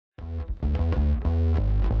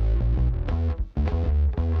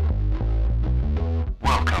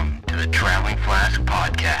Traveling Flask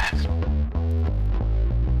Podcast.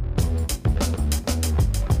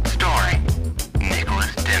 Starring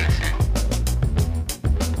Nicholas Dennison.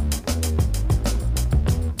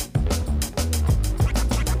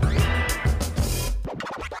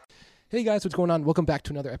 Hey guys, what's going on? Welcome back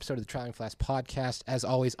to another episode of the Traveling Flask Podcast. As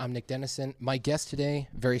always, I'm Nick Dennison. My guest today,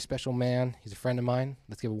 very special man. He's a friend of mine.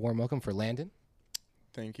 Let's give a warm welcome for Landon.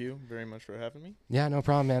 Thank you very much for having me. Yeah, no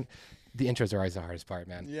problem, man. The intros are always the hardest part,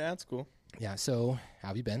 man. Yeah, that's cool. Yeah, so how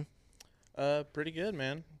have you been? Pretty good,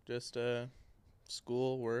 man. Just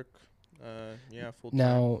school, work, full time.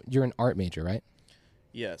 Now, you're an art major, right?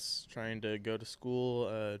 Yes, trying to go to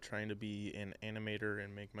school, trying to be an animator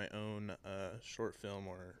and make my own short film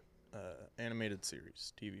or animated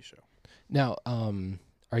series, TV show. Now,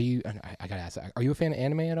 are you? I gotta ask. Are you a fan of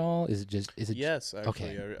anime at all? Is it? Yes, actually.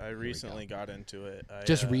 Okay. I recently got into it.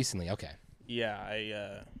 Just recently, okay.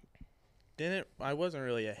 Yeah, I wasn't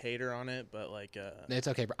really a hater on it, but It's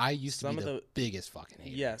okay, bro. I used to be the biggest fucking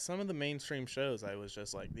hater. Yeah, some of the mainstream shows, I was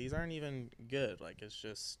just like, these aren't even good. Like, it's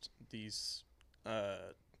just these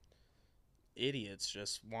idiots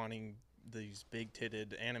just wanting these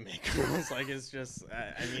big-titted anime girls. Like, it's just,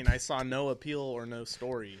 I saw no appeal or no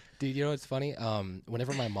story. Dude, you know what's funny?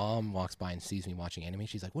 Whenever my mom walks by and sees me watching anime,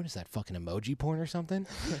 she's like, what is that, fucking emoji porn or something?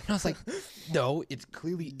 And I was like, no, it's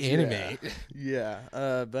clearly anime. Yeah.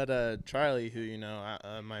 But Charlie, who,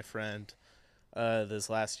 my friend, this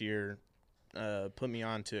last year, put me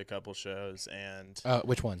on to a couple shows. And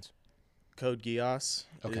which ones? Code Geass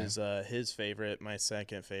Okay. is his favorite, my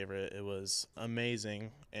second favorite. It was amazing,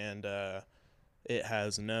 and it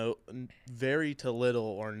has very to little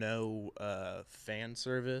or no fan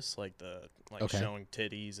service, Okay. showing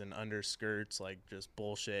titties and underskirts, like just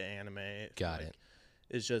bullshit anime. Got it.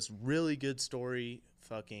 It's just really good story,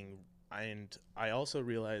 and I also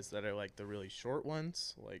realized that I like the really short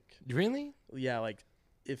ones. Like, Really? yeah, like,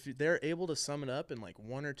 if they're able to sum it up in like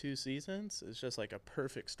 1 or 2 seasons, it's just like a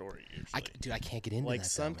perfect story usually. I can't get into like that.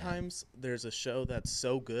 sometimes there's a show that's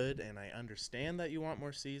so good, and I understand that you want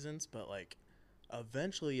more seasons, but like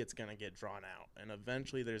eventually it's gonna get drawn out, and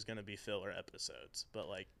eventually there's gonna be filler episodes. But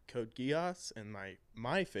like Code Geass and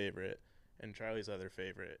my favorite and Charlie's other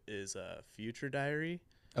favorite is Future Diary.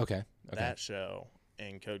 Okay. That show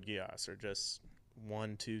and Code Geass are just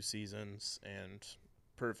 1-2 seasons and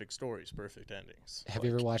perfect stories, perfect endings. Have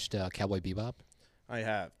you ever watched Cowboy Bebop? I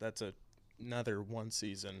have. That's another 1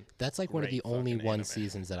 season. That's like one of the only fucking one anime.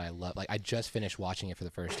 seasons that I love. Like, I just finished watching it for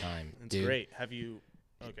the first time. It's Dude, great. Have you?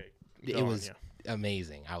 Okay. It was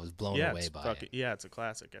amazing. I was blown away by it. Yeah, it's a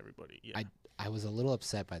classic. Everybody. Yeah. I was a little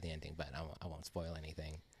upset by the ending, but I won't spoil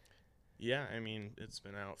anything. Yeah, I mean, it's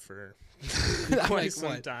been out for Like quite some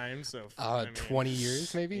what? time. So 20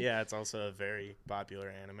 years maybe. Yeah, it's also a very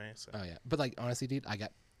popular anime. So. Oh yeah, but like honestly, dude,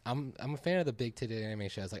 I'm a fan of the big titted anime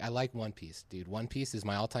shows. Like, I like One Piece, dude. One Piece is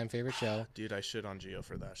my all-time favorite show. Dude, I shit on Geo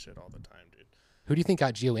for that shit all the time, dude. Who do you think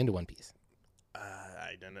got Gio into One Piece?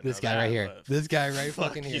 I didn't This know guy that, right here. but This guy right fuck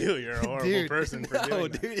fucking you. here. You're a horrible Dude, person for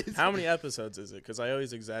doing that. dude, How many episodes is it? Because I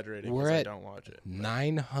always exaggerate it We're because I at don't watch it.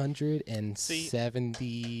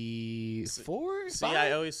 974. See,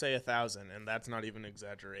 I always say 1,000, and that's not even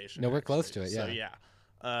exaggeration. No, we're close to it, So, yeah.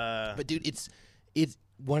 But dude, it's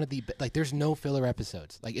one of the like. There's no filler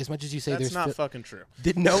episodes. Like, as much as you say that's there's not fucking true.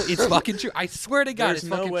 no, it's fucking true. I swear to God, There's it's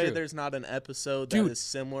no fucking way true. there's not an episode Dude, that is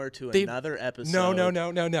similar to they- another episode. No.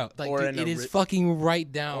 Like, Or dude, an it is fucking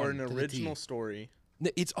right down. or an to the original T. story.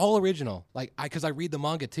 It's all original. Like, because I read the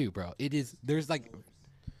manga too, bro. There's like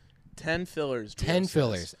 10 fillers. Gio 10 says.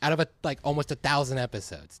 fillers out of almost 1,000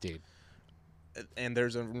 episodes, dude. And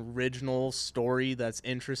there's an original story that's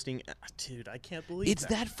interesting. Dude, I can't believe It's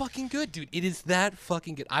that fucking good, dude. It is that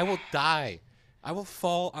fucking good. I will die. I will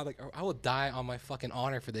die on my fucking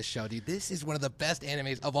honor for this show, dude. This is one of the best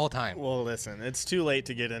animes of all time. Well, listen, it's too late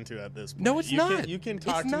to get into at this point. No, it's not. You can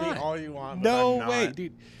talk It's to me not. all you want, but No I'm way, not.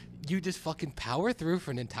 dude. You just fucking power through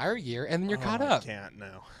for an entire year and then you're caught up. I can't,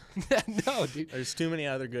 no. No, dude. There's too many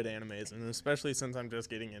other good animes, and especially since I'm just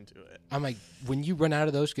getting into it. I'm like, when you run out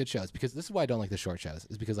of those good shows, because this is why I don't like the short shows,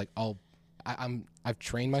 is because like I've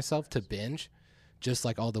trained myself to binge, just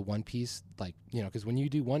like all the One Piece, like, because when you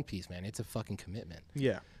do One Piece, man, it's a fucking commitment.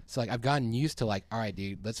 Yeah. So like I've gotten used to like, all right,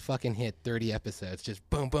 dude, let's fucking hit 30 episodes, just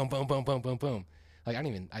boom, boom, boom, boom, boom, boom, boom. Like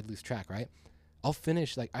I'd lose track, right? I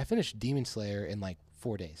finished Demon Slayer in like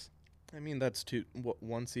 4 days. I mean, that's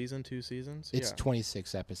 1 season, 2 seasons? It's yeah.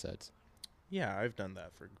 26 episodes. Yeah, I've done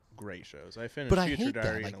that for great shows. I finished But I Future hate that,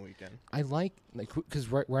 Diary like, in a weekend. I like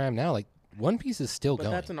because where I am now, like One Piece is still But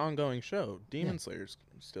going. that's an ongoing show. Demon Slayer's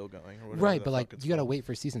still going, or whatever. Right, but like you gotta wait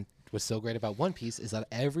for a season. What's so great about One Piece is that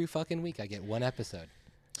every fucking week I get one episode.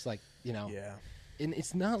 It's like, you know, Yeah. and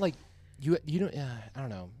it's not like you don't. I don't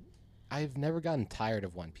know. I've never gotten tired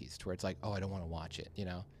of One Piece to where it's like, oh, I don't want to watch it. You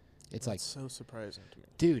know, it's like, That's so surprising to me.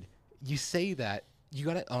 dude, you say that you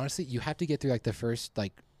gotta honestly, you have to get through like the first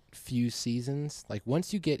like few seasons. Like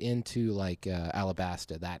once you get into like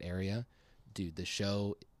Alabasta, that area, dude, the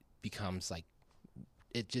show becomes like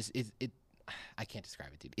it just it. I can't describe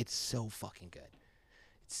it, dude. It's so fucking good.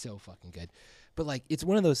 It's so fucking good. But like it's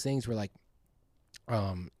one of those things where like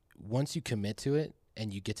once you commit to it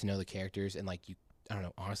and you get to know the characters and like you I don't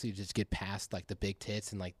know, honestly you just get past like the big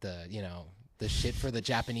tits and like the, you know, the shit for the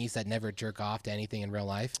Japanese that never jerk off to anything in real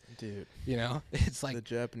life. Dude. You know? It's like The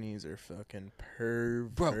Japanese are fucking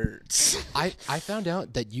perverts. I found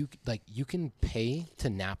out that you can pay to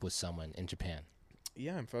nap with someone in Japan.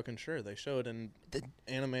 Yeah, I'm fucking sure. They show it in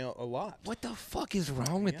anime a lot. What the fuck is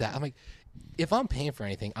wrong with that? Yeah. I'm like, if I'm paying for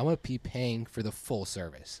anything, I'm gonna be paying for the full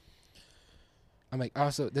service. I'm like,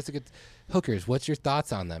 also, that's a good hookers. What's your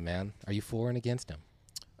thoughts on them, man? Are you for and against them?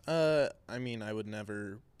 I mean, I would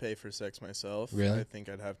never pay for sex myself. Really? I think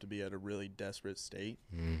I'd have to be at a really desperate state.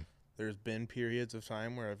 Mm. There's been periods of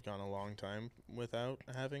time where I've gone a long time without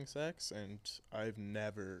having sex, and I've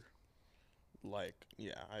never, like,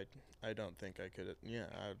 I don't think I could. Yeah,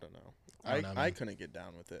 I don't know. I don't know, I man. couldn't get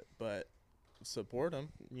down with it, but support them.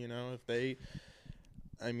 You know, if they.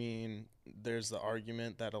 I mean, there's the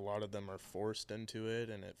argument that a lot of them are forced into it,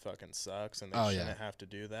 and it fucking sucks, and they shouldn't have to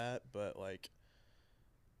do that. But like,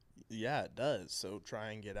 yeah, it does. So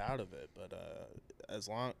try and get out of it. But as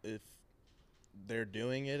long if they're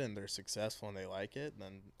doing it and they're successful and they like it,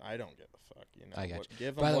 then I don't give a fuck. You know, I got you.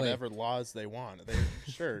 Give By them the way- whatever laws they want. They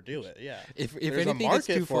sure do it. Yeah. If There's a anything gets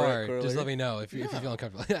market too for it, far, clearly. just let me know if you Yeah. feel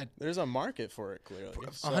uncomfortable. There's a market for it clearly.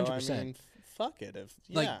 So, 100%. I mean, fuck it. If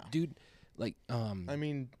Like, yeah. dude, like I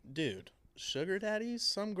mean, dude, sugar daddies.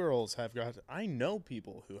 Some girls have got. I know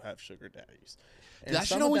people who have sugar daddies. And that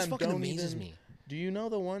some shit of always them fucking don't amazes even- me. Do you know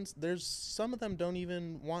the ones? There's some of them don't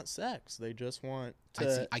even want sex. They just want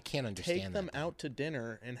to I can't understand take them that. out to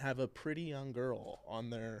dinner and have a pretty young girl on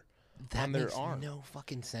their That on their makes arm. no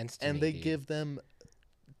fucking sense to and me, they dude. give them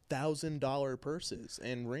 $1,000 purses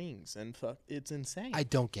and rings and fuck. It's insane. I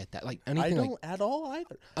don't get that. Like I anything don't like at all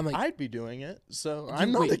either. I'm like, I'd be doing it, so Dude,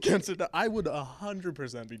 I'm not wait. against it. I would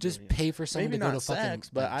 100% be just doing it. pay for someone Maybe to go not to fucking sex,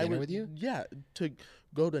 but like, I dinner would. with you. Yeah, to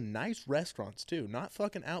go to nice restaurants too, not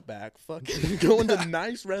fucking Outback. Fucking going to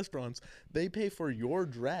nice restaurants. They pay for your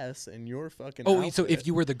dress and your fucking. Oh, so if outfit.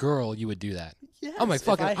 you were the girl, you would do that. Yes, I'm like if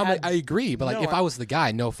fucking. had- I agree, but like No, if I was the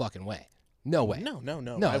guy, no fucking way. No way. No.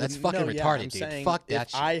 No, I that's would- fucking yeah, retarded, I'm dude. saying Fuck that if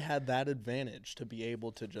shit. I had that advantage to be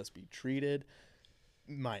able to just be treated,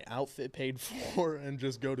 my outfit paid for, and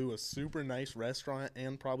just go to a super nice restaurant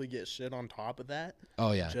and probably get shit on top of that,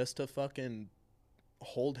 Oh yeah. just to fucking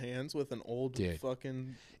hold hands with an old Dude.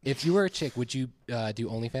 fucking. If you were a chick, would you do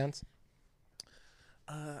OnlyFans?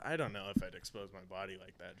 I don't know if I'd expose my body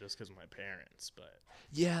like that just because of my parents, but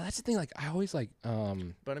Yeah, that's the thing. Like I always like. I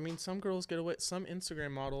mean, some girls get away. Some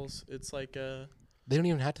Instagram models, it's like They don't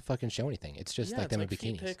even have to fucking show anything. It's just like it's them in feet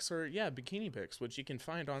bikinis. pics or bikini pics, which you can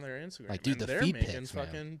find on their Instagram. Like, dude, and the they're feet making pics, man.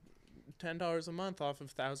 fucking $10 a month off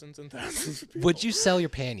of thousands and thousands of people. Would you sell your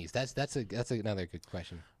panties? That's another good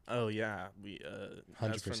question. Oh yeah, we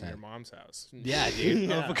that's from 100%. your mom's house. Yeah, dude.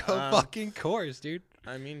 Yeah, Of fucking course, dude.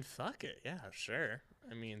 I mean, fuck it. Yeah, sure.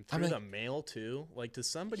 I mean, I'm through like- the mail too. Like to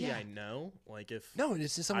somebody Yeah. I know. Like if No,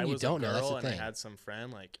 it's just I someone you was don't a know. girl That's the and thing. I had some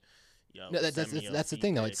friend like, yo, No, send me your that's the feet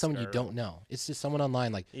thing though. It's pics, someone you girl. don't know. It's just someone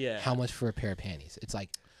online. Like, Yeah. how much for a pair of panties? It's like,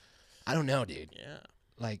 I don't know, dude. Yeah.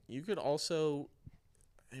 Like, You could also,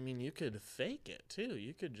 I mean, you could fake it too.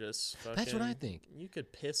 You could just fucking, That's what I think. You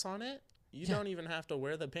could piss on it. You Yeah. don't even have to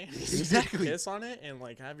wear the panties. Exactly. You could piss on it and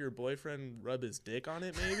like have your boyfriend rub his dick on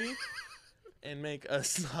it maybe, and make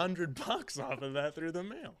 $100 off of that through the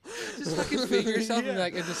mail. just fucking figure yourself and Yeah.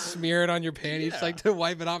 like and just smear it on your panties, Yeah. like to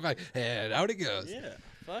wipe it off. Like, and out it goes. Yeah.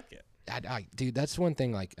 Fuck it. Dude, that's one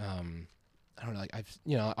thing. Like, I don't know. Like,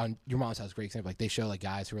 on your mom's house, great example. Like, they show like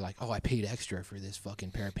guys who are like, oh, I paid extra for this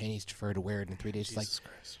fucking pair of panties for her to wear it in 3 days. It's like, Jesus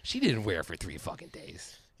Christ. she didn't wear it for 3 fucking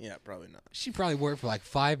days. Yeah, probably not. She probably wore it for like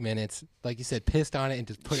 5 minutes, like you said, pissed on it and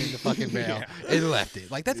just put it in the fucking mail Yeah. and left it.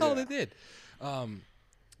 Like that's all Yeah. they did.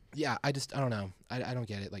 Yeah, I don't know. I don't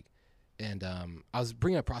get it. Like, and I was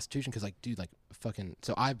bringing up prostitution because like, dude, like fucking.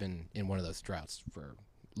 So I've been in one of those droughts for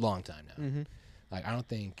a long time now. Mm-hmm. Like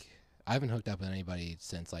I haven't hooked up with anybody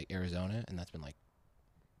since like Arizona, and that's been like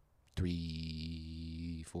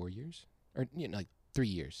 3-4 years, or like 3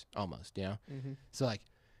 years almost. You know. Mm-hmm. So like,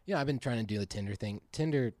 I've been trying to do the Tinder thing.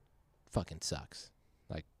 Tinder fucking sucks.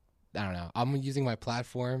 Like, I don't know. I'm using my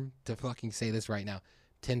platform to fucking say this right now.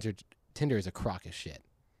 Tinder is a crock of shit.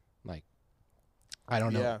 Like, I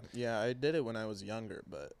don't know. Yeah, I did it when I was younger,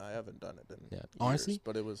 but I haven't done it in years. Honestly,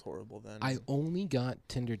 but it was horrible then. I only got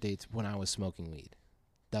Tinder dates when I was smoking weed.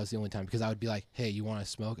 That was the only time, because I would be like, "Hey, you want to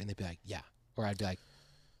smoke?" And they'd be like, "Yeah," or I'd be like,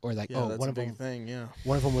 yeah, "Oh, that's one a of big them." thing, yeah.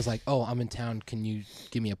 One of them was like, "Oh, I'm in town. Can you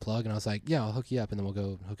give me a plug?" And I was like, "Yeah, I'll hook you up, and then we'll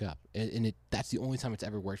go hook up." And that's the only time it's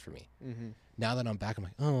ever worked for me. Mm-hmm. Now that I'm back, I'm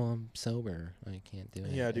like, "Oh, I'm sober. I can't do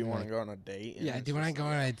it." Yeah, do you And want like, to go on a date? Yeah, do you want to go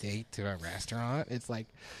on a date to a restaurant? It's like,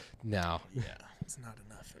 no. Yeah, it's not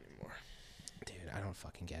enough anymore. Dude, I don't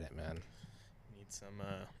fucking get it, man. Need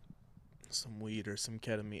some weed or some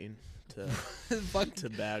ketamine to Fuck. to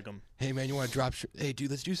bag them. Hey, man, you want to drop? Hey,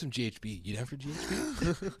 dude, let's do some GHB. You down for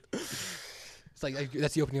GHB? It's like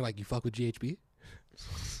that's the opening. Like, you fuck with GHB?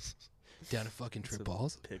 Down to fucking trip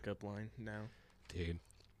balls, Pickup line now, dude.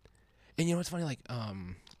 And you know what's funny? Like, I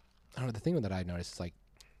don't know. The thing that I noticed is like,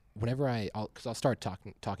 whenever I'll start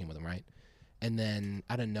talking with them, right? And then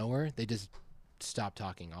out of nowhere, they just stop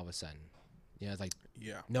talking all of a sudden. You know, it's like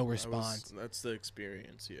no response. That's the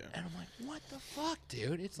experience, yeah. And I'm like, what the fuck,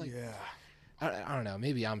 dude? It's like, yeah. I don't know.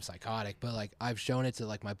 Maybe I'm psychotic, but like I've shown it to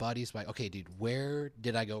like my buddies. Like, okay, dude, where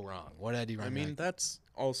did I go wrong? What did I do wrong? I mean, like, that's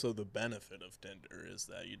also the benefit of Tinder is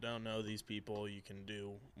that you don't know these people. You can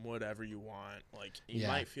do whatever you want. Like, you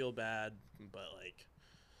might feel bad, but like,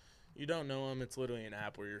 you don't know them. It's literally an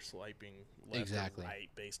app where you're swiping left or right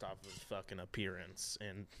based off of fucking appearance,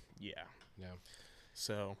 and yeah.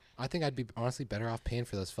 So I think I'd be honestly better off paying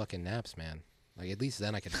for those fucking naps, man. Like, at least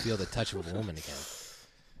then I could feel the touch of a woman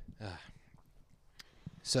again.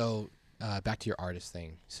 So, back to your artist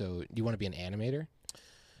thing. So, do you want to be an animator?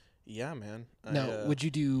 Yeah, man. Now, would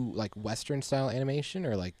you do like Western style animation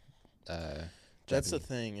or like? That's the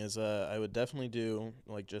thing is, I would definitely do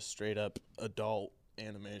like just straight up adult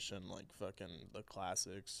animation, like fucking the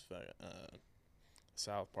classics,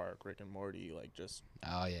 South Park, Rick and Morty, like just.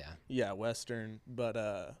 Oh yeah. Western.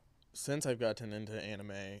 But since I've gotten into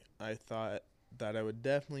anime, I thought that I would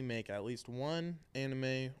definitely make at least one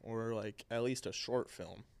anime or like at least a short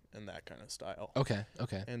film in that kind of style. Okay.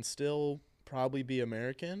 And still probably be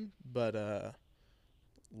American, but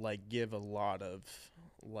like give a lot of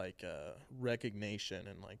like recognition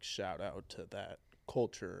and like shout out to that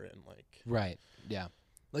culture and like right. Yeah.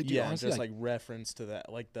 Like honestly, just like reference to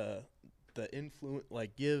that, like the influence,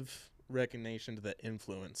 like give recognition to the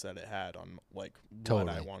influence that it had on like what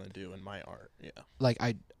I want to do in my art. Yeah. Like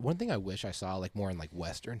one thing I wish I saw like more in like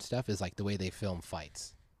Western stuff is like the way they film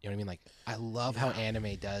fights. You know what I mean? Like, I love how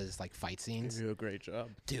anime does like fight scenes. You do a great job,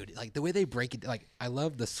 dude. Like the way they break it. Like, I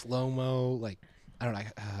love the slow mo. Like, I don't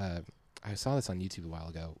know. I saw this on YouTube a while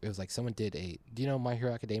ago. It was like someone did do you know My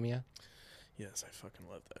Hero Academia? Yes, I fucking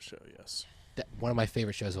love that show. Yes. One of my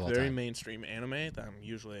favorite shows of all time. Very mainstream anime. I'm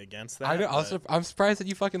usually against that. I know. I'm surprised that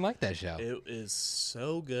you fucking like that show. It is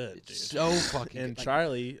so good, dude. So fucking and good.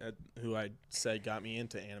 Charlie, who I said got me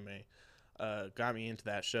into anime, got me into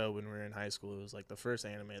that show when we were in high school. It was like the first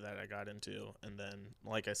anime that I got into. And then,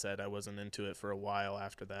 like I said, I wasn't into it for a while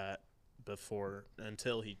after that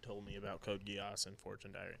until he told me about Code Geass and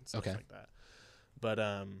Fortune Diary and stuff like that.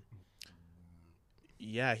 But,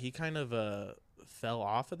 yeah, he kind of fell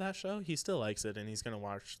off of that show. He still likes it, and he's gonna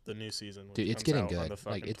watch the new season. Dude, it's getting good. On the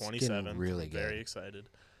fucking like, it's 27th. getting really good. Very excited.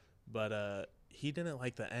 But he didn't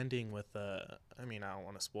like the ending with I mean, I don't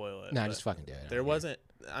want to spoil it. No, just fucking do it. There wasn't.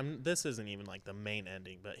 This isn't even like the main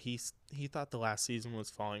ending, but he thought the last season was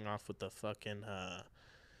falling off with the fucking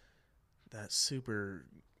that super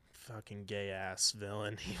fucking gay ass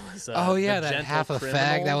villain. He was that half a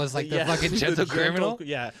fag that was like the fucking gentle criminal.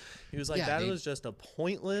 Yeah, he was like that was just a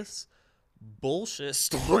pointless bullshit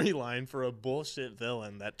storyline for a bullshit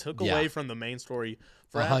villain that took away from the main story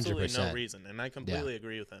for 100%. Absolutely no reason. And I completely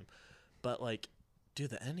agree with him. But like, dude,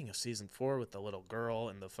 the ending of season 4 with the little girl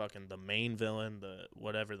and the main villain, the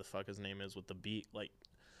whatever the fuck his name is with the beat, like.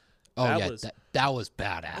 That was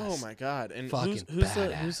badass. Oh my god! And who's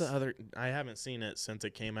the other? I haven't seen it since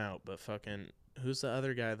it came out, but fucking who's the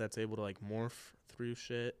other guy that's able to like morph through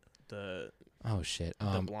shit? The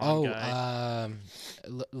blonde guy.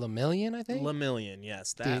 Lemillion, I think. Lemillion,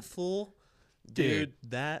 yes, that fool. Dude,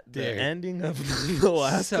 the ending of the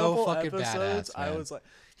last couple fucking episodes, badass, man. I was like,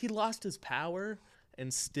 he lost his power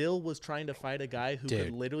and still was trying to fight a guy who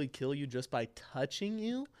could literally kill you just by touching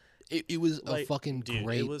you. It was like, a fucking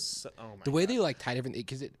great. It was the way they like tied everything,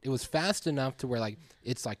 because it was fast enough to where like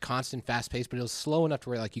it's like constant fast pace, but it was slow enough to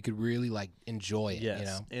where like you could really like enjoy it. Yes. You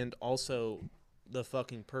know, and also the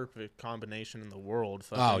fucking perfect combination in the world.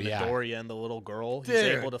 Fucking yeah. Midoriya and the little girl. He's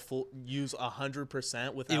Dude. able to use 100%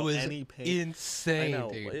 It without was any pain. insane, I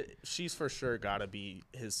know. dude. She's for sure got to be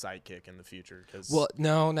his sidekick in the future. Cause, Well,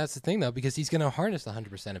 no, that's the thing though, because he's gonna harness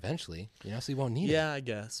 100% eventually. You know, so he won't need it. yeah, I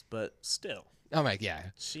guess, but still, I'm like, yeah.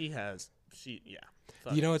 Yeah.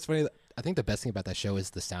 Fuck. You know what's funny? I think the best thing about that show is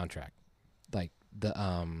the soundtrack. Like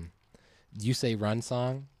the "You Say Run"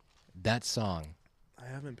 song. That song. I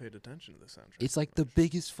haven't paid attention to the soundtrack. It's like the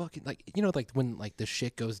biggest fucking like like when like the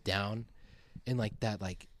shit goes down, and like that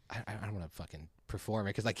like I don't want to fucking perform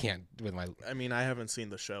it because I can't with my. I mean, I haven't seen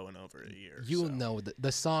the show in over a year. You'll so. know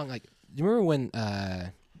the song. Like, do you remember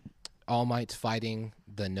when All Might's fighting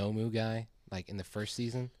the Nomu guy like in the first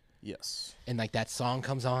season? Yes. And like that song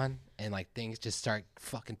comes on, and like things just start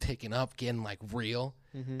fucking picking up, getting like real.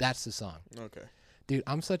 Mm-hmm. That's the song. Okay. Dude,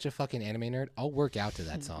 I'm such a fucking anime nerd. I'll work out to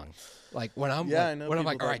that song. Like when I'm Yeah, like, I know when I'm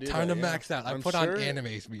people like, all that right, do time that, to yeah. max out. I I'm put sure- on anime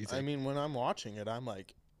music. I mean, when I'm watching it, I'm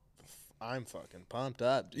like, I'm fucking pumped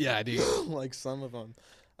up, dude. Yeah, dude. Like some of them.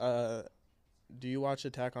 Do you watch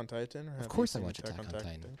Attack on Titan? Or have Of you course I seen watch Attack on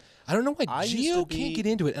Titan. I don't know why I used Geo to can't be- get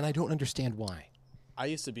into it, and I don't understand why. I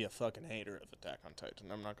used to be a fucking hater of Attack on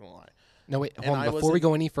Titan. I'm not gonna lie. No, wait, And hold I on. Before we wasn't-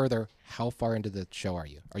 go any further, how far into the show are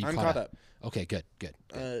you? Are you I'm caught caught up? up. Okay, good.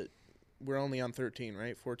 We're only on 13,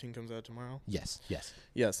 right? 14 comes out tomorrow. Yes.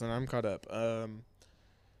 Yes, and I'm caught up.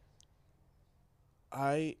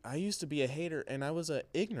 I used to be a hater, and I was a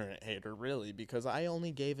ignorant hater, really, because I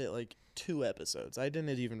only gave it like 2 episodes. I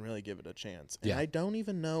didn't even really give it a chance, and Yeah. I don't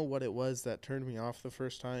even know what it was that turned me off the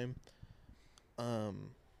first time.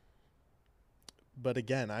 But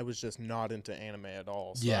again, I was just not into anime at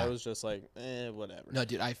all, so Yeah. I was just like, whatever. No,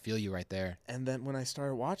 dude, I feel you right there. And then when I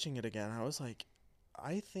started watching it again, I was like,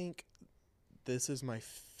 I think this is my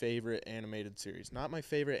favorite animated series. Not my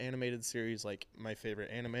favorite animated series, like my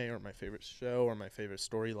favorite anime or my favorite show or my favorite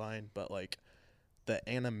storyline, but like the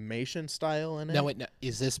animation style in it. Now, wait, no,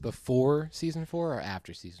 is this before season 4 or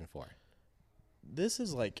after season 4? This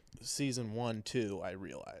is like season 1, 2, I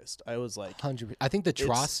realized. I was like, 100%. I think the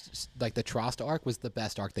Trost arc was the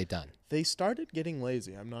best arc they've done. they started getting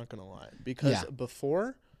lazy, I'm not going to lie. Because Yeah.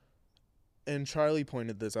 before, and Charlie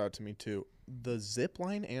pointed this out to me too, the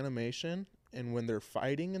zipline animation and when they're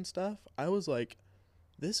fighting and stuff, I was like,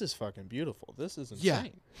 this is fucking beautiful. This is insane.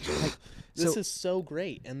 Yeah. Like, This so- is so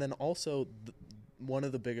great. And then also, one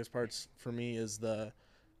of the biggest parts for me is the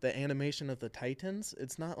animation of the Titans.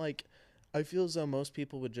 It's not like, I feel as though most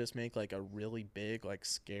people would just make like a really big, like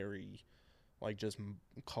scary, like just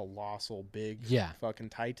colossal big Yeah. fucking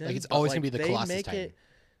Titan. Like, it's But, always gonna be the they Colossus make Titan.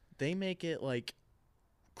 They make it like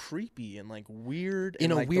creepy and like weird In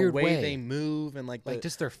and, a like, weird the way way. they move and like Like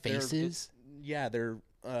just their faces, their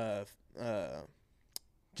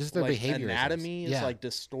just their like behavior. anatomy is yeah. like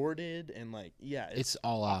distorted and like it's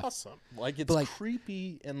all off. awesome. Like it's But, like-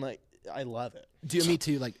 creepy and like I love it. Me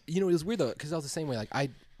too. Like, you know, it was weird though, because I was the same way. Like,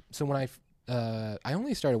 when I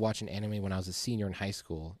only started watching anime when I was a senior in high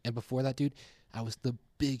school, and before that, dude, I was the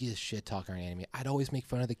biggest shit talker on anime. I'd always make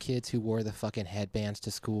fun of the kids who wore the fucking headbands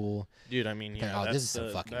to school. Dude, I mean, Like, yeah, oh, that's this is some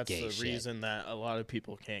fucking that's gay the shit. reason that a lot of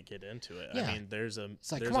people can't get into it. Yeah. I mean, there's a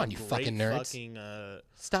It's like, there's come a on, you great fucking nerds. fucking,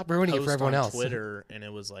 Stop ruining it post for everyone on else. Twitter, and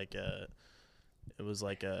it was like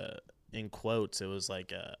in quotes, it was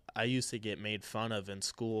like I used to get made fun of in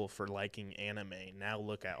school for liking anime. Now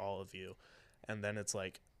look at all of you, and then it's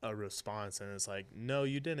like a response, and it's like, no,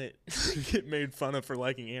 you didn't get made fun of for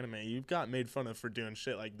liking anime. You got made fun of for doing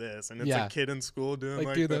shit like this, and it's Yeah. a kid in school doing Like,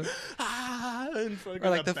 like do the the- and fucking Or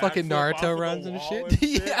like a the fucking backflip Naruto off runs the and wall shit.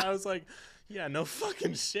 shit. Yeah. I was like, yeah, no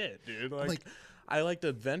fucking shit, dude. Like I liked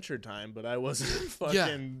Adventure Time, but I wasn't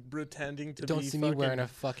fucking pretending to Don't be see me wearing a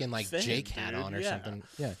fucking fucking like Finn, Jake hat dude. on or Yeah. something.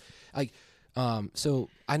 Yeah. Like, so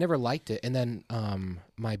I never liked it, and then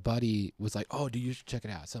my buddy was like, "Oh, dude, you should check it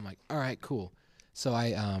out." So I'm like, "All right, cool." So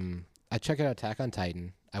I check out Attack on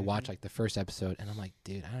Titan. I watch like the first episode, and I'm like,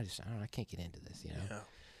 "Dude, I don't know, I can't get into this," you know. Yeah.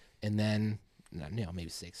 And then, you know, maybe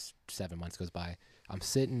 6-7 months goes by. I'm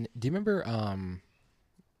sitting. Do you remember?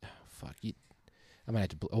 Fuck you. I might have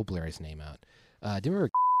to blur his name out. Do you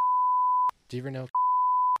remember? Do you ever know?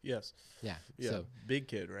 Yes. Yeah. Yeah. So Big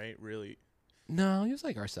kid, right? Really. no, he was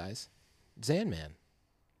like our size. Zan-Man.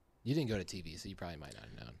 You didn't go to TV, so you probably might not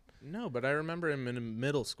have known. No, but I remember him in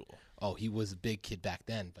middle school. Oh, he was a big kid back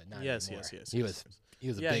then, but not Yes, anymore. yes. He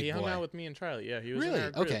was a Yeah, big he hung boy. out with me and Charlie. Yeah, he was Really? in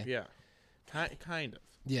our group. Okay. Yeah. Kind of.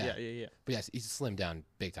 Yeah. Yeah. But yes, he's slimmed down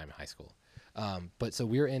big time in high school. But so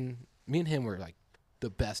me and him were like the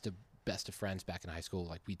best best of friends back in high school.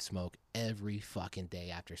 Like, we'd smoke every fucking day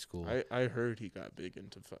after school. I heard he got big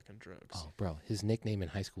into fucking drugs. Oh, bro, his nickname in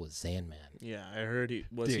high school was Zan Man. Yeah, I heard he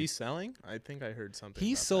was. Dude. He selling? I think I heard something.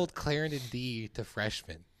 He about sold Clarendon D to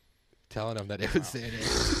freshmen, telling them that it was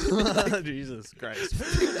Xanax. Jesus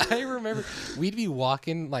Christ. Dude, I remember we'd be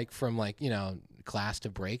walking like from like, you know, class to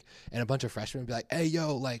break, and a bunch of freshmen would be like, "Hey,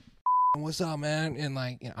 yo, like, what's up, man?" And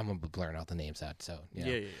like, you know, I'm gonna be blurring out the names out, so you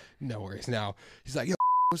know, Yeah. no worries. Now he's like, "Yo,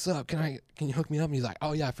 what's up? Can you hook me up?" And he's like,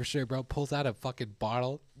 "Oh yeah, for sure, bro." Pulls out a fucking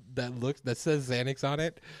bottle that says Xanax on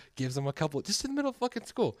it, gives him a couple just in the middle of fucking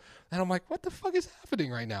school, and I'm like, "What the fuck is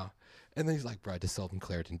happening right now?" And then he's like, "Bro, I just sold him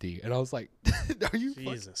Claritin D," and I was like, "Are you?"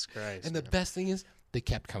 Jesus Christ. And the best thing is, they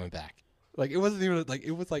kept coming back. Like, it wasn't even like,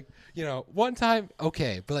 it was like, you know, one time,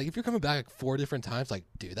 okay, but like if you're coming back like 4 different times, like,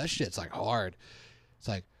 dude, that shit's like hard. It's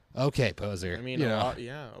like, okay, poser. I mean, you a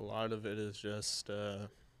know, lot of it is just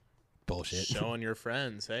bullshit. showing your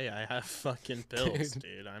friends, hey, I have fucking pills,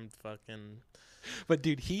 dude. I'm fucking. But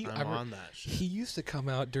dude, I'm on that shit. He used to come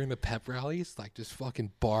out during the pep rallies, like just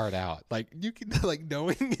fucking barred out. Like you can, like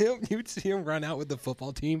knowing him, you'd see him run out with the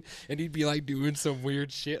football team, and he'd be like doing some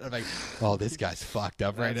weird shit. I'm like, oh, this guy's fucked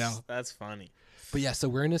up right now. That's funny. But yeah, so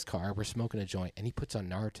we're in his car, we're smoking a joint, and he puts on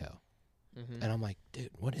Naruto, and I'm like, dude,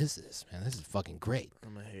 what is this, man? This is fucking great.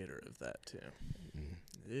 I'm a hater of that too.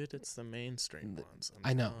 Dude, it's the mainstream ones.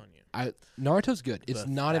 I know. You. Naruto's good. It's The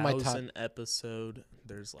not in my top. 1,000 episode.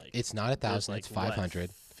 There's like. It's not 1,000. It's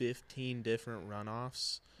 500. 15 different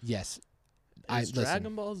runoffs. Yes. Is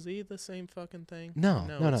Dragon Ball Z the same fucking thing? No,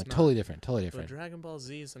 it's totally different. But Dragon Ball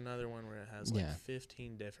Z is another one where it has like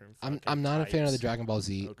 15 different. I'm not a fan of the types. Dragon Ball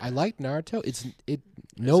Z. Okay. I like Naruto. It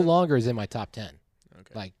no longer is in my top 10.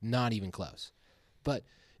 Okay. Like, not even close. But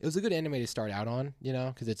it was a good anime to start out on, you know,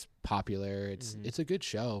 because it's popular. It's a good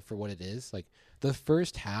show for what it is. Like, the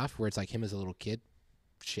first half where it's like him as a little kid,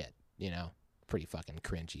 shit, you know, pretty fucking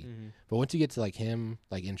cringy. But once you get to like him,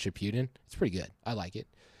 like in Shippuden, it's pretty good. I like it.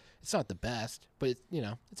 It's not the best, but it's, you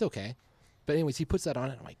know, it's okay. But anyways, he puts that on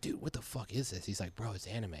it. I'm like, dude, what the fuck is this? He's like, bro, it's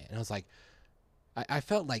anime. And I was like, I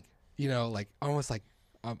felt like, you know, like almost like,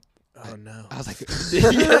 Oh no! I was like,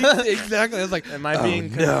 exactly. I was like, am I being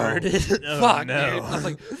converted? Oh, fuck, no! dude. I was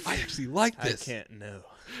like, I actually like this. I can't know.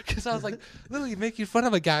 Because I was like, literally making fun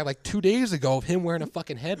of a guy like 2 days ago of him wearing a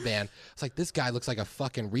fucking headband. It's like, this guy looks like a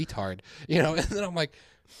fucking retard, you know? And then I'm like,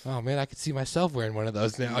 oh man, I could see myself wearing one of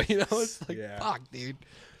those now, you know? It's like, fuck, dude.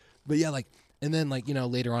 But yeah, like, and then like, you know,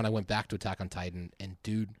 later on I went back to Attack on Titan, and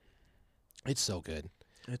dude, it's so good.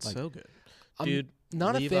 It's like, so good. Dude,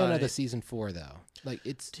 not a fan of the season 4 though. Like,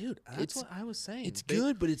 it's that's what I was saying. It's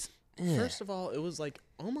good, but it's first of all, it was like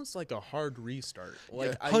almost like a hard restart.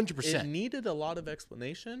 Like 100%. It needed a lot of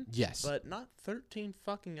explanation. Yes, but not 13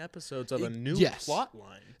 fucking episodes of a new plot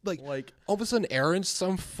line. Like all of a sudden, Aaron's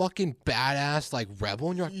some fucking badass like rebel,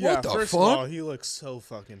 and you're like, what the first fuck? of all, he looks so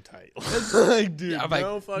fucking tight. Like, dude, yeah, like,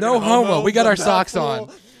 no fucking no homo. We got our but socks that on.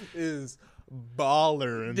 fool is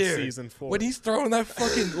baller in season 4. When he's throwing that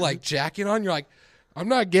fucking like jacket on, you're like, I'm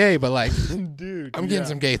not gay, but like, dude, I'm getting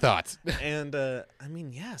some gay thoughts. And I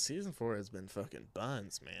mean, yeah, season 4 has been fucking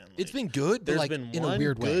buns, man. Like, it's been good, but there's like been in one a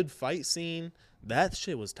weird way. good fight scene. That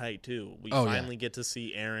shit was tight too. We finally get to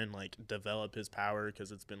see Aaron like develop his power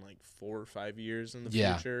because it's been like 4 or 5 years in the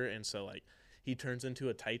future, and so like he turns into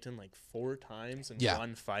a Titan like 4 times in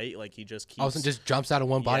one fight. Like he just keeps. All of a sudden, just jumps out of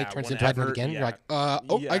one body, turns into Titan again. You're like,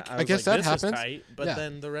 I guess that happens. But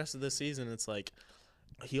then the rest of the season, it's like.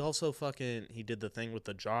 He also he did the thing with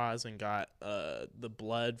the jaws and got the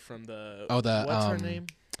blood from the what's her name?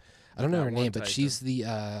 I don't know her name, Titan. but she's the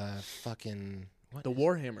fucking the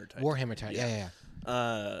Warhammer Titan. Warhammer Titan.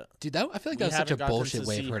 Yeah. Dude, I feel like that was such a gotten bullshit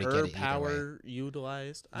way for her to get it. Power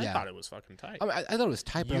utilized. I thought it was fucking tight. I mean, I thought it was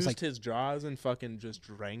tight, but I was like, his jaws and fucking just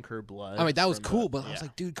drank her blood. I mean, that was cool, but I was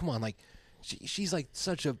like, dude, come on, like. She's like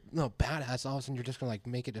such a badass. All of a sudden, you're just gonna like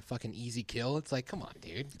make it a fucking easy kill. It's like, come on,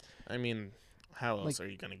 dude. I mean, how else are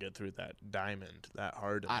you gonna get through that diamond that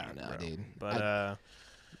hard? I don't know, dude. But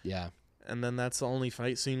yeah. And then that's the only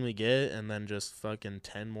fight scene we get, and then just fucking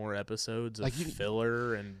 10 more episodes of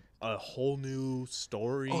filler and a whole new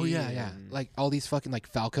story. Oh yeah. Like all these fucking like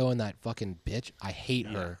Falco and that fucking bitch. I hate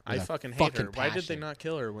her. I fucking hate her. Why did they not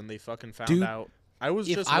kill her when they fucking found out? I was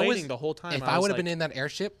just waiting the whole time. If I would have been in that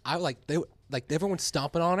airship, I would everyone's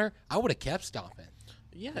stomping on her. I would have kept stomping.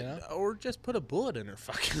 Yeah, you know? Or just put a bullet in her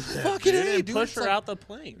fucking head, fucking and push her out the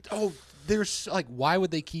plane. Oh, there's like, why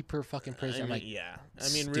would they keep her fucking prisoner? I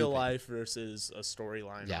mean, real life versus a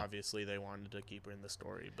storyline. Yeah. Obviously, they wanted to keep her in the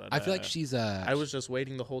story, but I feel like she's I was just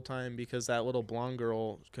waiting the whole time because that little blonde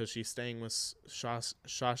girl, because she's staying with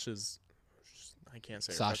Shash's. I can't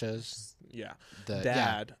say her Sasha's yeah, the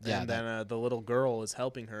dad, yeah, and then the little girl is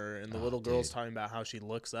helping her, and the Oh, little girl's dude. talking about how she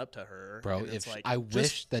looks up to her. Bro, and it's if like, I just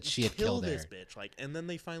wish that she had kill killed this her. bitch, like, and then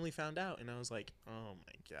they finally found out, and I was like, oh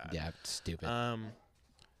my god. Yeah, stupid.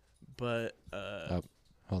 But Oh,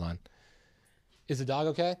 hold on. Is the dog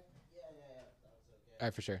okay? Yeah. All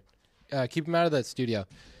right, for sure. Keep him out of the studio.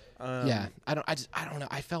 Yeah, I don't know.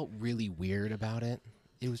 I felt really weird about it.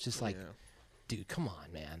 It was just like, yeah. dude, come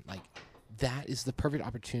on, man. Like, that is the perfect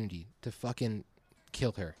opportunity to fucking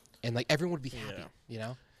kill her, and like everyone would be happy, Yeah. you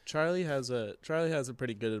know? Charlie has a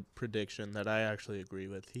pretty good prediction that I actually agree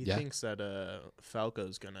with. He Yeah? thinks that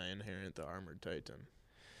Falco's gonna inherit the armored Titan,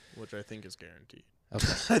 which I think is guaranteed. Okay.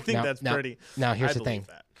 I think that's pretty. Now here's I the thing. believe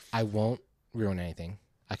that. I won't ruin anything.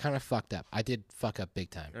 I kind of fucked up. I did fuck up big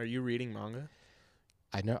time. Are you reading manga?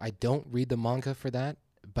 I know I don't read the manga for that,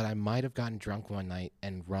 but I might have gotten drunk one night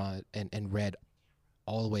and read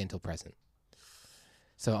all the way until present.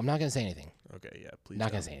 So I'm not gonna say anything. Okay, yeah, please. Not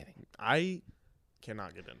don't. gonna say anything. I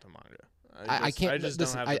cannot get into manga. I can't. I just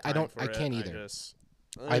listen, don't have the I time don't. for I it. can't either.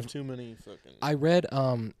 I have too many fucking. I read.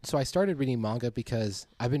 So I started reading manga because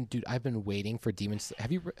I've been waiting for Demon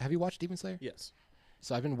Slayer. Have you watched Demon Slayer? Yes,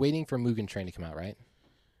 So I've been waiting for Mugen Train to come out, right?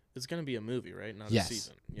 it's gonna be a movie, right? Not Yes. a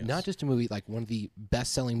season. Yes. Not just a movie, like one of the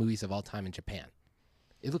best-selling movies of all time in Japan.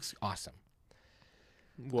 It looks awesome.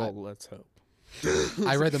 Well, let's hope.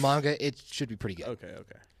 I read the manga. It should be pretty good. Okay.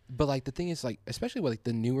 But like the thing is, like especially with like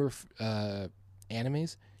the newer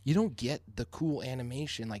animes, you don't get the cool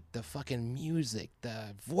animation, like the fucking music,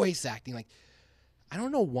 the voice acting. Like I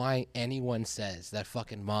don't know why anyone says that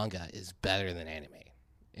fucking manga is better than anime.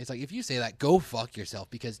 It's like if you say that, go fuck yourself,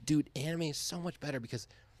 because dude, anime is so much better because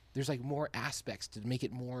there's like more aspects to make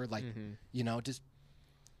it more like you know, just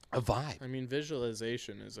a vibe. I mean,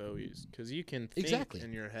 visualization is always because you can think Exactly.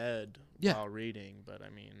 in your head Yeah. while reading, but I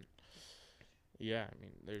mean, yeah, I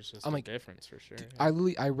mean, there's just I'm a like, difference for sure. I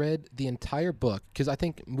read the entire book because I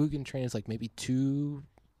think Mugen Train is like maybe two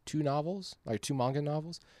novels, like two manga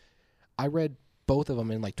novels. I read both of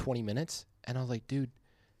them in like 20 minutes, and I was like, dude,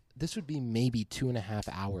 this would be maybe 2.5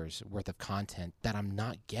 hours worth of content that I'm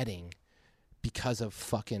not getting because of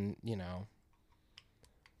fucking, you know.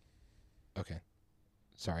 Okay,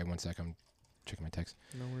 sorry, 1 sec. I'm checking my text.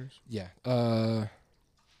 No worries. Yeah.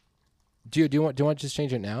 Do you want to just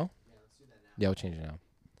change it now? Yeah, let's do that now. Yeah, we'll change it now.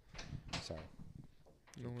 Sorry.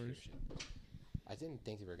 No worries. I didn't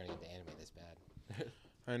think that we were gonna get the anime this bad.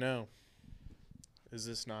 I know. Is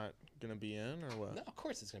this not gonna be in or what? No, of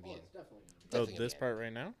course it's gonna be in. Oh, this part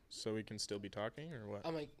right now, so we can still be talking or what?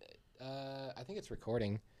 I'm like, I think it's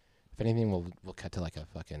recording. If anything, we'll cut to like a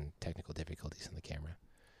fucking technical difficulties in the camera.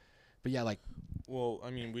 But yeah, like, Well, I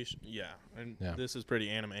mean, yeah, and Yeah. this is pretty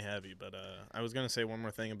anime heavy, but I was gonna say one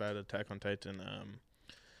more thing about Attack on Titan.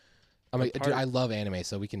 I'm like, dude, part- I love anime,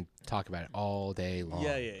 so we can talk about it all day long.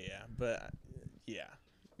 Yeah, but yeah,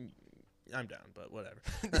 I'm down, but whatever.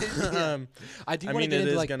 I do. I want mean, to get it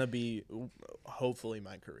into is like, gonna be hopefully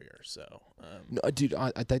my career. So, no, dude,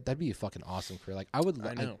 that'd be a fucking awesome career. Like, I would.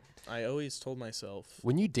 I know. I always told myself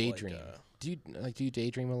When you daydream, like, do you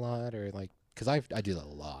daydream a lot, or like? Because I do that a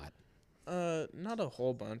lot. not a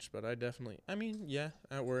whole bunch, but I definitely. I mean, yeah,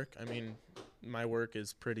 at work. I mean, my work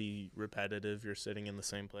is pretty repetitive. You're sitting in the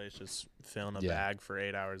same place, just filling a bag for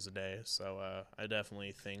 8 hours a day. So I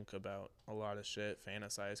definitely think about a lot of shit,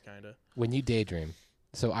 fantasize kind of. When you daydream,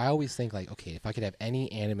 so I always think like, okay, if I could have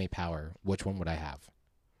any anime power, which one would I have?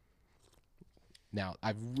 Now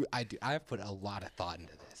I've put a lot of thought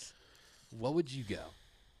into this. What would you go?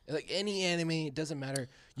 Like any anime, it doesn't matter.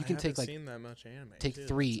 You can take like seen that much anime. take too.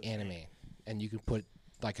 3 That's the thing. anime, and you can put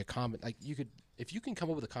like a like you could, if you can come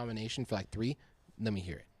up with a combination for like 3, let me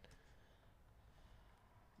hear it.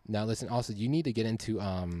 Now listen, also you need to get into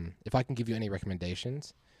if I can give you any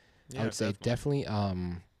recommendations, Yeah, I would say definitely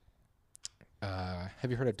have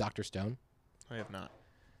you heard of Dr. Stone? I have not.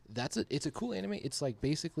 It's a cool anime. It's like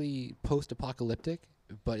basically post-apocalyptic,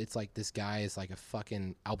 but it's like this guy is like a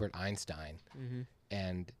fucking Albert Einstein,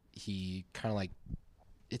 and he kind of like,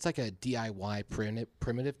 it's like a DIY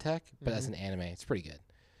primitive tech, but as an anime, it's pretty good.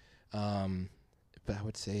 But I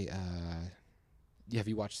would say, have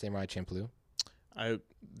you watched Samurai Champloo?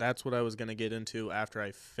 That's what I was gonna get into after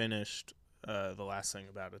I finished the last thing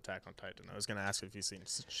about Attack on Titan. I was gonna ask if you've seen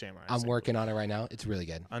Samurai. I'm working on it right now. It's really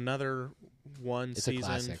good. Another one It's a season.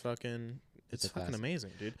 classic. It's a fucking classic.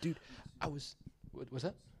 amazing, dude. Dude, what was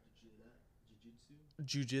that?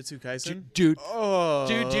 Jujutsu Kaisen? Dude. Oh.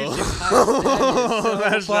 Dude, Jujutsu Kaisen is so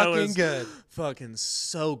That show fucking is good. Fucking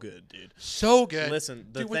so good, dude. So good. Listen,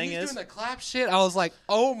 the dude, when thing he was is, doing the clap shit, I was like,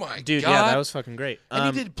 oh my dude, god. yeah, that was fucking great.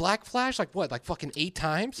 And he did Black Flash like what, like fucking 8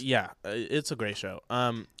 times? Yeah, it's a great show.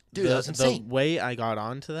 Dude, that was insane. The way I got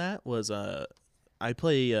onto that was I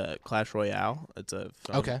play Clash Royale. It's a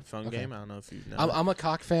fun game. I don't know if you know. I'm a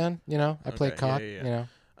cock fan, you know. I play cock, you know.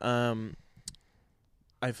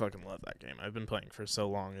 I fucking love that game. I've been playing for so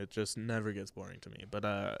long. It just never gets boring to me.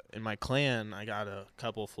 But in my clan, I got a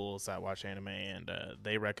couple fools that watch anime, and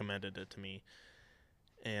they recommended it to me.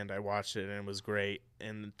 And I watched it, and it was great.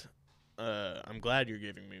 And I'm glad you're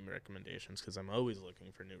giving me recommendations because I'm always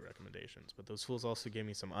looking for new recommendations. But those fools also gave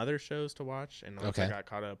me some other shows to watch, and once I got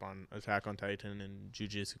caught up on Attack on Titan and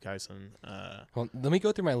Jujutsu Kaisen. Well, let me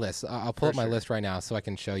go through my list. I'll pull up my list right now so I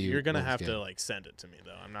can show you. You're gonna have to like send it to me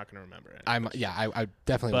though. I'm not gonna remember it. I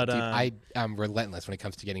definitely. But I'm relentless when it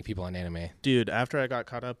comes to getting people on anime. Dude, after I got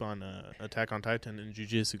caught up on Attack on Titan and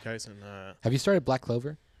Jujutsu Kaisen, have you started Black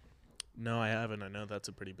Clover? No, I haven't. I know that's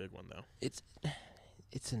a pretty big one though.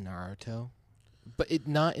 It's a Naruto, but it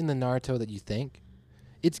not in the Naruto that you think.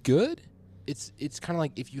 It's good. It's kind of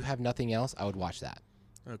like if you have nothing else, I would watch that.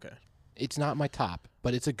 Okay. It's not my top,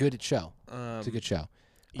 but it's a good show. It's a good show.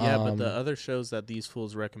 Yeah, but the other shows that these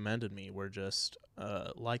fools recommended me were just,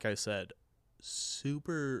 like I said,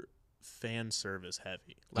 super fan service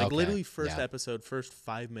heavy. Like literally first episode, first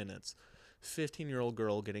 5 minutes, 15-year-old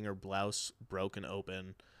girl getting her blouse broken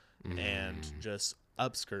open and just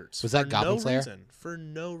upskirts. Was that Goblin Slayer? For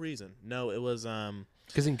no reason. No, it was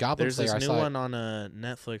because in Goblin Slayer, there's this new one on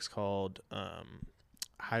Netflix called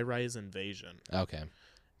High Rise Invasion. Okay.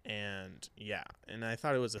 And yeah, and I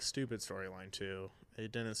thought it was a stupid storyline too.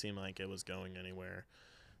 It didn't seem like it was going anywhere.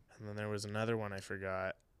 And then there was another one I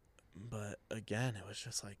forgot. But again, it was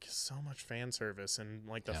just like so much fan service in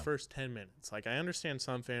like the first 10 minutes. Like I understand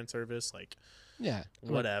some fan service, like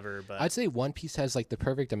whatever, but I'd say One Piece has like the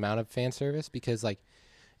perfect amount of fan service because like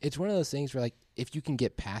it's one of those things where like if you can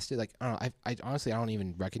get past it, like I don't know, I honestly I don't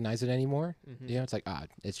even recognize it anymore. You know, it's like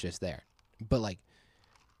it's just there. But like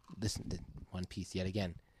the One Piece yet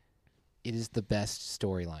again, it is the best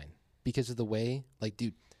storyline because of the way like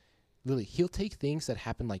dude, literally he'll take things that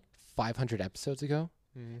happened like 500 episodes ago.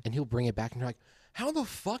 And he'll bring it back, and you're like, "How the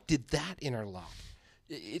fuck did that interlock?"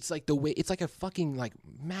 It's like the way it's like a fucking like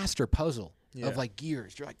master puzzle of like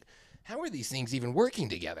gears. You're like, "How are these things even working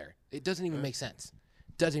together?" It doesn't even make sense.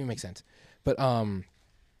 Doesn't even make sense. But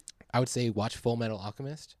I would say watch Full Metal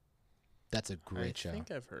Alchemist. That's a great show. I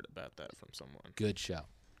think I've heard about that from someone. Good show.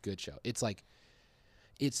 Good show. It's like,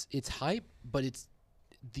 it's hype, but it's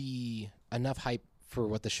the enough hype for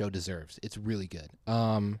what the show deserves. It's really good.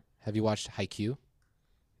 Have you watched Haikyuu?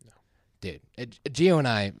 Dude, Gio and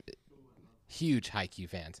I, huge Haikyuu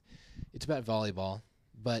fans. It's about volleyball,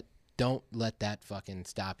 but don't let that fucking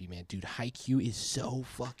stop you, man. Dude, Haikyuu is so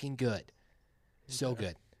fucking good. So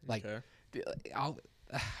good. Like,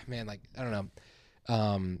 man, like, I don't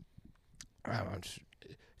know.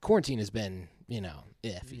 Quarantine has been, you know,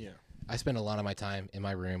 iffy. Yeah. I spend a lot of my time in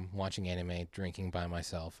my room watching anime, drinking by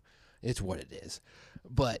myself. It's what it is.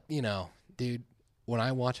 But, you know, dude, when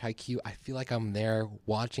I watch Haikyuu, I feel like I'm there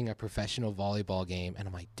watching a professional volleyball game, and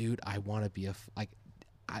I'm like, dude, I want to be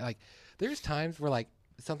there's times where like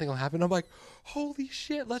something will happen, I'm like, holy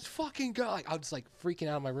shit, let's fucking go! Like I'll just like freaking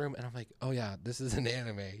out in my room, and I'm like, oh yeah, this is an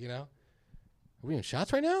anime, you know? Are we in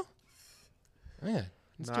shots right now? Oh, yeah,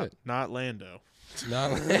 let's do it. Not Lando.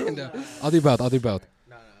 Not Lando. I'll do both. No, I'll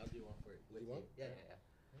do one for you. You want? Yeah.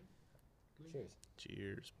 Cheers.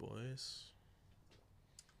 Cheers, boys.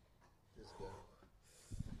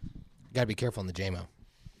 Gotta be careful in the JMO.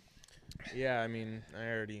 Yeah, I mean, I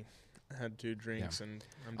already had 2 drinks, and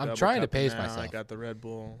I'm trying to pace now. myself. I got the Red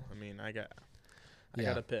Bull. I mean, I got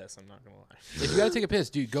to piss. I'm not gonna lie. If you gotta take a piss,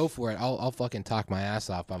 dude, go for it. I'll fucking talk my ass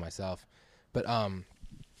off by myself. But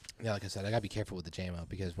yeah, like I said, I gotta be careful with the JMO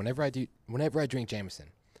because whenever I drink Jameson,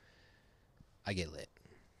 I get lit.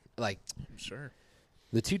 Like, I'm sure.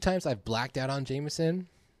 The 2 times I've blacked out on Jameson.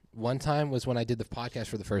 One time was when I did the podcast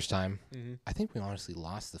for the first time. I think we honestly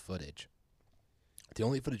lost the footage. The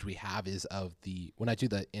only footage we have is of when I do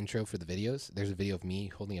the intro for the videos, there's a video of me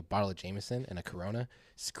holding a bottle of Jameson and a Corona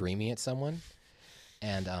screaming at someone.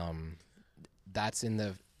 And that's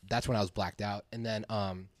when I was blacked out. And then,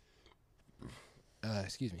 the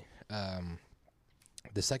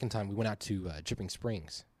second time we went out to Dripping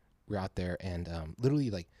Springs. We were out there and literally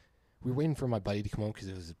like we were waiting for my buddy to come home because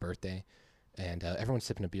it was his birthday. And everyone's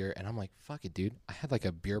sipping a beer, and I'm like, fuck it, dude. I had like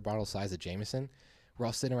a beer bottle size of Jameson. we're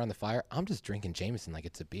all sitting around the fire. I'm just drinking Jameson like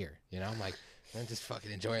it's a beer. You know, I'm like, I'm just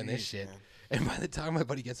fucking enjoying this shit. Man. And by the time my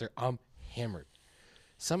buddy gets there, I'm hammered.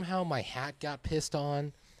 Somehow my hat got pissed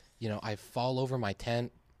on. You know, I fall over my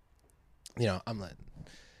tent. You know, I'm like,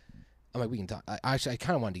 we can talk. I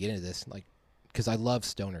kind of wanted to get into this, like, because I love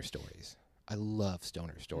stoner stories.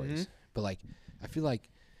 But like, I feel like,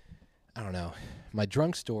 I don't know, my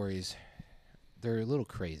drunk stories, they're a little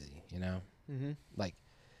crazy, you know? Mm-hmm. Like,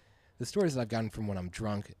 the stories that I've gotten from when I'm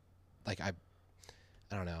drunk, like, I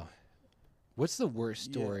don't know. What's the worst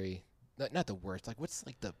story? Not the worst. Like, what's,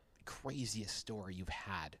 like, the craziest story you've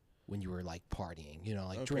had when you were, like, partying? You know,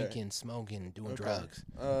 like, drinking, smoking, doing drugs.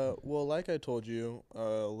 Well, like I told you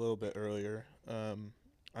a little bit earlier, I'm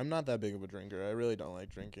not that big of a drinker. I really don't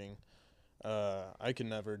like drinking. I can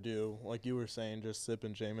never do, like you were saying, just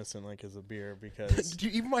sipping Jameson like as a beer because...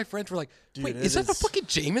 Dude, even my friends were like, dude, wait, is that the fucking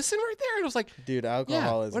Jameson right there? And I was like... Dude,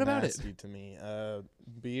 alcohol is what about nasty to me.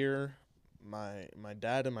 Beer, my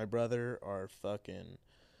dad and my brother are fucking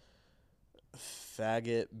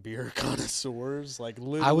faggot beer connoisseurs. Like,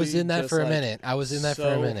 literally, I was in that for a like,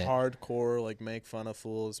 minute. Hardcore, like, make fun of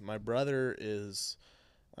fools. My brother is...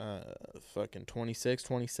 fucking 26,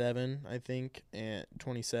 27, I think, and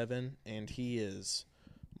 27, and he is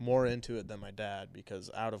more into it than my dad because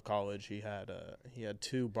out of college he had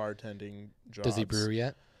 2 bartending jobs. Does he brew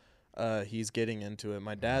yet? He's getting into it.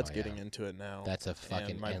 My dad's getting into it now. That's a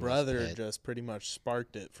fucking. And my brother just pretty much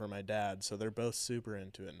sparked it for my dad, so they're both super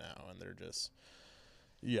into it now, and they're just.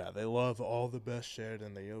 Yeah, they love all the best shit,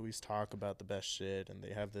 and they always talk about the best shit, and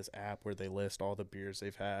they have this app where they list all the beers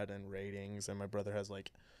they've had and ratings, and my brother has,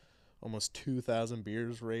 like, almost 2,000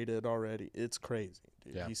 beers rated already. It's crazy,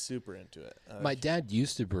 dude. Yeah. He's super into it. My dad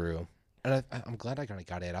used to brew, and I'm glad I kind of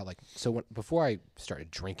got it out. Like, so before I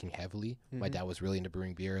started drinking heavily, my dad was really into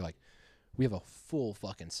brewing beer. Like, we have a full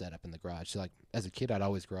fucking setup in the garage. So, like, as a kid, I'd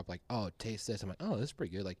always grow up like, oh, taste this. I'm like, oh, this is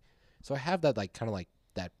pretty good. Like, so I have that, like, kind of like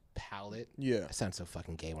that palate. Yeah. I sound so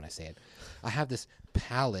fucking gay when I say it. I have this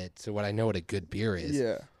palate to what I know what a good beer is.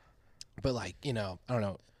 Yeah. But, like, you know, I don't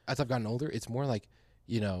know. As I've gotten older, it's more like,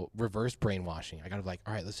 you know, reverse brainwashing. I gotta be like,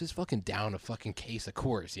 all right, let's just fucking down a fucking case of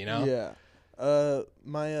Coors, you know? Yeah.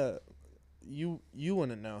 You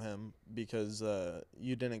wouldn't know him because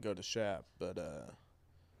you didn't go to Shap, but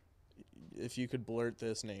if you could blurt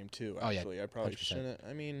this name too, actually, I probably 100%. Shouldn't.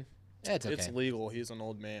 I mean, it's okay. It's legal. He's an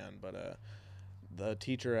old man, but the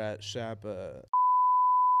teacher at Shap,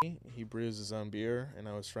 he brews his own beer, and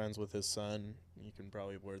I was friends with his son. You can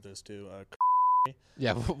probably blurt this too.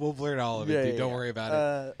 Yeah, we'll blurt all of it, dude. Don't worry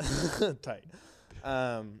about it. Tight.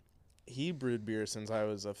 He brewed beer since I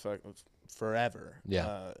was forever.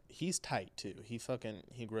 Yeah. He's tight too.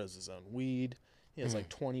 He grows his own weed. He has like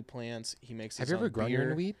 20 plants. He makes his Have you ever grown your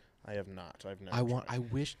own weed? I have not. I've never. I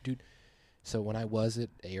wish, dude. So when I was at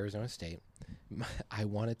Arizona State, I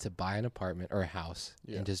wanted to buy an apartment or a house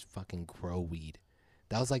and just fucking grow weed.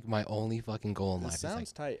 That was like my only fucking goal in life.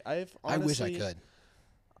 Sounds like, tight. I wish I could.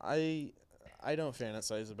 I don't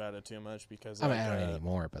fantasize about it too much because I mean, I don't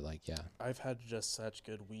anymore, but like, yeah. I've had just such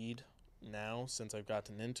good weed now since I've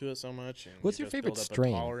gotten into it so much. And what's your favorite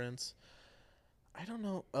strain? Tolerance. I don't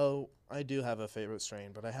know. Oh, I do have a favorite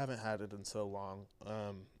strain, but I haven't had it in so long.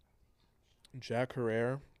 Jack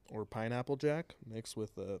Herrera or Pineapple Jack mixed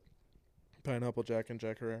with Pineapple Jack and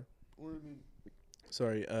Jack Herrera.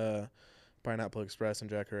 Sorry, Pineapple Express and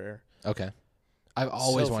Jack Herrera. Okay. I've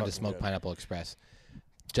always wanted to smoke Pineapple Express.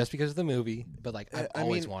 Just because of the movie, but like I've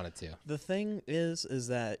always wanted to. The thing is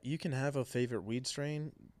that you can have a favorite weed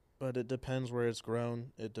strain, but it depends where it's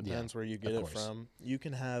grown. It depends where you get it from. You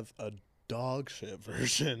can have a dog shit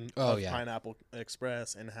version of Pineapple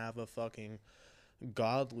Express and have a fucking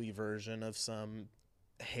godly version of some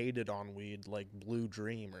hated on weed like Blue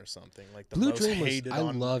Dream or something. Like the Blue most Dream hated I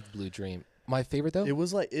loved Blue Dream. My favorite though? It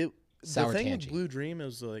was like Sour the thing Tangy. with Blue Dream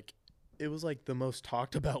is like it was like the most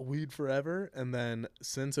talked about weed forever, and then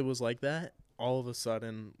since it was like that, all of a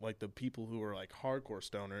sudden, like the people who were like hardcore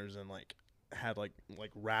stoners and like had like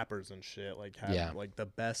rappers and shit, like had like the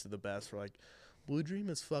best of the best, were like, Blue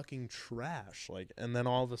Dream is fucking trash, like, and then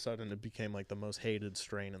all of a sudden it became like the most hated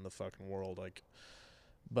strain in the fucking world, like,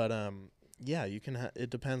 but yeah, you can. It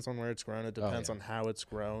depends on where it's grown. It depends on how it's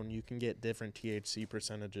grown. You can get different THC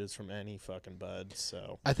percentages from any fucking bud.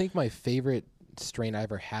 So I think my favorite strain I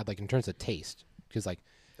ever had, like in terms of taste, because like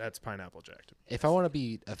that's Pineapple Jack. If I want to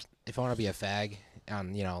be a fag,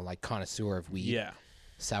 you know, like connoisseur of weed,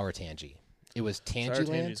 Sour Tangy. It was Tangy Sour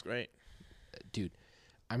Land. Tangy's great, dude.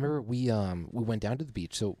 I remember we went down to the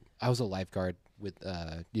beach. So I was a lifeguard with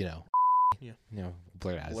you know,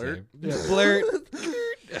 blurt out his name. Yeah, blurt.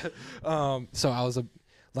 So I was a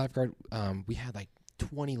lifeguard. We had like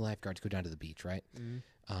 20 lifeguards go down to the beach, right?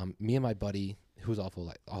 Mm-hmm. Me and my buddy, who was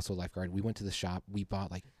also a lifeguard, we went to the shop. We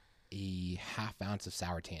bought like a half ounce of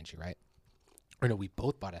sour tangy, right? Or no, we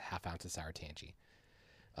both bought a half ounce of sour tangy.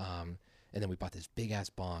 And then we bought this big ass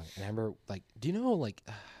bong. And I remember, like, do you know, like,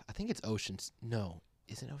 I think it's Oceans. No,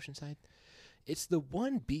 is it Oceanside? It's the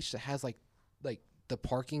one beach that has like the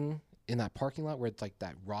parking in that parking lot where it's like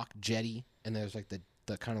that rock jetty, and there's like the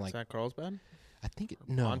kind of like. Is that Carlsbad? I think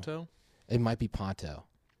no. Ponto? It might be Ponto.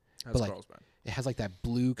 That's But, like, Carlsbad. It has like that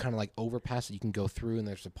blue kind of like overpass that you can go through, and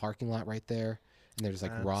there's a parking lot right there, and there's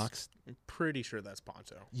like rocks. I'm pretty sure that's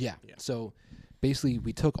Ponto. Yeah. Yeah. So basically,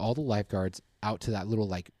 we took all the lifeguards out to that little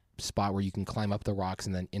like spot where you can climb up the rocks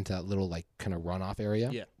and then into that little like kind of runoff area.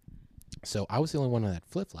 Yeah. So I was the only one that had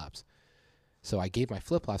flip flops. So I gave my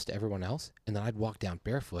flip flops to everyone else, and then I'd walk down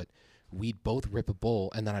barefoot. We'd both rip a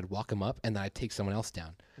bowl, and then I'd walk them up, and then I'd take someone else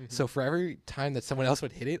down. Mm-hmm. So for every time that someone else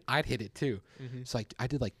would hit it, I'd hit it too. Mm-hmm. So I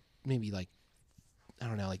did like maybe like, I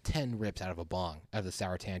don't know, like 10 rips out of a bong, out of the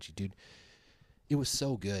sour tangy, dude. It was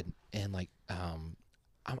so good. And like,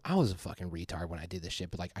 I was a fucking retard when I did this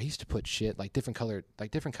shit, but like I used to put shit, like different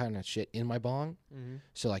kind of shit in my bong. Mm-hmm.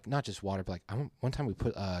 So like not just water, but like one time we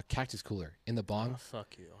put a cactus cooler in the bong. Oh,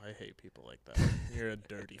 fuck you. I hate people like that. You're a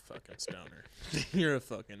dirty fucking stoner. You're a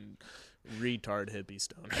fucking retard hippie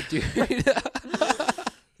stoner. Dude.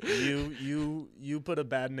 You put a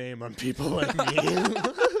bad name on people like me.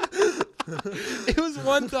 It was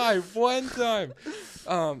one time.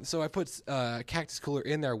 So I put cactus cooler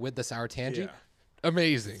in there with the sour tangy. Yeah.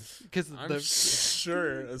 Amazing. Because I'm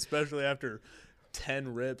sure, especially after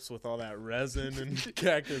 10 rips with all that resin and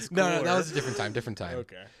cactus cooler. No, that was a different time.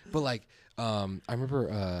 Okay. But like, I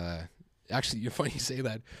remember, actually, you're funny you say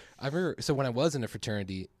that. I remember, so when I was in the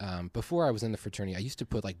fraternity, before I was in the fraternity, I used to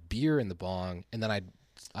put like beer in the bong, and then I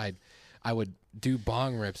would do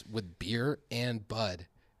bong rips with beer and Bud,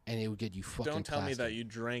 and it would get you fucking Don't tell plastic. me that you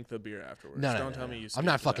drank the beer afterwards. No, Don't tell me you I'm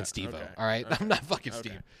not skipped fucking that. Steve-O, Okay. all right? Okay. I'm not fucking Okay.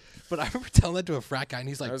 Steve. But I remember telling that to a frat guy, and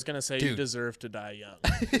he's like, I was going to say dude. you deserve to die young.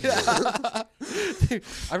 Dude,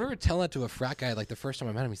 I remember telling that to a frat guy like the first time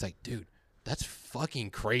I met him. He's like, dude, that's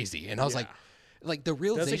fucking crazy. And I was Yeah. like the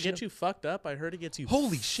realization. Does it get you fucked up? I heard it gets you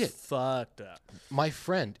Holy shit. fucked up. My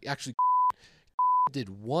friend actually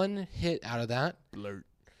did one hit out of that, Blurt.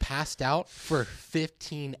 passed out for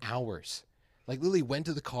 15 hours. Like literally went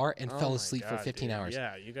to the car and Oh fell my asleep for God, 15 dude. hours.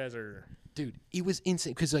 Yeah, you guys are... Dude, it was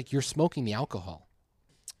insane because like you're smoking the alcohol.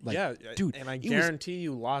 Like, yeah, dude, and I it was- guarantee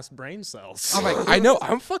you lost brain cells. I'm like, I know,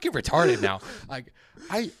 I'm fucking retarded now. Like,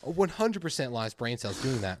 I 100% lost brain cells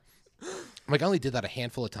doing that. Like, I only did that a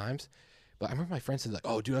handful of times, but I remember my friend said like,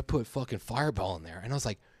 "Oh, dude, I put fucking Fireball in there," and I was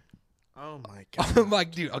like, Oh my God. "I'm like,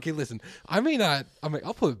 dude, okay, listen, I may not. I'm like,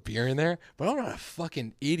 I'll put beer in there, but I'm not a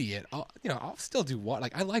fucking idiot. I'll still do water.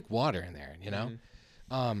 Like, I like water in there, you know."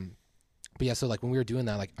 But yeah, so like when we were doing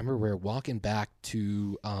that, like I remember we were walking back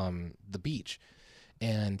to the beach,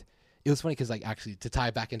 and it was funny because like actually to tie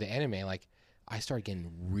it back into anime, like I started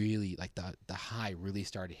getting really like the high really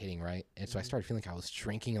started hitting, right, and so I started feeling like I was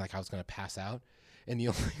shrinking, like I was gonna pass out, and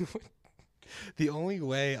the only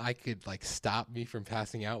way I could like stop me from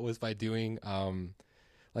passing out was by doing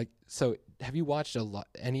like, so have you watched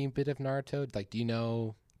any bit of Naruto? Like, do you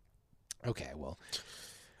know? Okay, well.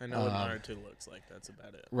 I know what Naruto looks like. That's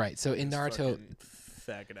about it. Right. So in His Naruto, fucking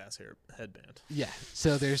faggot ass hair headband. yeah.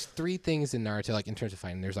 So there's three things in Naruto, like in terms of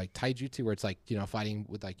fighting. There's like taijutsu, where it's like, fighting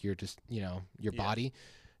with like your your body.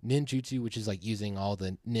 Ninjutsu, which is like using all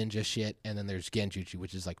the ninja shit, and then there's genjutsu,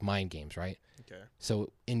 which is like mind games, right? Okay.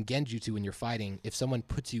 So in genjutsu, when you're fighting, if someone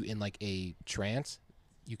puts you in like a trance,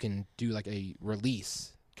 you can do like a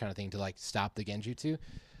release kind of thing to like stop the genjutsu.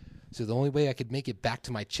 So the only way I could make it back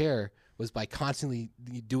to my chair was by constantly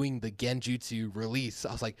doing the genjutsu release.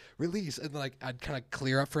 I was like, release, and then like I'd kind of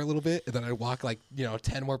clear up for a little bit, and then I'd walk like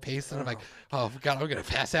 10 more paces, and I'm like, oh God, I'm gonna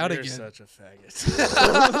pass out You're again. such a faggot.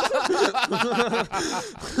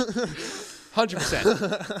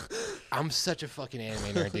 100%. I'm such a fucking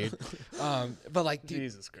anime nerd, dude. But like, dude,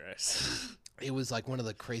 Jesus Christ. it was like one of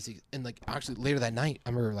the crazy, and like actually later that night, I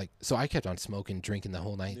remember like, so I kept on smoking, drinking the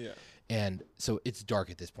whole night, Yeah. and so it's dark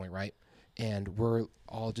at this point, right? And we're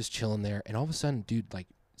all just chilling there, and all of a sudden, dude, like,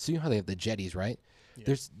 so you know how they have the jetties, right? Yeah.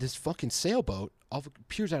 There's this fucking sailboat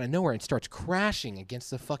appears out of nowhere and starts crashing against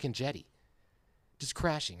the fucking jetty. Just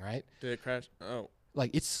crashing, right? Did it crash? Oh.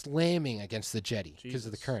 Like, it's slamming against the jetty because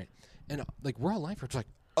of the Jesus. current. And like, we're all lifeguards, like,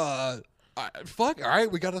 fuck, all right,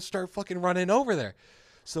 we got to start fucking running over there.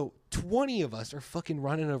 So 20 of us are fucking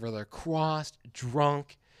running over there, crossed,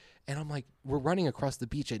 drunk. And I'm like, we're running across the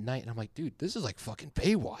beach at night, and I'm like, dude, this is like fucking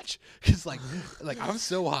Baywatch, because like I'm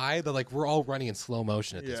so high that like we're all running in slow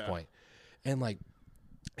motion at this Yeah. point, and like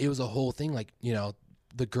it was a whole thing. Like,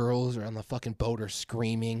 the girls are on the fucking boat are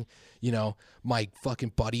screaming. My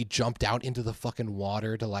fucking buddy jumped out into the fucking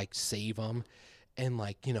water to like save him. And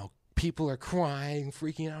like, people are crying,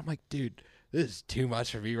 freaking out. I'm like, dude, this is too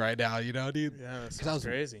much for me right now, dude. Yeah, that's I was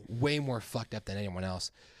crazy. way more fucked up than anyone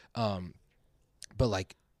else. But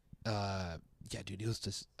like, yeah, dude, it was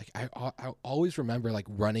just like I always remember like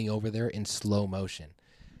running over there in slow motion.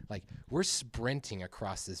 Like we're sprinting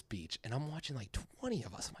across this beach, and I'm watching like 20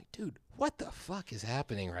 of us. I'm like, dude, what the fuck is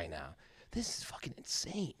happening right now? This is fucking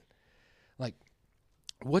insane. Like,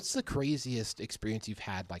 what's the craziest experience you've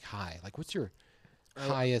had? Like high? Like, what's your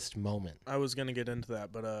highest moment? I was gonna get into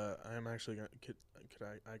that, but I'm actually gonna. Could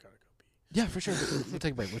I gotta go pee. Yeah, for sure. We'll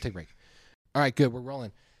take a break. We'll take a break. All right, good. We're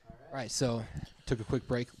rolling. All right, so took a quick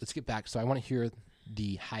break. Let's get back. So I want to hear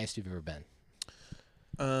the highest you've ever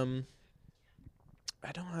been.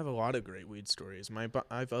 I don't have a lot of great weed stories.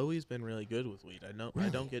 I've always been really good with weed. I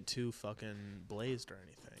don't get too fucking blazed or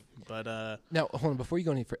anything. But now hold on before you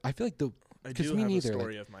go any further. I feel like I do have a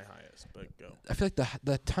story of my highest. But go. I feel like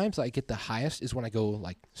the times I get the highest is when I go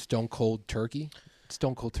like stone cold turkey.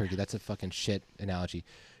 Stone cold turkey. That's a fucking shit analogy.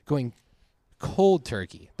 Going cold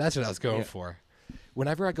turkey. That's what I was going for.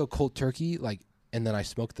 Whenever I go cold turkey, like, and then I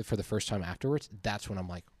smoke for the first time afterwards, that's when I'm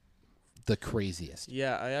like the craziest.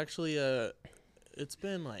 Yeah, I actually it's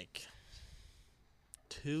been like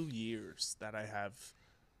 2 years that I have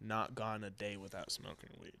not gone a day without smoking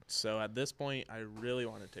weed. So at this point, I really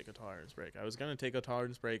want to take a tolerance break. I was going to take a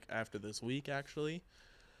tolerance break after this week, actually,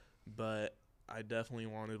 but I definitely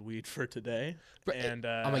wanted weed for today. And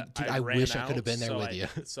I'm like, dude, I wish I could have been there with you.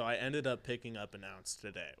 So I ended up picking up an ounce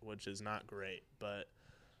today, which is not great, but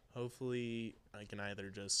hopefully I can either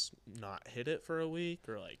just not hit it for a week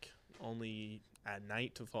or like only at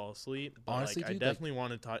night to fall asleep. But honestly, like, dude, I definitely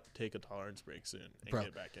want to take a tolerance break soon and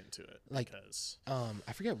get back into it. Like, because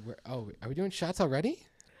I forget where. Oh, are we doing shots already?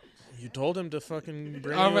 You told him to fucking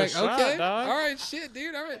bring I'm you a like, shot, okay, dog. all right, shit,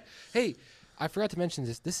 dude, all right. Hey, I forgot to mention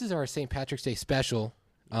this. This is our St. Patrick's Day special.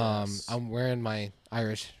 Yes. I'm wearing my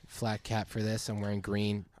Irish flat cap for this. I'm wearing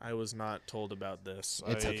green. I was not told about this.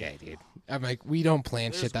 It's okay, dude. I'm like, we don't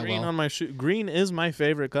plan shit that green well. on my shoe. Green is my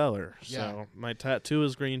favorite color. Yeah. So my tattoo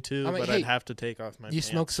is green too, I'm like, but hey, I'd have to take off my You pants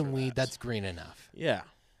smoke some for weed, that. that's green enough. Yeah.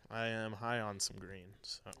 I am high on some green.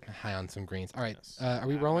 So. High on some greens. All right, Yes. are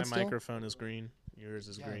we rolling My still? microphone is green. Yours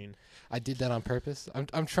is green. I did that on purpose.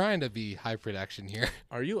 I'm trying to be high production here.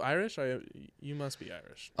 Are you Irish? You must be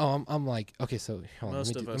Irish. Oh, I'm like, okay, so hold on,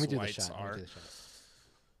 Most let of me us do the whites shot. Let me are. do the shot.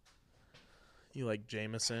 You like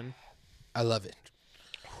Jameson? I love it.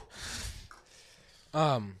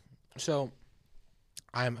 So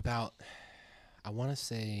I'm about, I want to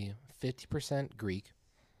say 50% Greek.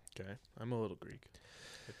 Okay. I'm a little Greek,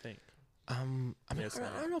 I think. I mean, Yes,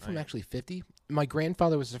 I don't know if I'm am. actually 50. My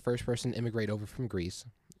grandfather was the first person to immigrate over from Greece.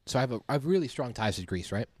 So I have really strong ties to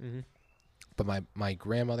Greece, right? Mm-hmm. But my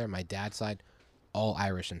grandmother, my dad's side, all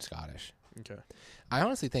Irish and Scottish. Okay. I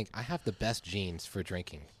honestly think I have the best genes for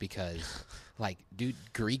drinking because, like, dude,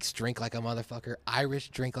 Greeks drink like a motherfucker.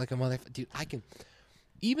 Irish drink like a motherfucker. Dude, I can,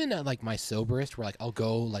 even at, like, my soberest, where, like, I'll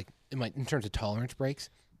go, like, in terms of tolerance breaks,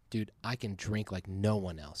 dude, I can drink like no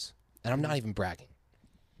one else. And I'm not even bragging.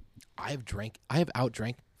 I have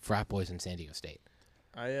outdrank frat boys in San Diego State.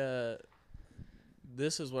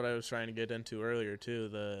 This is what I was trying to get into earlier too.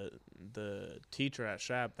 The teacher at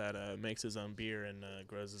Shap that makes his own beer and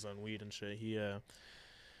grows his own weed and shit.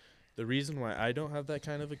 The reason why I don't have that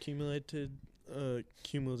kind of cumulative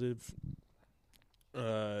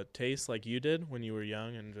taste like you did when you were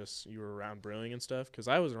young and just you were around brewing and stuff, because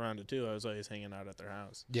I was around it too. I was always hanging out at their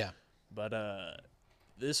house. Yeah. But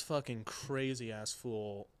this fucking crazy ass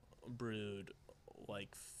fool brewed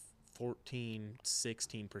like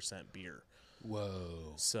 16% beer.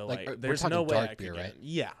 Whoa. So Like, we're there's talking no way dark I could beer, get right? it.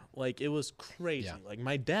 Yeah, like it was crazy. Yeah. Like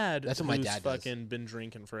my dad, That's what my who's dad does. fucking been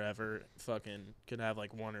drinking forever, fucking could have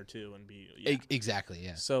like one or two and be Exactly,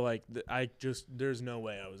 yeah. So like there's no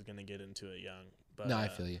way I was gonna get into it young. But No, I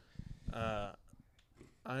feel you. I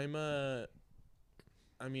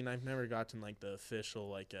mean, I've never gotten like the official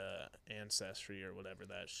like ancestry or whatever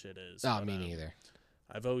that shit is. Oh, but, me neither.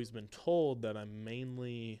 I've always been told that I'm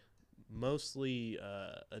mostly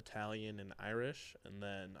Italian and Irish, and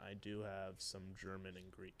then I do have some German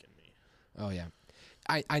and Greek in me. Oh, yeah.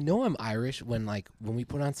 I know I'm Irish when we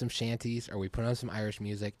put on some shanties or we put on some Irish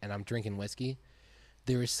music and I'm drinking whiskey.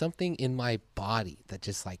 There is something in my body that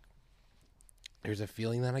just like, there's a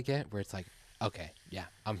feeling that I get where it's like, okay, yeah,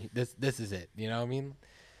 this is it. You know what I mean?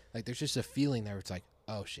 Like there's just a feeling there where it's like,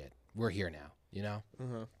 oh shit, we're here now, you know?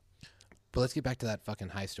 Uh-huh. But let's get back to that fucking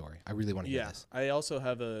high story. I really want to hear this. I also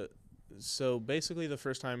have So basically, the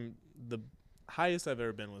first time, the highest I've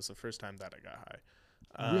ever been was the first time that I got high.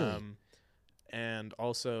 Really? And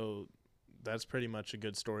also, that's pretty much a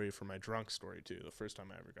good story for my drunk story too. The first time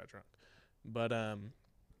I ever got drunk, but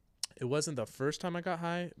it wasn't the first time I got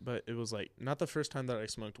high, but it was like not the first time that I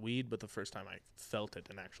smoked weed, but the first time I felt it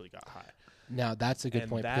and actually got high. Now that's a good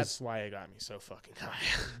And point. that's why it got me so fucking high.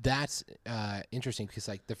 That's interesting because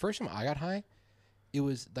like the first time I got high, it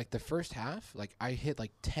was like the first half. Like I hit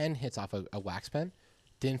like 10 hits off a wax pen,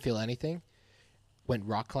 didn't feel anything. Went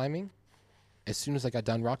rock climbing. As soon as I got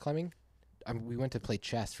done rock climbing, we went to play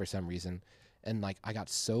chess for some reason, and like I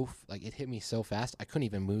got like it hit me so fast I couldn't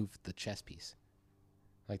even move the chess piece.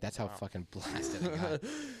 Like that's how fucking blasted I got.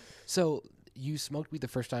 So you smoked weed the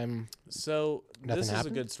first time? So this is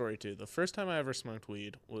happened? a good story too. The first time I ever smoked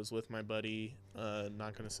weed was with my buddy.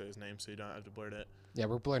 Not gonna say his name, so you don't have to blurt it. Yeah,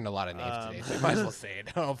 we're blurring a lot of names today, so you might as well say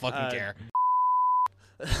it. I don't fucking care.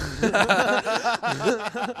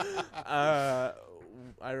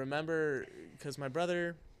 I remember because my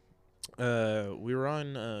brother, we were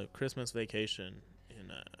on Christmas vacation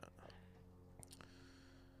in,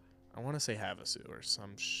 I want to say Havasu or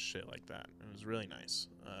some shit like that. It was really nice.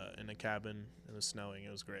 In a cabin, it was snowing,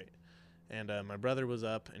 it was great. And my brother was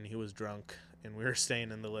up and he was drunk, and we were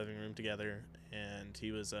staying in the living room together, and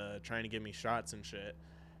he was trying to give me shots and shit.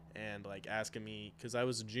 And like asking me, because I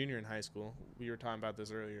was a junior in high school. We were talking about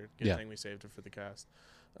this earlier. Good thing we saved it for the cast.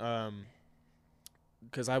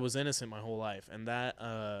 Because I was innocent my whole life, and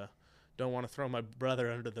that don't want to throw my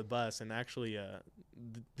brother under the bus. And actually,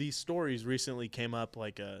 these stories recently came up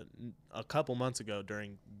like a couple months ago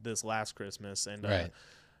during this last Christmas, and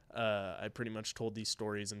I pretty much told these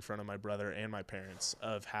stories in front of my brother and my parents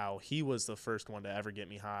of how he was the first one to ever get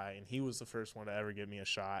me high, and he was the first one to ever give me a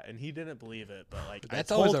shot, and he didn't believe it. But like,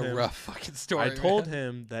 that's always a rough fucking story. I told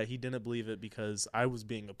him that he didn't believe it because I was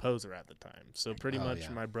being a poser at the time. So pretty much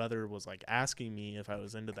my brother was like asking me if I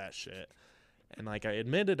was into that shit, and like I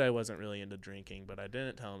admitted I wasn't really into drinking, but I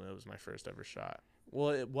didn't tell him it was my first ever shot. Well,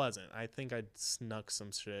 it wasn't. I think I'd snuck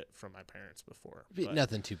some shit from my parents before. But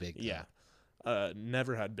nothing too big. Yeah.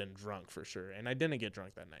 Never had been drunk for sure, and I didn't get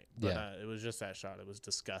drunk that night. But it was just that shot. It was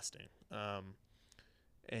disgusting.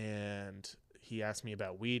 And he asked me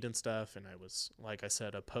about weed and stuff, and I was, like I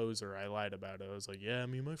said, a poser. I lied about it. I was like, yeah,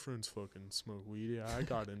 me and my friends fucking smoke weed. Yeah, I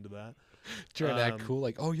got into that. Trying to act cool,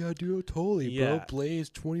 like, oh yeah, dude, totally, bro. Blaze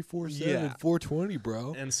 24/7, 420,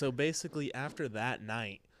 bro. And so basically, after that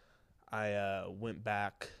night, I went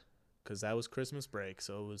back because that was Christmas break,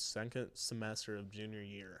 so it was second semester of junior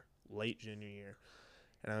year. Late junior year,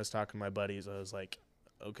 and I was talking to my buddies. I was like,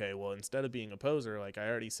 okay, well, instead of being a poser, like I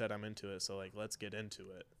already said I'm into it, so like let's get into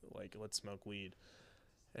it, like let's smoke weed.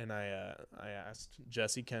 And I asked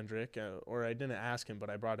Jesse Kendrick, or I didn't ask him, but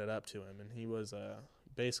I brought it up to him, and he was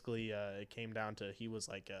basically it came down to, he was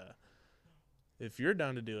like, if you're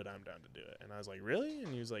down to do it, I'm down to do it. And I was like, really?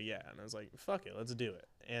 And he was like, yeah. And I was like, fuck it, let's do it.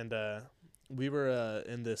 And we were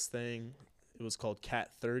in this thing. It was called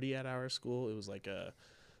Cat 30 at our school. It was like a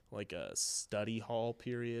study hall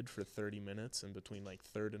period for 30 minutes in between like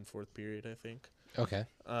third and fourth period, I think. Okay.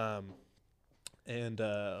 And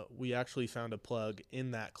we actually found a plug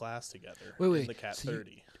in that class together. Wait. In the Cat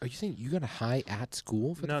 30. Are you saying you got a high at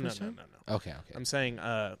school for the first time? No. Okay. I'm saying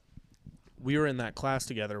we were in that class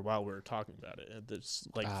together while we were talking about it. This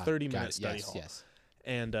like 30-minute study hall. Yes.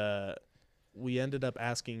 And we ended up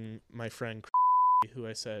asking my friend, who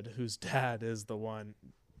I said, whose dad is the one.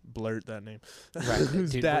 Blurt that name. Right.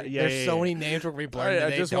 Dude, there's so many names we're blurring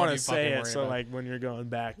today. I just want to say it so like when you're going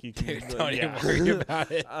back you can don't even worry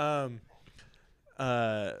about it.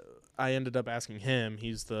 I ended up asking him.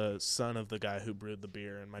 He's the son of the guy who brewed the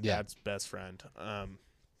beer and my dad's best friend. I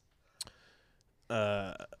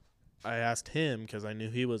asked him because I knew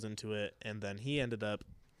he was into it, and then he ended up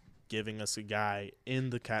giving us a guy in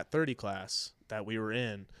the Cat 30 class that we were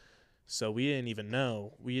in. So we didn't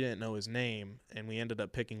know his name, and we ended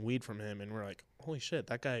up picking weed from him, and we're like, holy shit,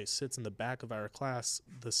 that guy sits in the back of our class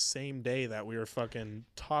the same day that we were fucking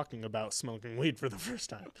talking about smoking weed for the first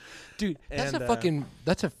time. Dude,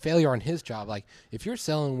 that's a failure on his job. Like, if you're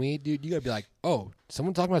selling weed, dude, you gotta be like, oh,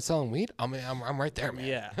 someone talking about selling weed? I'm right there, man.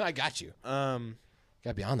 Yeah. I got you.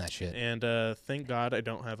 Gotta be on that shit. And thank God I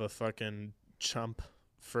don't have a fucking chump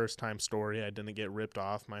first time story. I didn't get ripped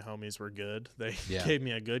off. My homies were good. They gave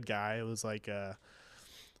me a good guy. It was like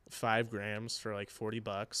 5 grams for like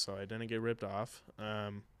 $40, so I didn't get ripped off.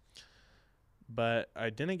 But I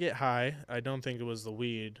didn't get high. I don't think it was the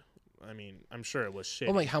weed. I mean, I'm sure it was shit.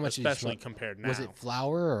 Oh, like how much especially did you compared now. Was it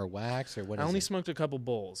flour or wax or what? I only smoked a couple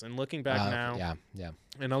bowls, and looking back now, yeah.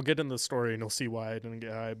 And I'll get into the story and you'll see why I didn't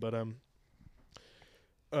get high. But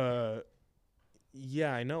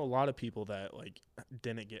Yeah, I know a lot of people that like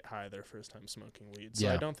didn't get high their first time smoking weed, so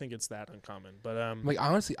Yeah. I don't think it's that uncommon. But Like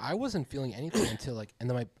honestly, I wasn't feeling anything until like, and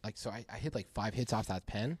then I hit like 5 hits off that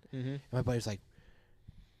pen, and my buddy was like,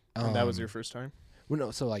 and that was your first time? Well,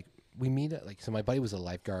 no, so like we meet at so my buddy was a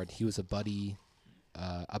lifeguard. He was a buddy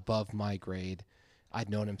above my grade. I'd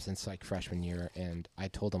known him since like freshman year, and I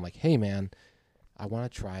told him like, hey man, I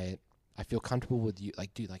want to try it. I feel comfortable with you.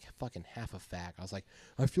 Like, dude, like fucking half a fag. I was like,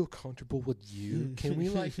 I feel comfortable with you. Can we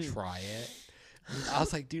like try it? I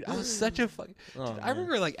was like, dude, I was such a fucking. I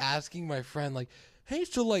remember like asking my friend like, hey,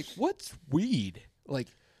 so like, what's weed? Like,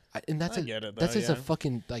 and that's that's just a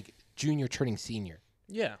fucking like junior turning senior.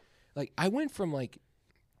 Yeah. Like I went from like,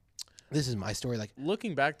 this is my story. Like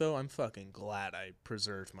looking back though, I'm fucking glad I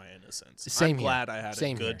preserved my innocence. Same I'm here. glad I had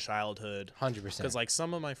Same a good here. childhood. 100%. Because like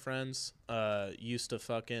some of my friends used to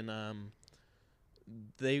fucking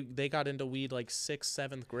they got into weed like 6th,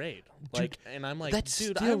 7th grade. Like, and I'm like,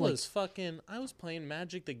 dude, I was playing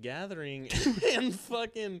Magic the Gathering and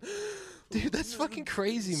fucking. Dude, that's fucking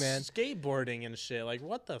crazy, man. Skateboarding and shit. Like,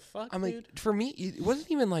 what the fuck, I'm dude? like, for me, it wasn't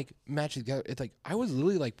even like Magic the Gathering. It's like I was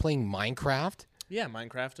literally like playing Minecraft. Yeah,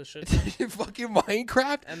 Minecraft is shit. Fucking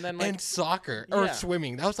Minecraft and then like, and soccer or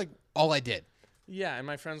swimming. That was like all I did. Yeah, and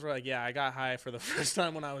my friends were like, yeah, I got high for the first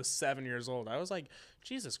time when I was 7 years old. I was like,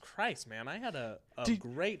 Jesus Christ, man. I had a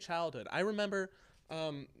great childhood. I remember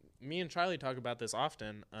me and Charlie talk about this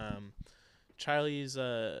often. Charlie's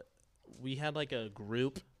we had like a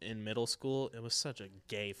group in middle school. It was such a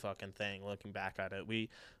gay fucking thing looking back at it. We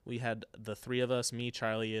had the three of us, me,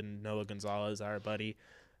 Charlie, and Noah Gonzalez, our buddy,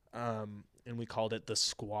 and we called it the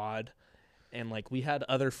Squad. And like we had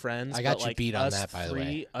other friends. I got but, you like, beat on that, by the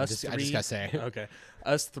way. I just gotta say. Okay,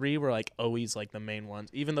 us three were like always like the main ones.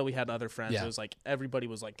 Even though we had other friends, Yeah. it was like everybody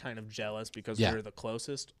was like kind of jealous because we were the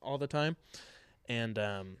closest all the time. And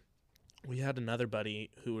we had another buddy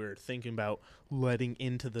who we were thinking about letting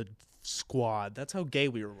into the Squad. That's how gay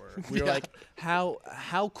we were. We were like,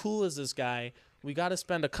 how cool is this guy? We got to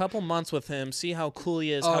spend a couple months with him, see how cool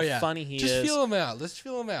he is, how funny he is. Just feel him out. Let's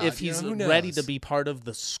feel him out. If he's ready to be part of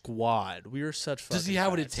the Squad. We were such fucking Does he have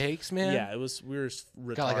what it takes, man? Yeah, we were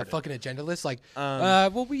retarded. Got like a fucking agenda list. Like,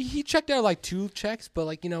 well, he checked out like 2 checks, but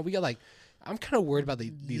like, you know, we got like, I'm kind of worried about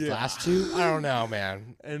these last 2. I don't know,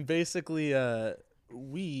 man. And basically,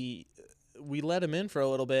 we let him in for a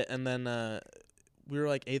little bit, and then we were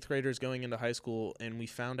like 8th graders going into high school, and we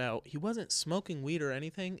found out he wasn't smoking weed or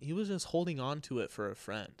anything. He was just holding on to it for a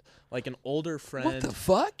friend, like an older friend. What the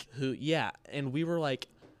fuck? And we were like,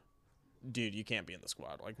 dude, you can't be in the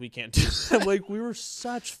Squad. Like, we can't do that. Like, we were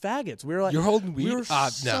such faggots. We were like, you're holding weed? We were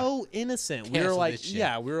so innocent. Cancel we were like, this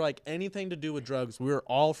shit. we were like anything to do with drugs. We were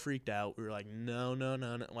all freaked out. We were like, no.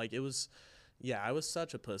 Like, it was, I was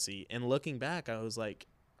such a pussy. And looking back, I was like,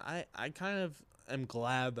 I kind of am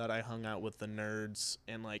glad that I hung out with the nerds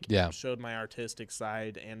and like showed my artistic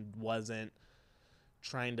side and wasn't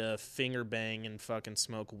trying to finger bang and fucking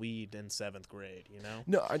smoke weed in 7th grade, you know?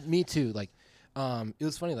 No, me too. Like, it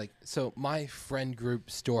was funny. Like, so my friend group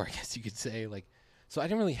store, I guess you could say, like, so I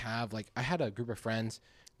didn't really have like, I had a group of friends.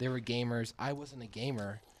 They were gamers. I wasn't a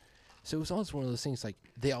gamer. So it was always one of those things. Like,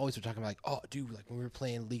 they always were talking about like, oh, dude, like when we were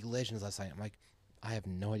playing League of Legends last night, I'm like, I have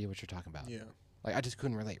no idea what you're talking about. Yeah. Like, I just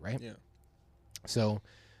couldn't relate, right? Yeah. So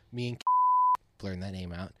me and blurring that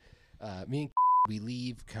name out, me and we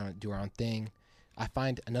leave, kind of do our own thing. I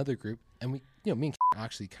find another group, and we, you know, me and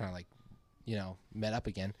actually kind of like, you know, met up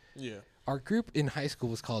again. Yeah. Our group in high school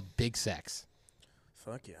was called Big Sex.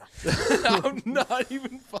 Fuck yeah. I'm not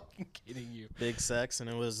even fucking kidding you. Big Sex, and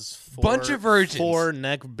it was Bunch of virgins. 4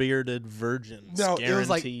 neck-bearded virgins. No, guaranteed. it was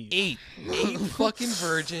like 8 fucking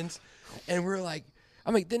virgins. And we're like, I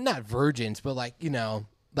mean, they're not virgins, but like, you know,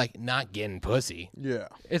 like not getting pussy. Yeah.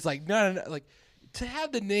 It's like, no, like, to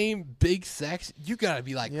have the name Big Sex, you gotta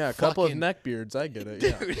be like, a couple of neckbeards. I get it.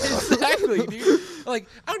 Yeah. Dude, exactly, dude. Like,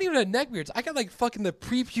 I don't even have neckbeards. I got like fucking the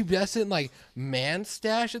prepubescent like man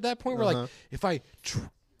stash at that point. Where like, if I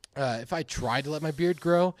tried to let my beard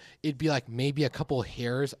grow, it'd be like maybe a couple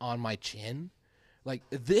hairs on my chin. Like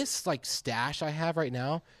this like stash I have right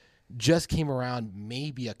now just came around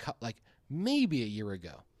maybe maybe a year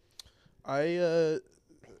ago. I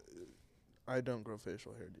don't grow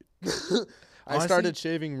facial hair, dude. I started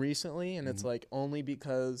shaving recently, and it's like only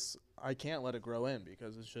because I can't let it grow in,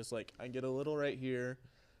 because it's just like I get a little right here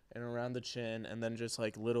and around the chin, and then just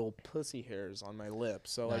like little pussy hairs on my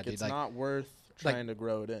lips. So like, it's not worth trying to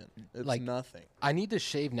grow it in. It's like nothing. I need to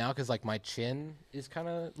shave now because like my chin is kind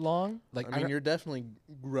of long. Like I mean, you're definitely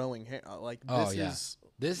growing hair. Like this is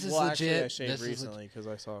This is well, legit. actually, I shaved This is recently because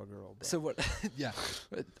I saw a girl. But. So what? Yeah,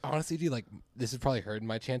 but honestly, dude, like this is probably hurting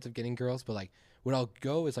my chance of getting girls. But like, what I'll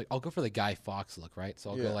go is like I'll go for the Guy Fawkes look, right?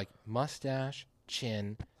 So I'll go like mustache,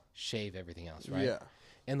 chin, shave everything else, right? Yeah.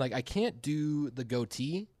 And like I can't do the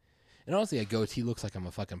goatee. And honestly, a goatee looks like I'm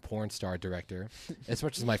a fucking porn star director. As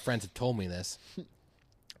much as my friends have told me this,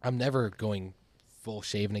 I'm never going full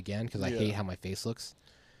shaven again because I hate how my face looks.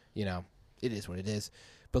 You know, it is what it is.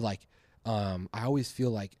 But like, I always feel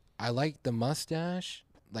like I like the mustache.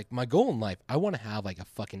 Like my goal in life, I want to have like a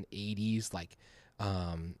fucking 80s like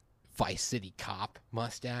Vice City cop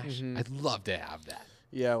mustache. I'd love to have that.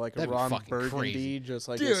 Yeah, like That'd a be Ron fucking Burgundy, crazy. just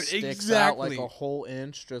like Dude, it sticks exactly. out like a whole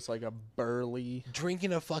inch, just like a burly.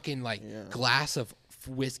 Drinking a fucking like glass of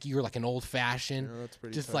whiskey or like an old fashioned, that's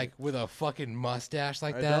pretty just tight. like with a fucking mustache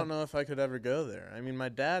like I that. don't know if I could ever go there. I mean, my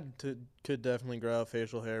dad could definitely grow out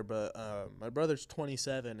facial hair, but my brother's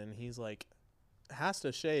 27 and he's like has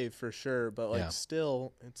to shave for sure, but like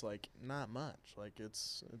still, it's like not much. Like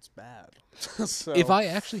it's bad. So if I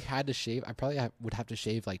actually had to shave, I probably would have to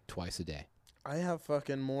shave like twice a day. I have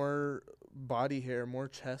fucking more body hair, more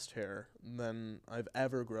chest hair than I've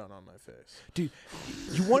ever grown on my face. Dude,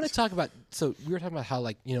 you want to talk about, so we were talking about how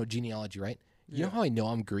like, you know, genealogy, right? You know how I know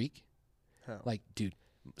I'm Greek? How? Like, dude,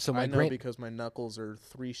 so I know because my knuckles are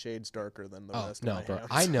 3 shades darker than the rest of my hands.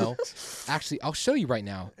 I know. Actually, I'll show you right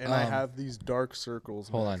now. And I have these dark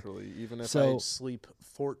circles naturally, even if I sleep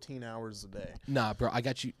 14 hours a day. Nah, bro, I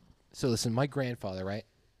got you. So listen, my grandfather, right?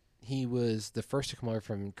 He was the first to come over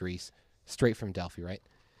from Greece, straight from Delphi, right?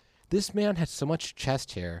 This man had so much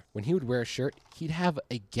chest hair. When he would wear a shirt, he'd have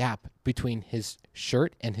a gap between his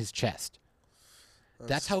shirt and his chest.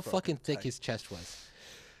 That's how fucking thick his chest was.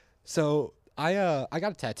 So I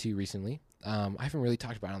got a tattoo recently. I haven't really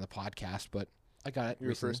talked about it on the podcast, but I got it Your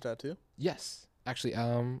recently. first tattoo? Yes. Actually,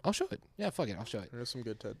 I'll show it. Yeah, fuck it. I'll show it. There's some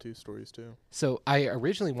good tattoo stories, too. So I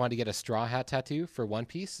originally wanted to get a straw hat tattoo for One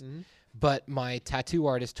Piece, but my tattoo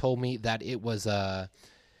artist told me that it was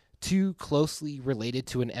too closely related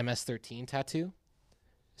to an MS-13 tattoo.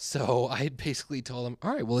 So I basically told him,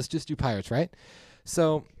 all right, well, let's just do pirates, right?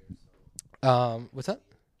 So, what's up?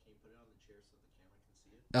 Can you put it on the chair so the camera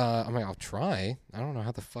can see it? I mean, I'll try. I don't know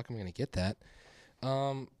how the fuck I'm going to get that.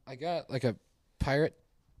 I got like a pirate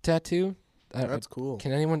tattoo. That's cool.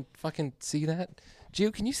 Can anyone fucking see that?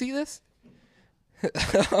 Gio, can you see this?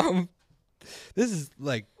 This is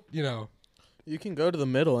like, you know. You can go to the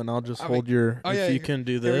middle, and I'll just hold your. If you can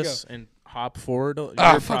do this and hop forward,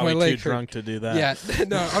 you're probably too drunk to do that. Yeah,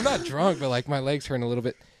 no, I'm not drunk, but like my legs hurting a little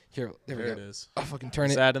bit. Here, there we go. It is. I'll fucking turn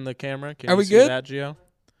Is it. that in the camera? Can Are you we see good? that, Gio?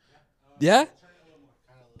 Yeah.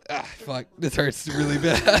 Fuck, this hurts really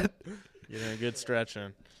bad. You're doing good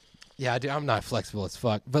stretching. Yeah, dude, I'm not flexible as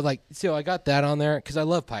fuck. But like, so I got that on there because I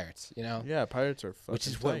love pirates. You know. Yeah, pirates are fucking. Which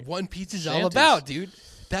is tight. what One Piece is all Shanties. about, dude.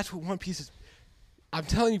 That's what One Piece is. I'm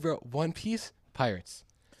telling you, bro. One Piece, pirates.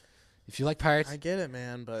 If you like pirates, I get it,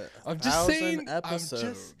 man, but I'm just saying.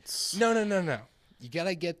 episodes. No. You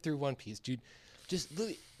gotta get through One Piece, dude. Just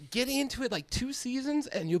literally get into it like 2 seasons,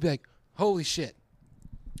 and you'll be like, "Holy shit!"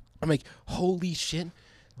 I'm like, "Holy shit!"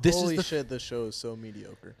 Holy shit! This show is so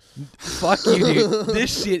mediocre. Fuck you, dude.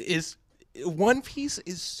 This shit is. One Piece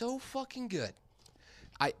is so fucking good.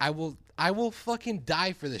 I will fucking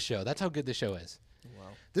die for this show. That's how good the show is. Wow.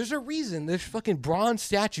 There's a reason there's fucking bronze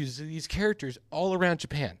statues of these characters all around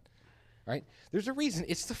Japan. Right? There's a reason.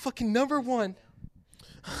 It's the fucking 1.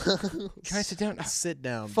 Can I sit down? Sit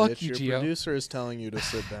down, Fuck bitch. you, Your Gio. producer is telling you to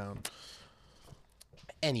sit down.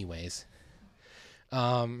 Anyways.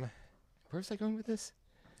 Where was I going with this?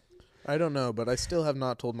 I don't know, but I still have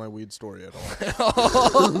not told my weed story at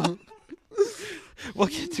all. We'll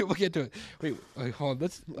get to it. Wait, hold on.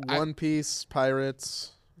 Let's One Piece,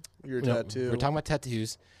 pirates, your tattoo. We're talking about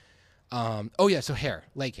tattoos. So hair,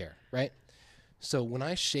 leg hair, right? So when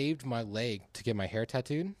I shaved my leg to get my hair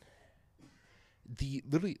tattooed,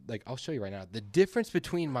 I'll show you right now. The difference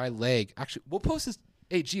between my leg, actually, we'll post this.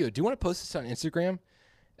 Hey, Gio, do you want to post this on Instagram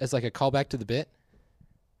as like a callback to the bit?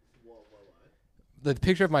 The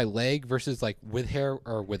picture of my leg versus like with hair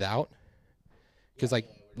or without. Because like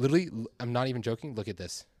literally, I'm not even joking. Look at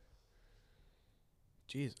this.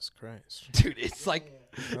 Jesus Christ. Dude, it's like,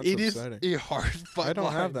 That's it upsetting. is a hard fuck I don't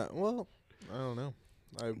line. have that. Well, I don't know.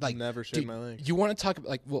 I've Like, never shaved dude, my legs. You want to talk about,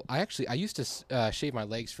 like, well, I used to shave my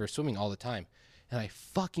legs for swimming all the time, and I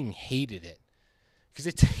fucking hated it. Because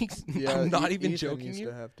it takes, I'm not even Ethan joking used you.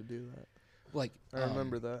 to have to do that. Like, I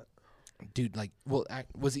remember that. dude, like, well,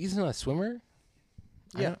 was Ethan a swimmer?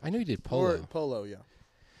 Yeah. I know you did polo. Or polo, yeah.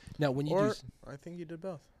 Now, when you I think he did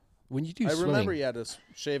both. do I swimming, remember he had to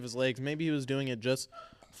shave his legs. Maybe he was doing it just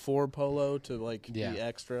for polo to like Yeah. be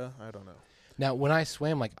extra. I don't know. Now, when I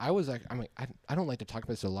swam, like I was like, I don't like to talk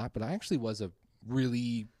about this a lot, but I actually was a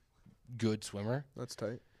really good swimmer. That's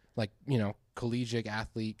tight. Like, collegiate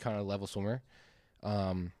athlete kind of level swimmer.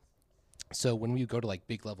 So when we go to like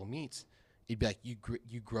big level meets, it'd be like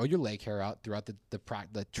you grow your leg hair out throughout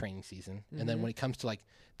the training season, and then when it comes to like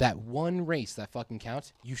that one race that fucking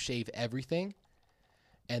counts, you shave everything,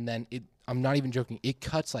 and then I'm not even joking, it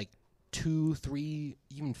cuts like 2, 3,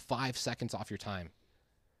 even 5 seconds off your time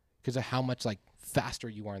because of how much like faster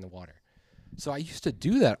you are in the water. So I used to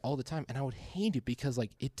do that all the time, and I would hate it because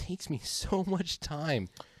like it takes me so much time.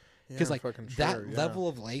 Because like that level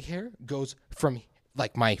of leg hair goes from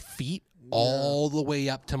like my feet all the way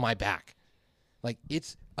up to my back. Like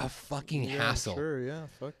it's a fucking hassle. Sure, yeah,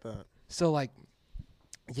 fuck that. So like,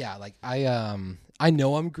 yeah, like I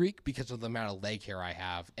know I'm Greek because of the amount of leg hair I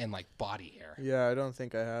have and like body hair. Yeah, I don't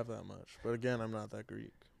think I have that much, but again, I'm not that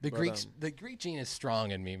Greek. The Greek gene is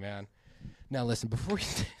strong in me, man. Now listen,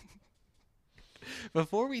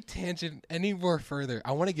 before we tangent any more further,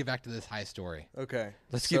 I want to get back to this high story. Okay,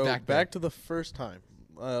 Let's get back there. to the first time.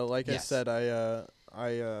 Like I said, I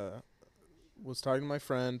was talking to my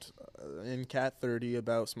friend in Cat 30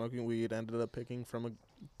 about smoking weed. Ended up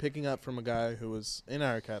picking up from a guy who was in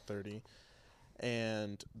our Cat 30,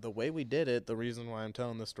 and the way we did it, the reason why I'm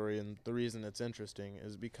telling this story and the reason it's interesting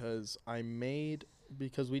is because we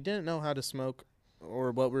didn't know how to smoke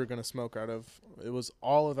or what we were going to smoke out of. It was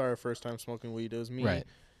all of our first time smoking weed. It was me, Right.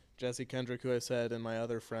 Jesse Kendrick, who I said, and my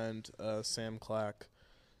other friend, Sam Clack.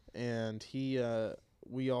 And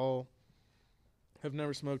we all have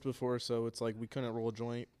never smoked before, so it's like we couldn't roll a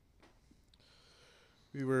joint.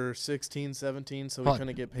 We were 16, 17, so we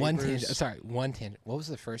couldn't get papers. One tangent. What was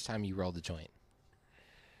the first time you rolled a joint?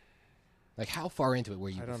 Like, how far into it were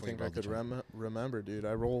you? I don't think I could remember, dude.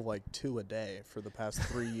 I roll like 2 a day for the past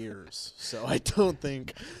 3 years, so I don't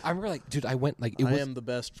think. I remember, like, dude, I went like I am the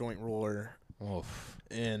best joint roller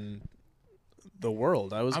in the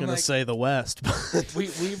world. I was gonna like, say the West, but we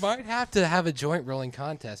might have to have a joint rolling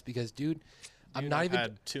contest because, dude, I'm not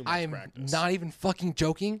even fucking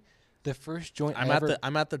joking. The first joint I'm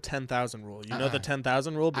at the 10,000 rule. You know the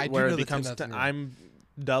 10,000 rule, where it becomes I'm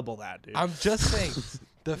double that, dude. I'm just saying.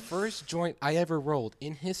 The first joint I ever rolled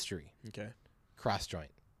in history. Okay. Cross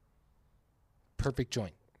joint. Perfect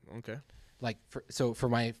joint. Okay. Like for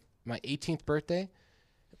my 18th birthday,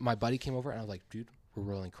 my buddy came over and I was like, dude, we're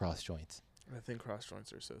rolling cross joints. I think cross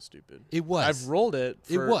joints are so stupid. It was. I've rolled it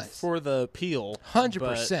for the peel.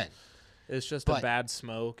 100%. It's just a bad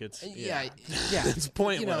smoke. It's yeah. It's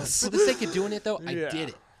pointless. For the sake of doing it though, I did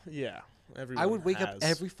it. Yeah. I would wake up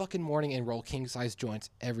every fucking morning and roll king size joints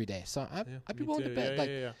every day. So I'd be willing to bet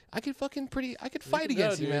I could fight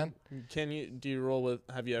against you, man. Do you roll with?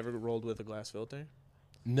 Have you ever rolled with a glass filter?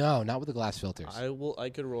 No, not with the glass filters. I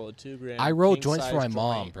could roll a 2 gram. I roll joints for my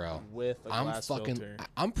mom, bro. With a glass filter.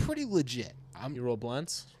 I'm pretty legit. You roll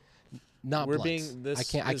blunts? Not blunts. I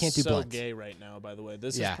can't do so blunts. Gay right now, by the way.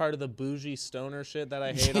 This is part of the bougie stoner shit that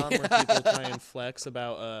I hate on, where people try and flex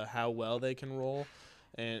about how well they can roll.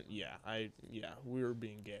 And we were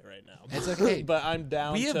being gay right now. It's okay, but I'm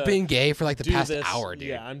down. We have been gay for like the past hour, dude.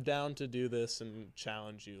 Yeah, I'm down to do this and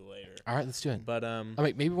challenge you later. All right, let's do it. But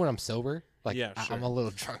maybe when I'm sober. Like, yeah, sure. I'm a little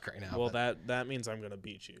drunk right now. Well, that means I'm gonna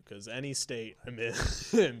beat you because any state I'm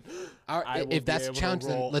in, if that's a challenge,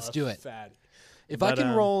 then let's do it. Fatty. If I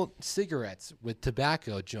can roll cigarettes with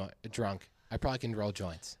tobacco drunk, I probably can roll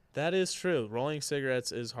joints. That is true. Rolling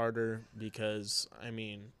cigarettes is harder because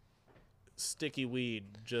sticky weed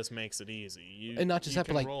just makes it easy. And not just that,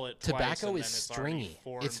 but like tobacco is stringy.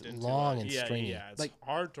 It's long and stringy. Yeah, it's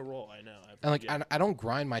hard to roll. I know. And like I don't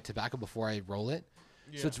grind my tobacco before I roll it,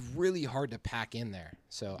 so it's really hard to pack in there.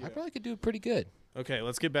 So I probably could do it pretty good. Okay,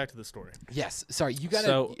 let's get back to the story. Yes, sorry. You gotta.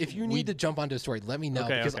 So if you need to jump onto a story, let me know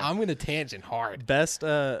because I'm gonna tangent hard. Best.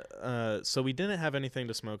 So we didn't have anything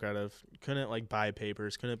to smoke out of. Couldn't like buy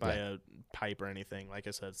papers. Couldn't buy a pipe or anything. Like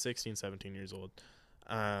I said, 16, 17 years old.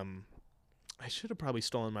 I should have probably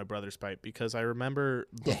stolen my brother's pipe because I remember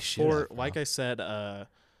before, I said,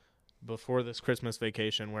 before this Christmas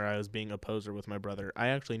vacation where I was being a poser with my brother, I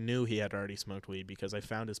actually knew he had already smoked weed because I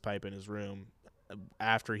found his pipe in his room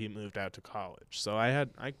after he moved out to college. So I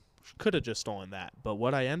could have just stolen that. But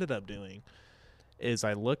what I ended up doing is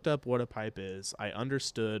I looked up what a pipe is. I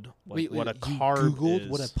understood what a carb is. You Googled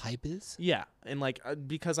what a pipe is? Yeah. And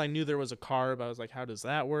because I knew there was a carb, I was like, how does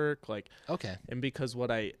that work? Okay. And because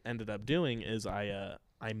what I ended up doing is I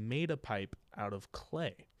made a pipe out of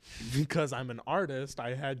clay. Because I'm an artist,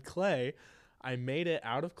 I had clay. I made it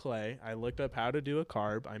out of clay. I looked up how to do a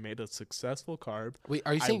carb. I made a successful carb. Wait,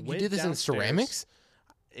 are you saying you did this in ceramics?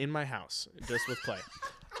 in my house, just with clay.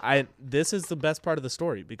 This is the best part of the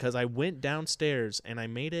story because I went downstairs and I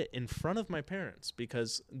made it in front of my parents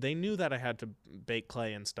because they knew that I had to bake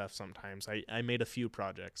clay and stuff sometimes. I made a few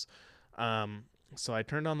projects. So I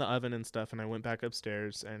turned on the oven and stuff and I went back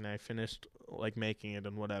upstairs and I finished like making it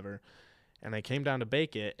and whatever. And I came down to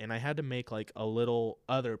bake it and I had to make like a little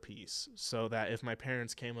other piece so that if my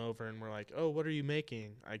parents came over and were like, "Oh, what are you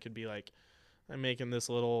making?" I could be like, "I'm making this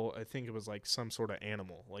little," I think it was like some sort of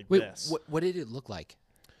animal like this. What did it look like?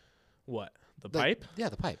 What? The pipe? Yeah,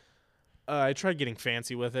 the pipe. I tried getting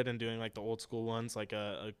fancy with it and doing like the old school ones, like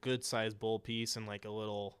a good sized bowl piece and like a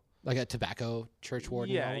little, like a tobacco church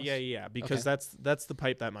warden. Yeah. Because that's the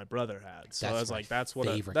pipe that my brother had. So I was like, that's what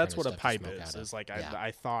a pipe is. Is like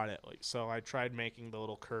I thought it like. So I tried making the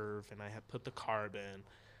little curve and I had put the carb in,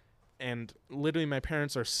 and literally my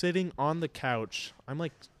parents are sitting on the couch. I'm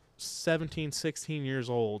like 17, 16 years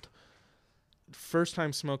old. First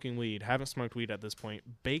time smoking weed, haven't smoked weed at this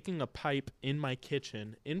point, baking a pipe in my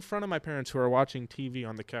kitchen in front of my parents who are watching TV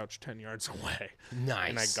on the couch 10 yards away. Nice.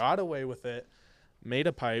 And I got away with it, made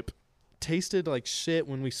a pipe, tasted like shit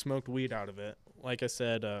when we smoked weed out of it. Like I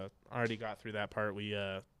said, already got through that part. We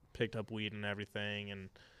picked up weed and everything and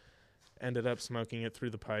ended up smoking it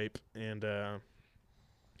through the pipe. And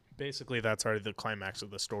basically that's already the climax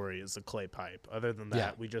of the story is the clay pipe. Other than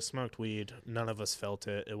that, we just smoked weed. None of us felt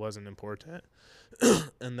it. It wasn't important.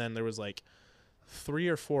 And then there was like 3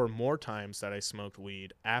 or 4 more times that I smoked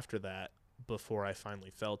weed after that before I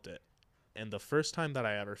finally felt it. And the first time that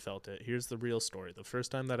I ever felt it, here's the real story. The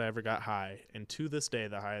first time that I ever got high, and to this day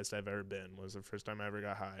the highest I've ever been was the first time I ever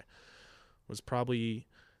got high, was probably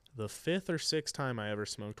the 5th or 6th time I ever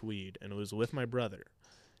smoked weed, and it was with my brother.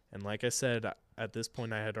 And like I said, at this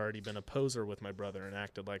point I had already been a poser with my brother and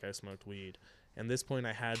acted like I smoked weed. And this point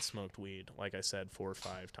I had smoked weed, like I said, 4 or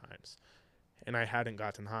 5 times. And I hadn't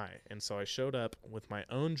gotten high. And so I showed up with my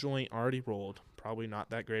own joint already rolled, probably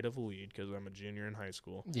not that great of a weed because I'm a junior in high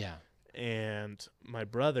school. Yeah. And my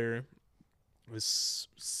brother was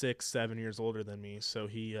 6, 7 years older than me, so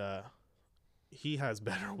he has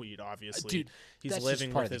better weed, obviously. Dude, he's that's living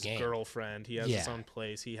just part with of the his game. girlfriend. He has his own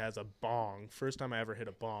place. He has a bong. First time I ever hit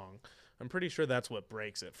a bong. I'm pretty sure that's what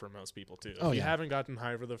breaks it for most people, too. If you haven't gotten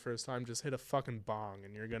high for the first time, just hit a fucking bong,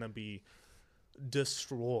 and you're going to be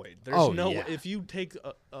destroyed. There's if you take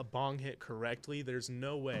a bong hit correctly, there's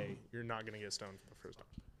no way you're not going to get stoned for the first time.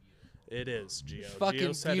 It is, Gio. Fucking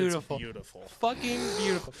Gio said beautiful. It's beautiful. Fucking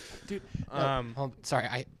beautiful. Dude,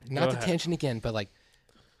 sorry, not to tangent again, but like,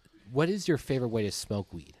 what is your favorite way to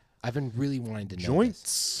smoke weed? I've been really wanting to know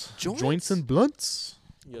Joints. This. Joints and blunts.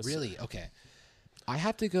 Yes, really? Sir. Okay. I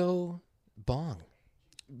have to go bong.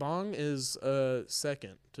 Bong is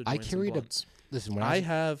second to joints I carried and blunts. Listen, when I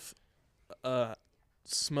have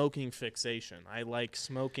smoking fixation. I like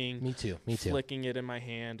smoking. Me too. Flicking it in my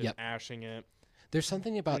hand and ashing it. There's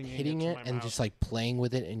something about hitting it and just like playing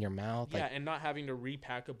with it in your mouth. Yeah, like, and not having to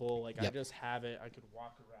repack a bowl. Like I just have it. I could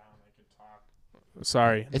walk around. I could talk.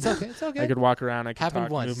 Sorry. It's okay. It's okay. I could walk around. I could Happened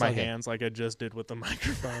talk. once. Move my hands like I just did with the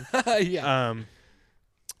microphone.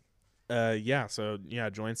 Yeah. So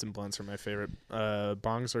joints and blunts are my favorite.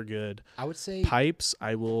 Bongs are good. I would say pipes.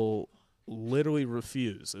 I will literally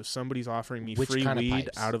refuse if somebody's offering me free weed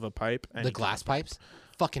out of a pipe. The glass pipes.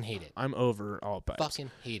 Fucking hate it. I'm over all pipes.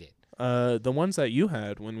 Fucking hate it. The ones that you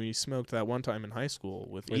had when we smoked that one time in high school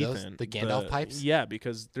with Ethan. The Gandalf pipes? Yeah,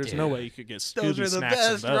 because there's no way you could get Scooby snacks in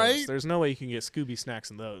those. Right? There's no way you can get Scooby snacks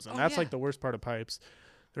in those. And that's like the worst part of pipes.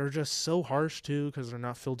 They're just so harsh too because they're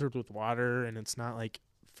not filtered with water and it's not like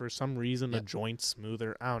for some reason a joint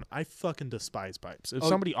smoother. I fucking despise pipes. If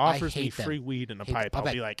somebody offers me free weed in a pipe,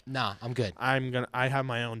 I'll be like, nah, I'm good. I have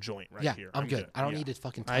my own joint right here. I'm good. I don't need to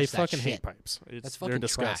fucking touch I fucking that shit. hate pipes. That's fucking they're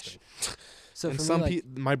disgusting. Trash. So and for some me,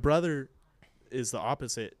 my brother is the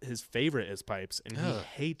opposite. His favorite is pipes, and he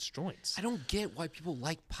hates joints. I don't get why people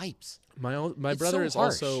like pipes. My brother is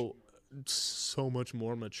also so much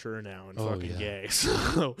more mature now and fucking gay.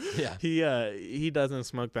 So he doesn't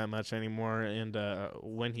smoke that much anymore, and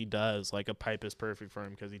when he does, like a pipe is perfect for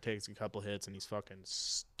him because he takes a couple hits and he's fucking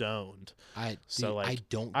stoned. I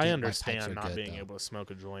understand not being able to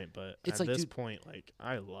smoke a joint, but at this point, like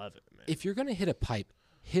I love it, man. If you're gonna hit a pipe,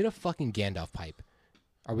 hit a fucking Gandalf pipe.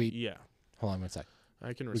 Are we? Yeah. Hold on one sec.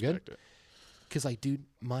 I can respect it. Because, like, dude,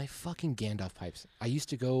 my fucking Gandalf pipes. I used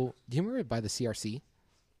to go. Do you remember by the CRC?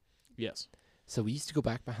 Yes. So we used to go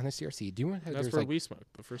back behind the CRC. Do you remember how that's where we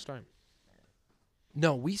smoked the first time?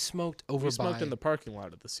 No, we smoked over. We smoked in the parking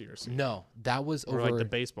lot of the CRC. No, that was over like the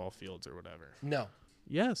baseball fields or whatever. No.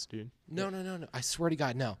 Yes, dude. No. I swear to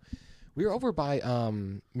God, no. We were over by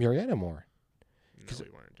Murrieta Moore. No, we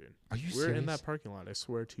weren't, dude. Are you We're serious? in that parking lot. I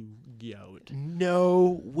swear to God.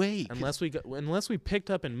 No way. Unless we picked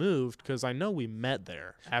up and moved, because I know we met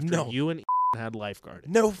there after No. you and had lifeguarded.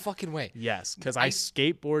 No fucking way. Yes, because I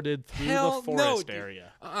skateboarded through Hell the no, forest dude.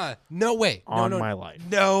 area No way. on no, my life.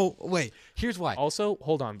 No way. Here's why. Also,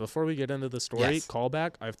 hold on. Before we get into the story, Yes.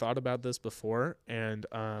 callback. I've thought about this before, and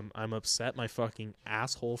I'm upset my fucking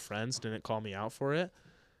asshole friends didn't call me out for it,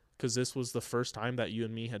 because this was the first time that you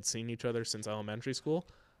and me had seen each other since elementary school.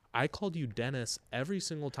 I called you Dennis every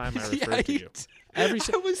single time I referred to you.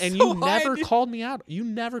 And you never called me out. You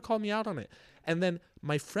never called me out on it. And then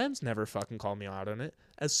my friends never fucking called me out on it.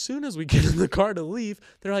 As soon as we get in the car to leave,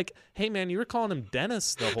 they're like, "Hey man, you were calling him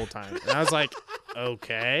Dennis the whole time." And I was like,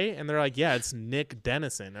 "Okay." And they're like, "Yeah, it's Nick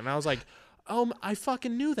Dennison." And I was like, I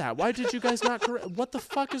fucking knew that. Why did you guys not correct? What the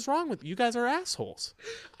fuck is wrong with you? You guys are assholes.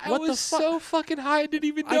 I was so fucking high, I didn't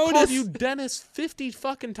even notice. I called you Dennis 50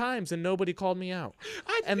 fucking times and nobody called me out.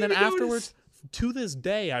 And then afterwards, to this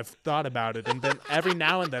day, I've thought about it. And then every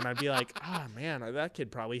now and then I'd be like, man, that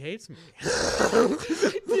kid probably hates me.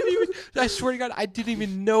 I swear to God, I didn't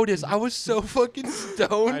even notice. I was so fucking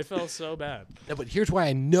stoned. I felt so bad. No, but here's why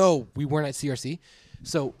I know we weren't at CRC.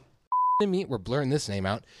 So, and me, we're blurring this name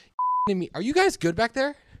out. And me, are you guys good back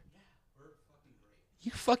there?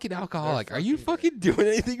 You fucking alcoholic. Are you fucking doing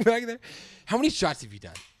anything back there? How many shots have you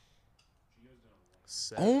done?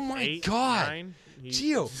 7, Oh my 8, God. 9.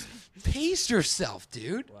 Gio, pace yourself,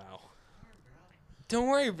 dude. Wow. Don't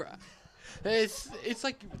worry, bro. It's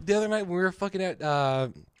like the other night when we were fucking at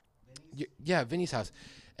Vinny's house,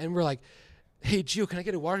 and we're like, "Hey, Gio, can I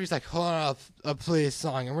get a water?" He's like, "Hold on, I'll play a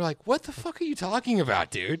song." And we're like, "What the fuck are you talking about,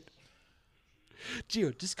 dude?"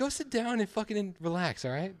 Gio, just go sit down and fucking relax,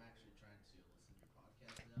 all right?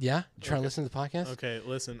 Yeah? You trying to listen to the podcast? Okay,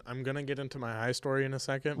 listen, I'm going to get into my high story in a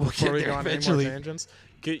second We'll before get we there go on eventually. any more tangents.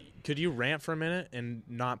 Could you rant for a minute and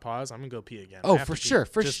not pause? I'm going to go pee again. Oh, I have for to pee. sure,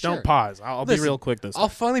 for Just sure. don't pause. I'll be Listen, real quick this I'll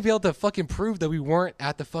time. finally be able to fucking prove that we weren't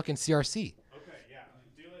at the fucking CRC. Okay, yeah.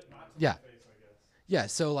 Do it not to Yeah. my face, I guess. Yeah,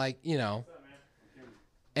 so like, you know.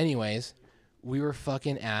 Anyways, we were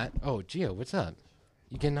fucking at. Oh, Gio, what's up?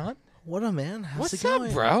 You getting on? What up, man? How's What's it up,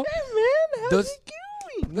 going? bro? Hey, man. How's Those- it going?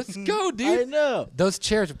 Let's go, I dude. know. Those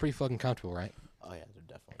chairs are pretty fucking comfortable, right? Oh, yeah, they're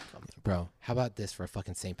definitely comfortable. Bro, how about this for a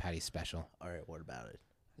fucking St. Patty's special? All right, what about it?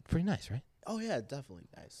 It's pretty nice, right? Oh, yeah, definitely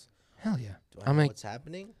nice. Hell yeah. Do I I'm know like, what's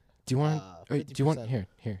happening? do you want? Do you want? 50%.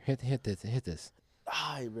 Here, hit this.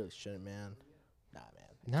 I really shouldn't, man. Nah,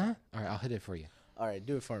 man. Nah. All right, I'll hit it for you. All right,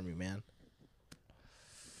 do it for me, man.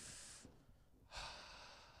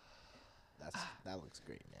 That looks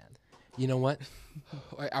great, man. You know what?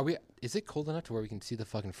 Are we? Is it cold enough to where we can see the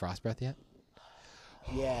fucking frost breath yet?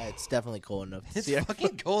 Yeah, it's definitely cold enough. to It's see it.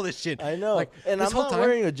 fucking cold as shit. I know. Like, And this I'm whole not time-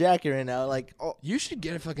 wearing a jacket right now. Like, oh, You should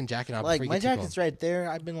get a fucking jacket on. like before you my get too jacket's cold. right there.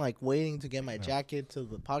 I've been like waiting to get my jacket till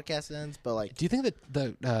the podcast ends, but like Do you think that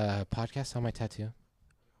the podcast saw my tattoo?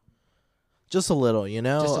 just a little, you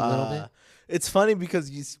know. Just a little bit? It's funny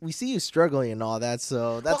because we see you struggling and all that,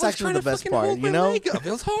 so that's Well, I was actually trying the to best fucking part, hold you my know. leg up.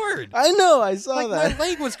 It was hard. I know, I saw Like that. my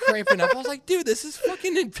leg was cramping up. I was like, dude, this is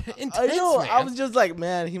fucking intense. I know. Man. I was just like,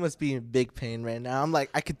 man, he must be in big pain right now. I'm like,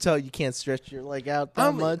 I could tell you can't stretch your leg out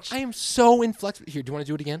that much. I am so inflexible. Here, do you want to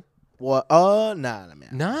do it again? What? Nah, man.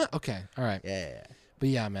 Nah. Okay. All right. Yeah. But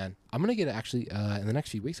yeah, man, I'm gonna get actually in the next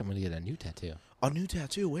few weeks. I'm gonna get a new tattoo. A new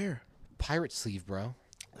tattoo? Where? Pirate sleeve, bro.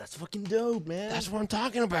 That's fucking dope, man. That's what I'm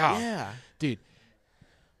talking about. Yeah. Dude.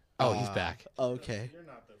 Oh, he's back. Okay.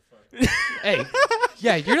 Hey,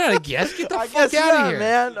 yeah, you're not a guest. Get the I fuck guess out not, of here,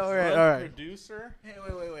 man. All right. Producer? Hey,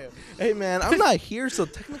 wait. Hey, man, I'm not here, so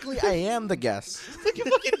technically I am the guest. Look at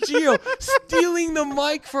fucking Gio stealing the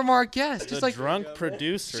mic from our guest. Just The like drunk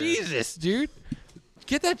producer. Jesus, dude.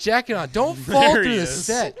 Get that jacket on. Don't fall There through he the is.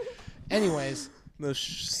 set. Anyways, The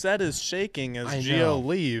set is shaking as I Gio know.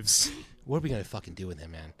 leaves. what are we gonna fucking do with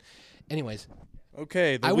him, man? Anyways,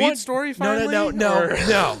 Okay, the I weed want story finally? No. Or-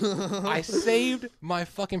 I saved my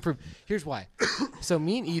fucking proof. Here's why. So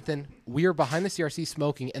me and Ethan, we were behind the CRC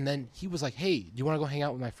smoking, and then he was like, "Hey, do you want to go hang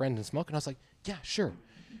out with my friends and smoke?" And I was like, "Yeah, sure."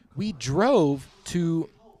 We drove to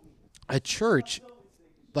a church,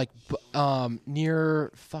 like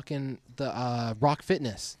near fucking the Rock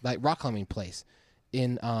Fitness, like rock climbing place,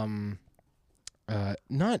 in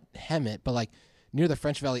not Hemet, but like near the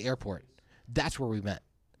French Valley Airport. That's where we met.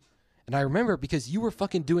 And I remember because you were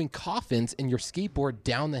fucking doing coffins in your skateboard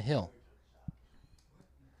down the hill.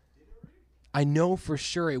 I know for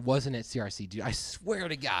sure it wasn't at CRC, dude. I swear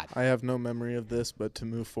to God. I have no memory of this, but to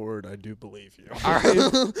move forward, I do believe you. All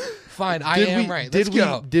right. Fine, I am right. Let's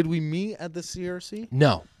go. Did we meet at the CRC?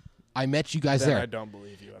 No. I met you guys Then there. I don't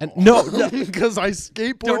believe you at And all. no, Because I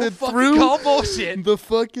skateboarded don't fucking through call bullshit. the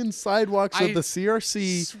fucking sidewalks I of the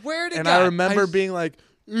CRC. Swear to And God, I remember being like,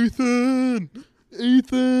 Ethan.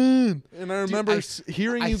 And I remember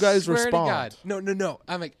hearing you guys swear respond. To God. No.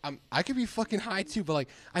 I'm like, I could be fucking high too, but like,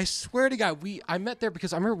 I swear to God, I met there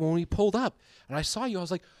because I remember when we pulled up and I saw you, I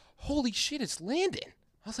was like, holy shit, it's Landon.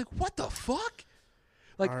 I was like, what the fuck?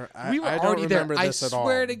 Like, we were I don't already there. remember I this at all,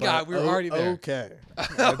 swear to but God, we were already there. Okay.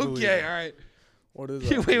 I believe Okay, it. all right. What is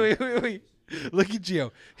that? Wait. Look at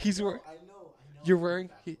Gio. He's wearing. I know. You're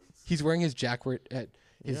wearing. He's wearing his jacket.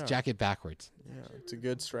 His Yeah. jacket backwards. Yeah, it's a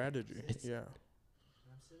good strategy. Yeah.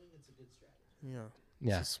 I'm saying it's a good strategy. Yeah.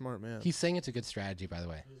 Yeah. He's a smart man. He's saying it's a good strategy, by the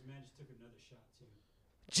way. His man just took another shot too.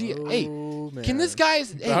 Gio, hey, man. can this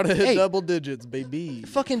guy's About to hit hey, double digits, baby.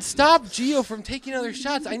 fucking stop Gio from taking other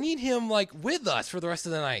shots? I need him like with us for the rest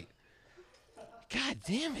of the night. God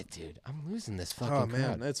damn it, dude! I'm losing this fucking. Oh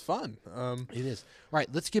man, crowd. it's fun. It is. All right,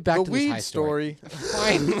 let's get back The to this high weed story.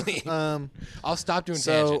 story. Finally, I'll stop doing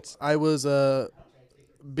So tangents. I was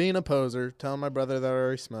being a poser, telling my brother that I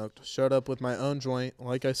already smoked. Showed up with my own joint,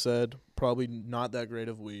 like I said, probably not that great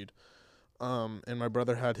of weed. And my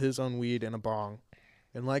brother had his own weed and a bong.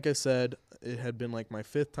 And like I said, it had been like my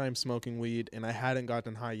 5th time smoking weed, and I hadn't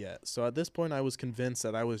gotten high yet. So at this point, I was convinced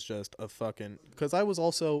that I was just a fucking... Because I was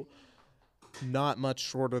also not much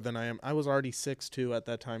shorter than I am. I was already 6'2" at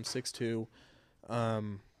that time, 6'2".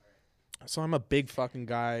 So I'm a big fucking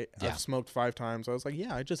guy. Yeah. I've smoked 5 times. I was like,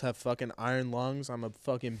 yeah, I just have fucking iron lungs. I'm a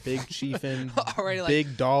fucking big chiefin', Already, like,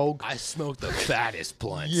 big dog. I smoked the fattest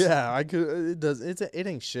blunts. Yeah, I could. It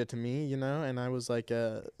ain't shit to me, you know. And I was like,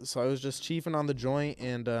 so I was just chiefing on the joint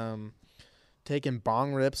and taking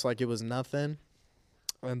bong rips like it was nothing.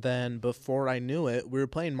 And then before I knew it, we were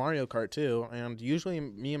playing Mario Kart too. And usually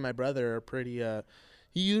me and my brother are pretty.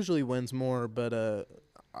 He usually wins more, but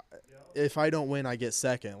if I don't win, I get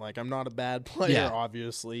second. Like, I'm not a bad player, Yeah.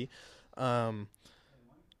 obviously.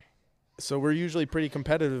 So we're usually pretty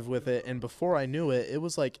competitive with it. And before I knew it, it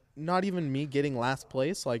was like not even me getting last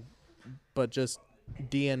place, like, but just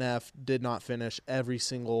DNF did not finish every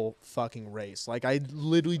single fucking race. Like, I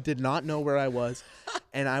literally did not know where I was,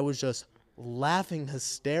 and I was just laughing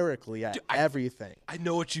hysterically at everything. I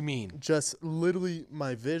know what you mean. Just literally,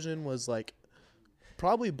 my vision was like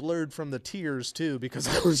probably blurred from the tears too, because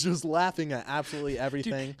I was just laughing at absolutely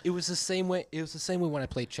everything. Dude, it was the same way. It was the same way when I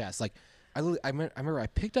played chess. Like, I remember I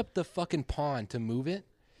picked up the fucking pawn to move it,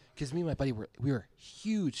 because me and my buddy we were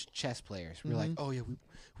huge chess players. We were like, oh yeah,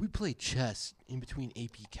 we play chess in between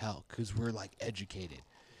AP Calc because we're like educated.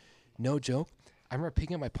 No joke. I remember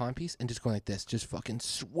picking up my pawn piece and just going like this, just fucking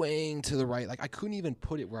swaying to the right. Like, I couldn't even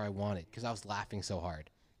put it where I wanted because I was laughing so hard.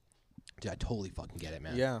 Dude, I totally fucking get it,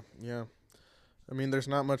 man. Yeah. I mean, there's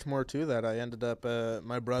not much more to that. I ended up,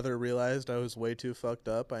 my brother realized I was way too fucked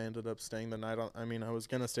up. I ended up staying the night I was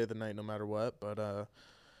going to stay the night no matter what, but,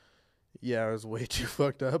 yeah, I was way too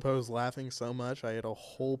fucked up. I was laughing so much. I ate a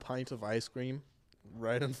whole pint of ice cream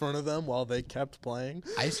right in front of them while they kept playing.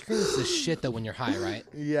 Ice cream is the shit, though, when you're high, right?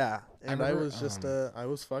 Yeah. And I remember, was just, I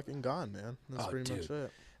was fucking gone, man. That's pretty much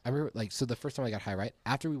it. I remember, like, so the first time I got high, right?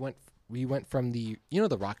 After we went from the,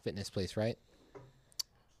 the Rock Fitness place, right?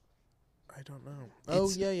 I don't know. Oh,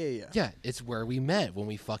 yeah. Yeah, it's where we met when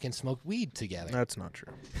we fucking smoked weed together. That's not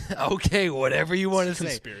true. Okay, whatever you want to say.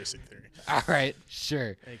 Conspiracy theory. All right,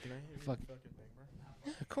 sure. Hey, can I hear Fuck.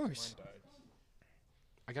 Yeah, of course.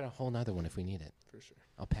 I got a whole nother one if we need it. For sure.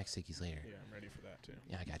 I'll pack sickies later. Yeah, I'm ready for that, too.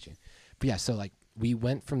 Yeah, I got you. But yeah, so like we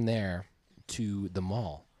went from there to the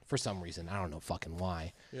mall for some reason. I don't know fucking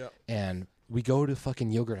why. Yeah. And we go to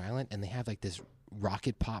fucking Yogurt Island and they have like this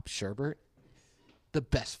Rocket Pop sherbet. The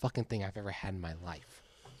best fucking thing I've ever had in my life.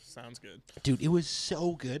 Sounds good. Dude, it was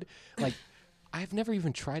so good. Like, I've never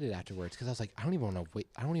even tried it afterwards because I was like, I don't even want to wait.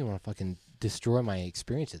 I don't even want to fucking destroy my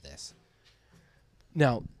experience of this.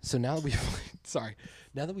 Now, so now that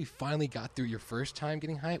now that we finally got through your first time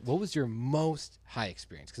getting high, what was your most high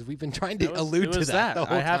experience? Because we've been trying to allude to that the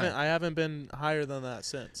whole time. I haven't been higher than that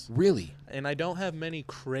since. Really? And I don't have many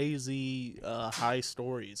crazy high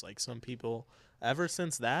stories like some people. Ever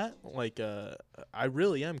since that, like, I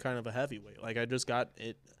really am kind of a heavyweight. Like, I just got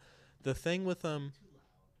it. The thing with You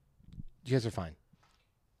guys are fine.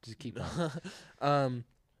 Just keep going.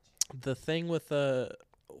 the thing with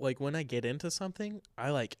like, when I get into something, I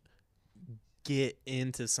like get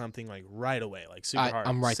into something like right away, like super hard.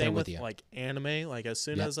 I'm right Same there with you. Like anime, like as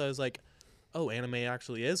soon Yep. as I was like, oh, anime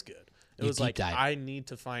actually is good. It You was deep like dive. I need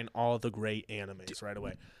to find all the great animes right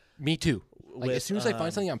away. Me too. Like, With, as soon as I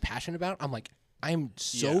find something I'm passionate about, I'm like, I'm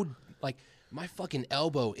so like, my fucking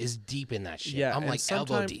elbow is deep in that shit. Yeah, I'm and like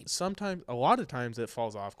elbow deep. Sometimes, a lot of times, it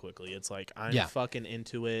falls off quickly. It's like I'm Yeah. fucking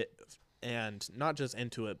into it, and not just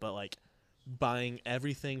into it, but like buying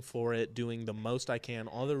everything for it, doing the most I can,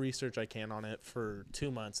 all the research I can on it for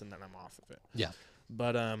 2 months, and then I'm off of it. Yeah.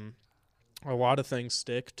 But a lot of things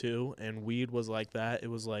stick too, and weed was like that. It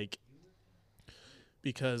was like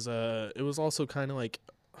because it was also kind of like.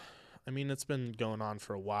 I mean, it's been going on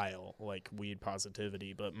for a while, like weed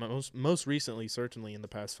positivity, but most recently, certainly in the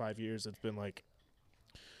past 5 years, it's been like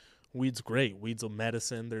weed's great. Weed's a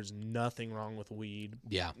medicine. There's nothing wrong with weed.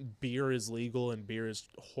 Yeah. Beer is legal, and beer is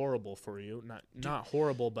horrible for you. Not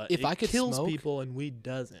horrible, but if it I could kills smoke- people, and weed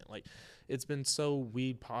doesn't. Like, it's been so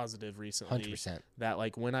weed positive recently 100%. that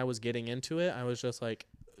like when I was getting into it, I was just like,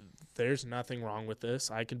 there's nothing wrong with this.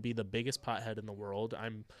 I could be the biggest pothead in the world.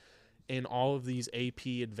 I'm in all of these AP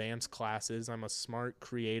advanced classes. I'm a smart,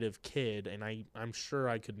 creative kid, and I'm sure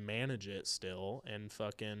I could manage it still and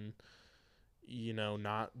fucking,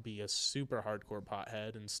 not be a super hardcore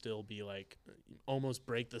pothead and still be like almost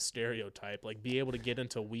break the stereotype, like be able to get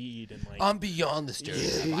into weed and like. I'm beyond the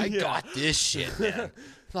stereotype. I got this shit, man.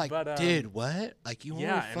 Like, But, dude, what? Like, you want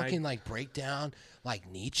yeah, to and fucking like break down like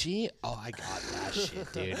Nietzsche? Oh, I got that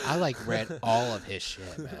shit, dude. I like read all of his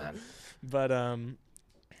shit, man. But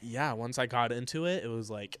yeah, once I got into it, it was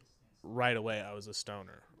like right away I was a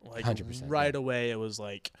stoner. Like 100%, right yeah. away it was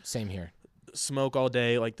like Same here. smoke all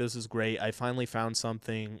day, like this is great. I finally found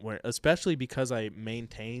something where, especially because I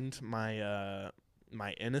maintained my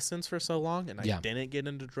my innocence for so long, and I Yeah. didn't get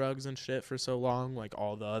into drugs and shit for so long, like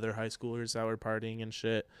all the other high schoolers that were partying and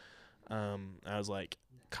shit. I was like,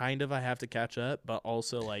 kind of I have to catch up, but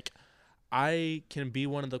also like I can be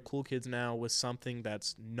one of the cool kids now with something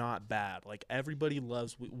that's not bad. Like everybody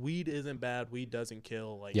loves weed. Isn't bad. Weed doesn't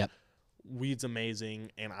kill. Like Yep. weed's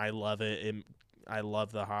amazing, and I love it. I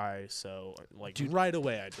love the high. So like Dude, right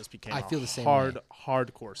away, I just became I feel the same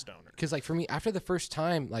hardcore stoner. Because like for me, after the first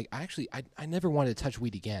time, like I never wanted to touch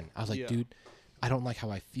weed again. I was like, Yeah. dude, I don't like how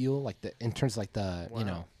I feel. Like in terms of like the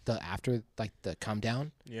Wow. the after like the come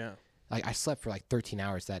down. Yeah. Like I slept for like 13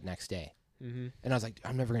 hours that next day. Mm-hmm. And I was like,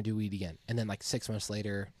 I'm never going to do weed again. And then like 6 months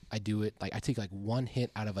later, I do it. Like I take like one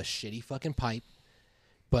hit out of a shitty fucking pipe,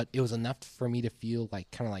 but it was enough for me to feel like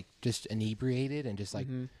kind of like just inebriated and just like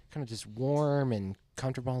Mm-hmm. kind of just warm and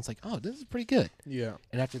comfortable. And it's like, oh, this is pretty good. Yeah.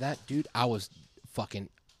 And after that, dude, I was fucking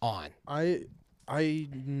on. I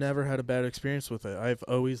never had a bad experience with it. I've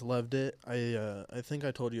always loved it. I think I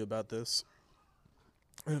told you about this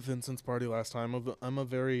at Vincent's party last time. I'm a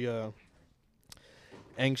very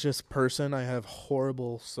anxious person. I have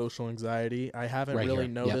horrible social anxiety. I haven't Right really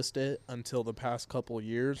here. noticed it until the past couple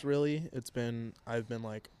years, really. I've been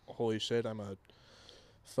like, holy shit, I'm a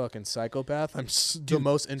fucking psychopath. I'm the Dude,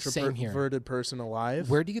 most same here. introverted person alive.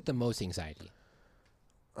 Where do you get the most anxiety?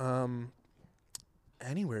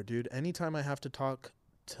 Anywhere, dude. Anytime I have to talk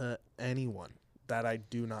to anyone that I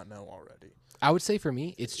do not know already. I would say for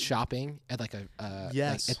me, it's shopping at like a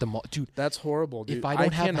Yes. like at the mall, dude. That's horrible, dude. If I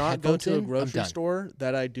don't have the cannot go headphones to a in, I'm grocery done. store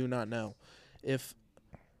that I do not know. If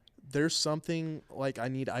there's something like I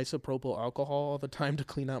need isopropyl alcohol all the time to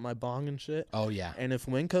clean out my bong and shit, Oh yeah, and if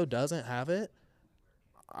Winco doesn't have it,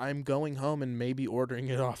 I'm going home and maybe ordering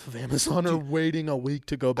it off of Amazon or waiting a week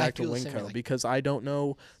to go back to feel the same way, Winco like- because I don't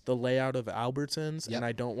know the layout of Albertsons Yep. and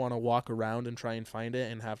I don't want to walk around and try and find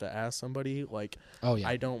it and have to ask somebody. Like, oh yeah.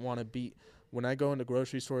 I don't want to be. When I go into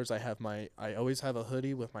grocery stores, I always have a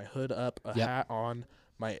hoodie with my hood up, a Yep. hat on,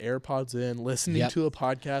 my AirPods in, listening Yep. to a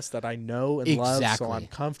podcast that I know and love, so Exactly. I'm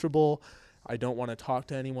comfortable. I don't want to talk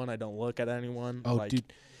to anyone. I don't look at anyone. Oh, like,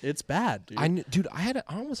 dude. it's bad, dude. I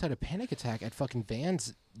almost had a panic attack at fucking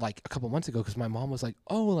Vans like a couple months ago because my mom was like,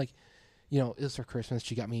 oh, like, it was for Christmas.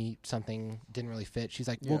 She got me something, didn't really fit. She's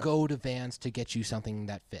like, we'll Yeah. go to Vans to get you something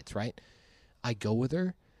that fits, right? I go with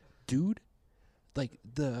her, dude. Like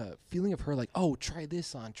the feeling of her, like, oh, try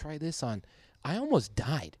this on. I almost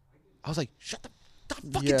died. I was like, stop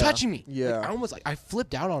fucking Yeah, touching me. yeah. Like, I almost like I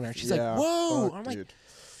flipped out on her. She's Yeah, like, whoa. fuck, I'm like, dude.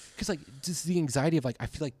 because like just the anxiety of like I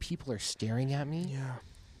feel like people are staring at me. Yeah.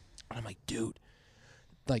 And I'm like, dude,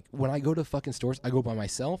 like when I go to fucking stores, I go by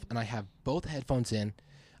myself and I have both headphones in.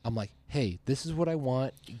 I'm like, hey, this is what I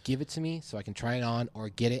want. Give it to me so I can try it on or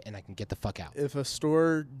get it and I can get the fuck out. If a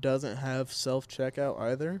store doesn't have self-checkout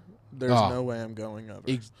either, there's Oh. no way I'm going over.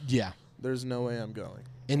 Yeah. There's no way I'm going.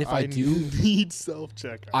 And if I do, need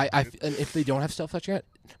self-checkout. dude. and if they don't have self checkout,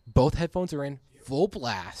 both headphones are in full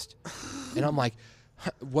blast. And I'm like,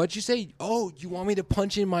 what'd you say? Oh, you want me to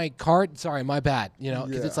punch in my card? Sorry, my bad. Because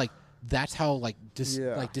Yeah. it's like, that's how like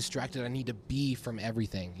Yeah. distracted I need to be from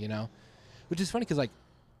everything, Which is funny because like,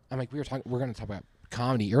 I'm like, we're going to talk about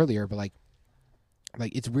comedy earlier, but like,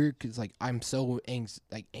 like it's weird because like I'm so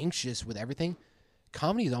anxious with everything.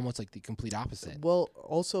 Comedy is almost like the complete opposite. Well,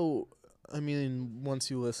 also, I mean, once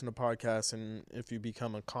you listen to podcasts and if you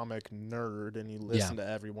become a comic nerd and you listen to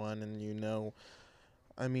everyone and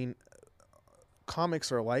I mean,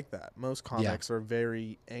 comics are like that. Most comics are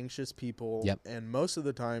very anxious people, and most of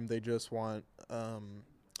the time they just want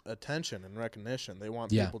attention and recognition. They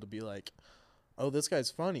want people to be like, "Oh, this guy's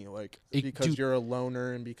funny," like because you're a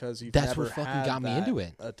loner and because you've never what fucking had got me into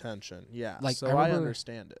it. Attention, yeah. Like, so I I remember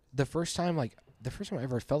understand it. The first time I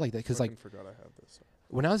ever felt like that, because like forgot I had this.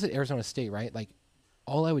 when I was at Arizona State, right? Like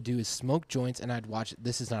all I would do is smoke joints and I'd watch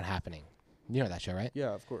This Is Not Happening. You know that show, right?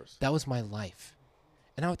 Yeah, of course. That was my life.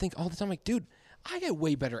 And I would think all the time, like, dude, I get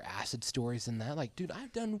way better acid stories than that. Like, dude,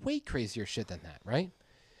 I've done way crazier shit than that, right?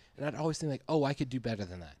 And I'd always think like, oh, I could do better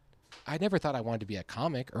than that. I never thought I wanted to be a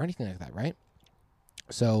comic or anything like that, right?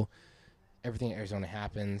 So everything at Arizona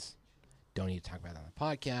happens. Don't need to talk about that on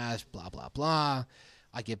the podcast, blah, blah, blah.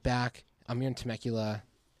 I get back. I'm here in Temecula,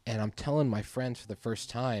 and I'm telling my friends for the first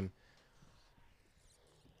time,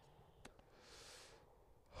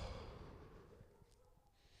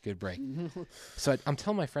 good break. So I'm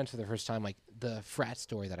telling my friends for the first time, like, the frat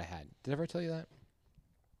story that I had. Did I ever tell you that?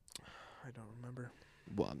 I don't remember.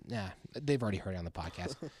 Well, nah, they've already heard it on the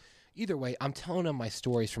podcast. Either way, I'm telling them my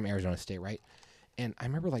stories from Arizona State, right? And I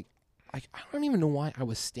remember, like, I don't even know why I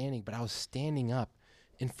was standing, but I was standing up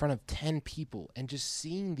in front of 10 people and just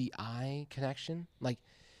seeing the eye connection. Like,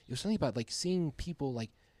 it was something about, like, seeing people,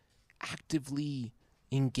 like, actively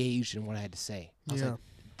engaged in what I had to say. I was like,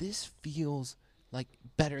 this feels, like,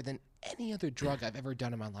 better than any other drug I've ever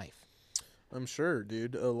done in my life. I'm sure,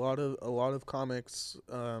 dude. A lot of comics.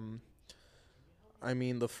 I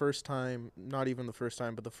mean, the first time, not even the first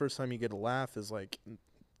time, but the first time you get a laugh is like,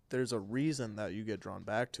 there's a reason that you get drawn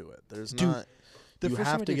back to it. There's not. You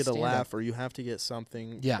have to get a laugh, or you have to get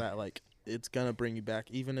something that like it's gonna bring you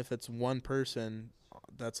back, even if it's one person.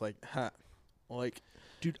 That's like, like,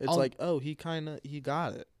 dude, it's like, oh, he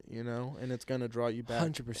got it, you know, and it's gonna draw you back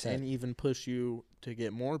 100%, and even push you to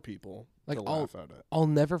get more people like to laugh at it. I'll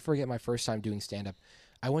never forget my first time doing stand-up.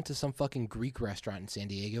 I went to some fucking Greek restaurant in San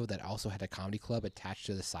Diego that also had a comedy club attached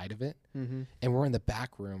to the side of it. Mm-hmm. And we're in the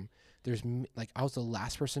back room. There's like, I was the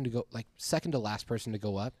last person to go, like second to last person to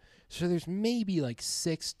go up. So there's maybe like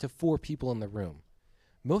 6 to 4 people in the room.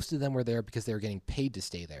 Most of them were there because they were getting paid to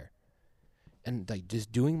stay there. And like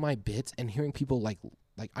just doing my bits and hearing people like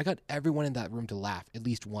I got everyone in that room to laugh at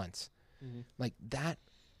least once. Mm-hmm. Like that,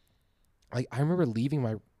 like I remember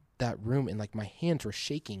leaving that room and like my hands were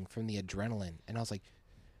shaking from the adrenaline. And I was like,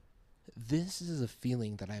 this is a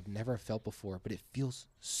feeling that I've never felt before, but it feels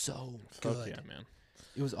so good. Fuck yeah, man.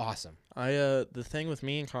 It was awesome. The thing with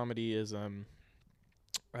me in comedy is I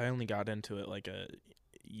only got into it like a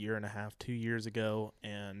year and a half, 2 years ago,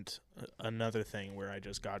 and another thing where I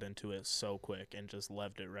just got into it so quick and just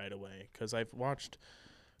loved it right away, because I've watched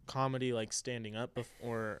comedy like standing up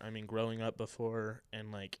growing up before,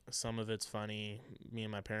 and like some of it's funny. Me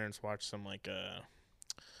and my parents watched some like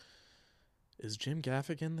is Jim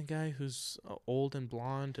Gaffigan the guy who's old and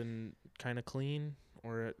blonde and kind of clean?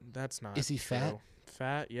 Or that's not. Is he true.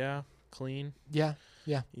 Fat, yeah. Clean. Yeah.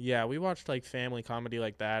 Yeah, we watched like family comedy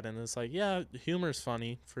like that, and it's like, yeah, humor's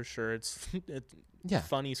funny for sure.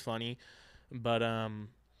 Funny's funny, but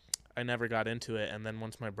I never got into it. And then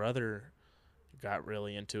once my brother got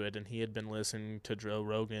really into it, and he had been listening to Joe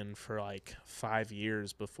Rogan for like 5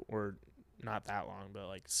 years before, not that long, but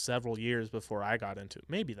like several years before I got into it,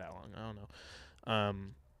 maybe that long, I don't know.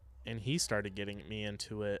 And he started getting me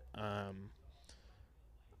into it.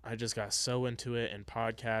 I just got so into it, and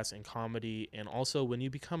podcasts and comedy. And also when you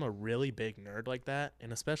become a really big nerd like that,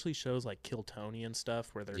 and especially shows like Kill Tony and stuff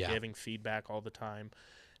where they're giving feedback all the time,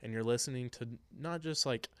 and you're listening to not just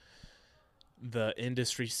like the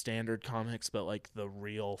industry standard comics, but like the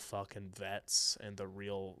real fucking vets and the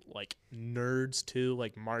real like nerds too,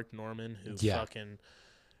 like Mark Norman, who fucking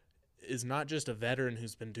is not just a veteran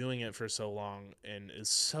who's been doing it for so long and is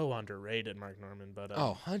so underrated, Mark Norman, but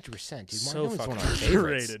 100%, dude. So Mark Norman's one of my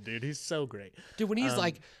favorites. underrated, dude. He's so great, dude. When he's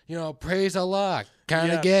like, praise Allah,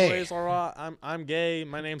 kind of gay. Praise Allah, I'm gay.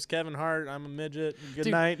 My name's Kevin Hart. I'm a midget. Good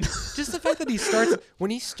night. Just the fact that when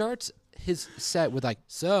he starts his set with like,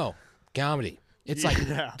 so comedy, it's like,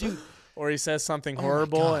 dude. Or he says something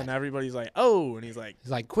horrible, and everybody's like, "Oh!" And he's like,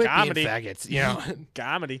 quit comedy. being faggots, you know,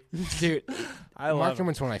 comedy, dude. I love Mark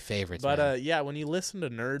Norman's one of my favorites. But yeah, when you listen to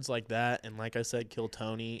nerds like that, and like I said, Kill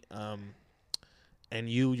Tony, and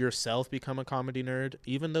you yourself become a comedy nerd,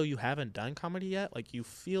 even though you haven't done comedy yet, like you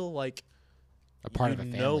feel like a part of a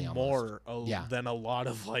family more than a lot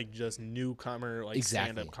of like just newcomer like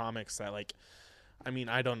stand-up comics that like I mean,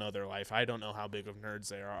 I don't know their life. I don't know how big of nerds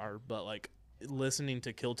they are, but like listening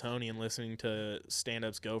to Kill Tony and listening to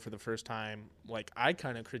stand-ups go for the first time, like I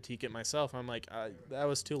kind of critique it myself. I'm like, that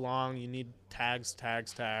was too long. You need tags.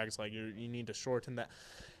 Like you need to shorten that.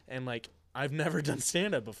 And like I've never done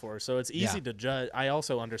stand-up before, so it's easy to judge. I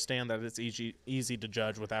also understand that it's easy to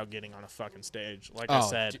judge without getting on a fucking stage. Like I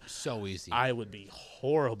said, so easy. I would be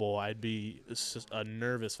horrible. I'd be a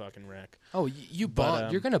nervous fucking wreck. Oh, you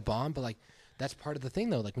bomb. You're gonna bomb, but like that's part of the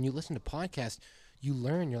thing though. Like when you listen to podcasts, you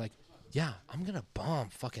learn. You're like, yeah, I'm gonna bomb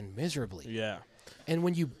fucking miserably. Yeah. And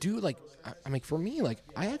when you do, like, I mean, for me, like,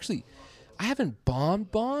 I haven't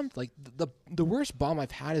bombed. Like, the worst bomb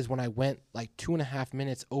I've had is when I went, like, 2.5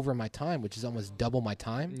 minutes over my time, which is almost double my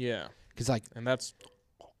time. Yeah. Because, like... And that's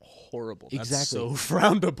horrible. Exactly. That's so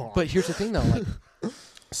frowned upon. But here's the thing, though. Like,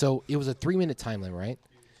 so it was a 3-minute time limit, right?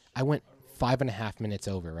 I went 5.5 minutes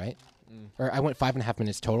over, right? Or I went 5.5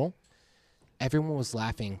 minutes total. Everyone was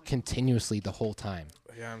laughing continuously the whole time.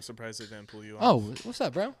 Yeah, I'm surprised they didn't pull you off. Oh, what's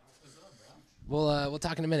up, bro? We'll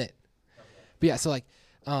talk in a minute. But yeah, so like,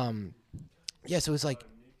 yeah, so it's like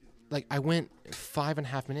I went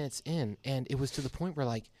 5.5 minutes in, and it was to the point where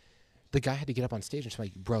like the guy had to get up on stage and say,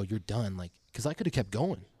 like, bro, you're done, like, because I could have kept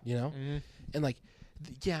going, you know, and like,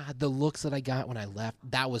 yeah, the looks that I got when I left,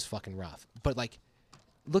 that was fucking rough. But like,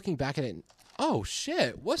 looking back at it, oh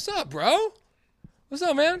shit, what's up, bro? What's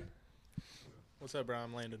up, man? What's up, bro?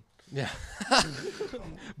 I'm Landon. Yeah.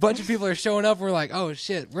 Bunch of people are showing up. We're like, oh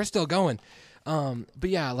shit, we're still going. But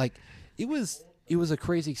yeah, like it was a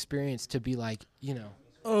crazy experience to be like, you know,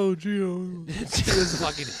 Oh, Gio. she was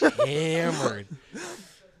fucking hammered.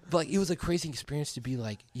 But like, it was a crazy experience to be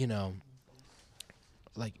like, you know,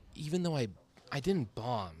 like even though I didn't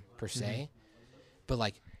bomb per se, but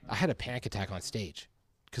like I had a panic attack on stage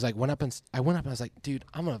because I went up and I was like, dude,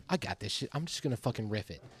 I got this shit. I'm just gonna fucking riff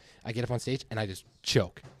it. I get up on stage and I just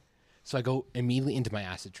choke. So I go immediately into my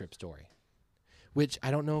acid trip story, which I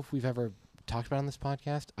don't know if we've ever talked about on this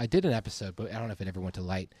podcast. I did an episode, but I don't know if it ever went to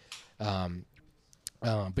light.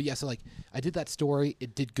 But yeah, so like I did that story.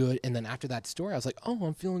 It did good. And then after that story, I was like, oh,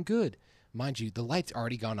 I'm feeling good. Mind you, the light's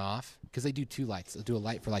already gone off because they do 2 lights. They'll do a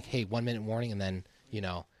light for like, hey, 1 minute warning. And then, you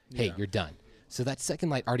know, hey, you're done. So that second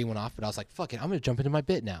light already went off, but I was like, fuck it. I'm going to jump into my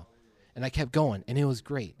bit now. And I kept going and it was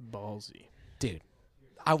great. Ballsy. Dude.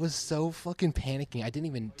 I was so fucking panicking. I didn't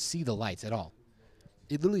even see the lights at all.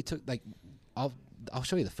 It literally took like, I'll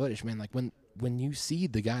show you the footage, man. Like when you see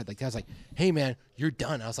the guy, like I was like, "Hey, man, you're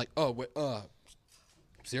done." I was like, "Oh, wait,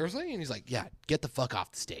 seriously?" And he's like, "Yeah, get the fuck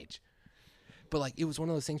off the stage." But like, it was one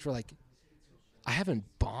of those things where like, I haven't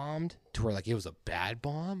bombed to where like it was a bad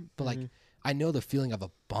bomb, but like I know the feeling of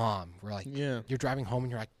a bomb where like you're driving home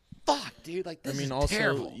and you're like, "Fuck, dude!" Like this is also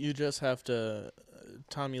terrible. you just have to.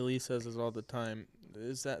 Tommy Lee says this all the time.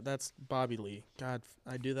 That's Bobby Lee? God,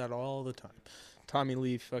 I do that all the time. Tommy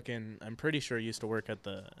Lee, fucking, I'm pretty sure he used to work at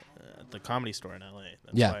the Comedy Store in L.A.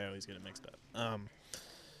 That's why I always get it mixed up.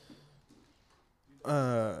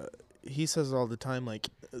 He says all the time, like,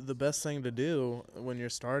 the best thing to do when you're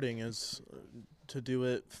starting is to do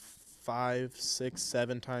it 5, 6,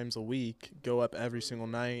 7 times a week, go up every single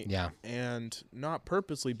night, and not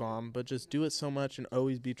purposely bomb, but just do it so much and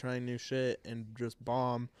always be trying new shit and just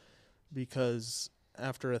bomb, because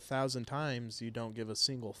after 1,000 times, you don't give a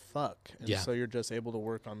single fuck. And so you're just able to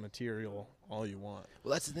work on material all you want.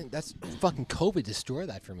 Well, that's the thing. That's fucking COVID destroyed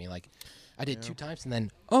that for me. Like, I did 2 times, and then,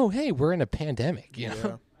 oh, hey, we're in a pandemic, you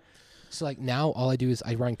know? So, like, now all I do is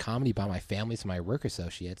I run comedy by my family and my work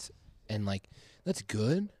associates, and, like, that's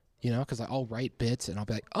good, you know, because I'll write bits, and I'll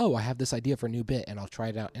be like, oh, I have this idea for a new bit, and I'll try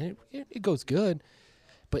it out, and it goes good,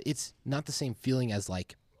 but it's not the same feeling as,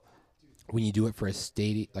 like, when you do it for a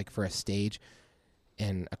stage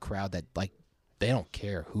and a crowd that, like, they don't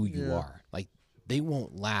care who you are. Like, they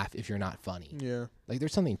won't laugh if you're not funny. Yeah. Like,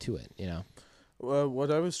 there's something to it, you know? Well, what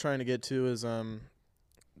I was trying to get to is,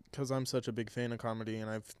 because I'm such a big fan of comedy, and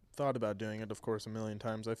I've thought about doing it, of course, a million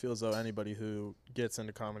times. I feel as though anybody who gets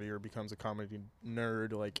into comedy or becomes a comedy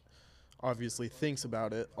nerd, like, obviously thinks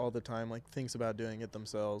about it all the time, like, thinks about doing it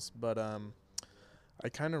themselves. But I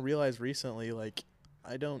kind of realized recently, like,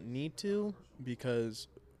 I don't need to, because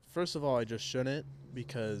first of all, I just shouldn't,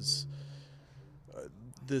 because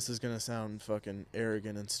this is going to sound fucking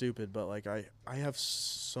arrogant and stupid, but like I have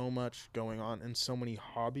so much going on and so many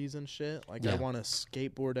hobbies and shit. Like I want to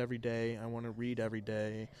skateboard every day. I want to read every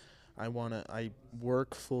day. I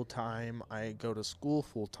work full time. I go to school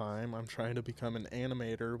full time. I'm trying to become an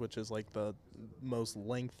animator, which is like the most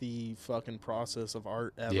lengthy fucking process of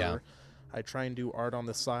art ever. Yeah. I try and do art on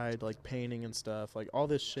the side, like painting and stuff, like all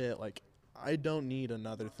this shit. Like, I don't need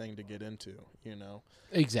another thing to get into, you know?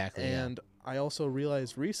 Exactly. And I also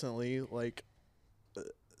realized recently, like,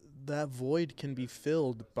 that void can be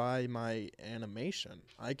filled by my animation.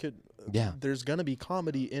 I could. Yeah. There's gonna be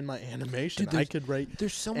comedy in my animation. Dude, I could write.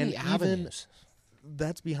 There's so and many even avenues.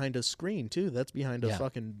 That's behind a screen too. That's behind a Yeah.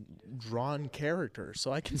 fucking drawn character.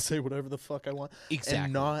 So I can say whatever the fuck I want Exactly.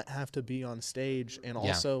 and not have to be on stage. And Yeah.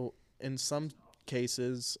 also, in some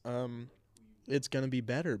cases, it's gonna be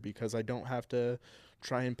better because I don't have to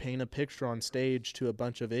try and paint a picture on stage to a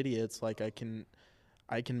bunch of idiots. Like I can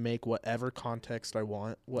make whatever context I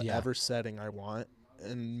want, whatever setting I want,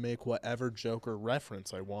 and make whatever joke or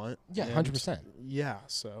reference I want. Yeah, And 100%. Yeah,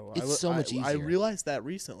 so It's so much I easier. realized that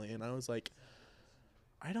recently, and I was like,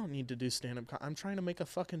 I don't need to do stand-up. I'm trying to make a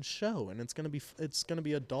fucking show, and it's gonna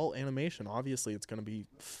be adult animation. Obviously, it's gonna be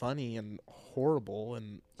funny and horrible,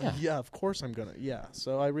 and Yeah. of course I'm gonna. Yeah,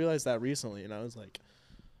 so I realized that recently, and I was like,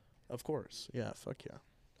 of course, yeah, fuck yeah.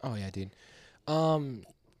 Oh yeah, dude.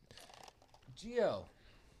 Gio.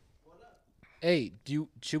 Hey,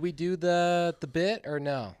 should we do the bit or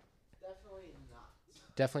no? Definitely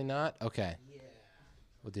not. Definitely not. Okay, Yeah.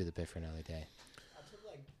 we'll do the bit for another day. I took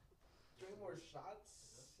like 3 more shots,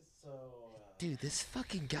 so. Dude, this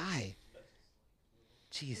fucking guy.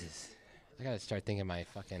 Jesus, I gotta start thinking my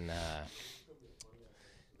fucking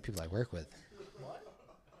people I work with.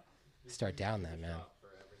 Start down that, man.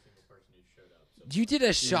 You did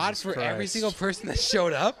a shot for every Christ. single person that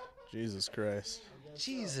showed up? Jesus Christ.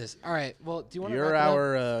 Jesus. All right. Well, do you want to? You're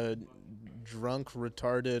our drunk,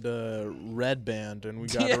 retarded red band, and we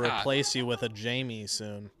got to Yeah. replace you with a Jamie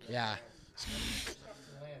soon. Yeah.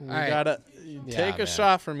 We All right. gotta take a man.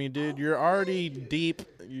 shot from you, dude. You're already deep.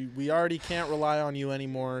 We already can't rely on you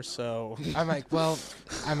anymore. So I'm like,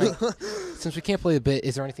 since we can't play the bit,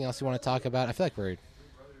 is there anything else you want to talk about? I feel like we're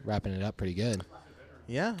wrapping it up pretty good.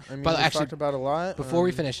 yeah, I mean, But we actually, talked about a lot. Before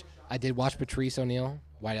we finish, I did watch Patrice O'Neal,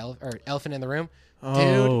 Elephant in the Room.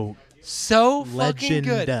 Oh, Dude, so fucking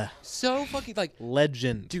good. legend. So fucking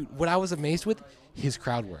legend. dude. What I was amazed with, his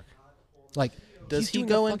crowd work. Like, Does he's he doing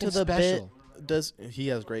go a into fucking the special. bit? Does he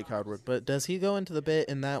has great crowd work? But does he go into the bit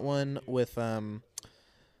in that one with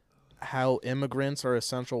how immigrants are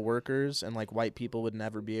essential workers and like white people would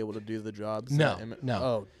never be able to do the jobs? No, that no.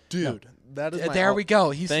 Oh, dude, that is my There we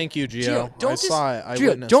go. He's Thank you, Gio. Don't I just, saw it. I Gio,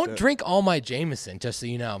 witnessed don't it. drink all my Jameson, just so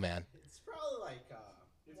you know, man. It's probably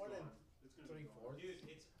like more than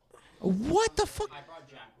 3/4. What the fuck?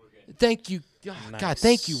 Thank you. Oh, God, Nice.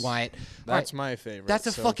 thank you, Wyatt. That's All my favorite. That's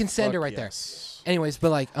a so fucking sender fuck right yes. there. Anyways,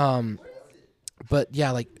 but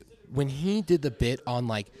yeah, like when he did the bit on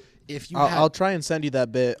like if you I'll try and send you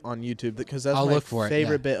that bit on YouTube because that's I'll my look for it,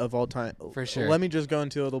 favorite yeah. bit of all time. For sure. Let me just go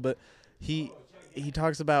into a little bit. He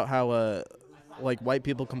talks about how like white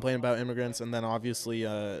people complain about immigrants, and then obviously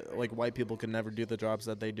like white people can never do the jobs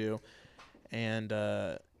that they do, and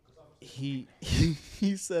he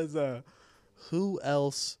says who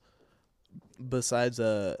else besides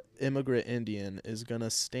a immigrant Indian is gonna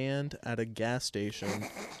stand at a gas station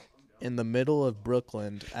in the middle of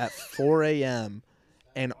Brooklyn at 4 a.m.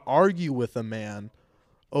 and argue with a man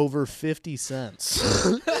over 50 cents.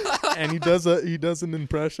 And he does an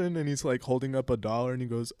impression, and he's like holding up $1, and he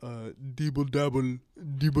goes, "Deeble dabble,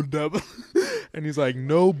 deeble dabble," and he's like,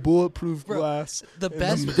 "No bulletproof glass." the in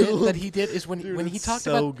best middle bit that of- he did is when Dude, he it's talked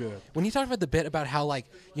so about good. when he talked about the bit about how like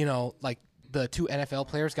like the 2 NFL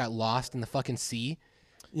players got lost in the fucking sea.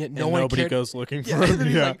 Yeah, no and one nobody cared. goes looking for Yeah, and him. then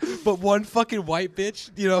he's Yeah. like, but one fucking white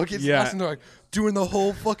bitch, gets Yeah. lost, and they're like doing the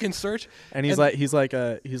whole fucking search. And he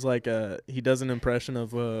does an impression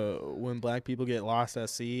of when black people get lost at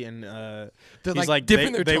sea, and They're, he's like,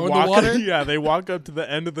 dipping their they toe in the walk water? yeah, they walk up to the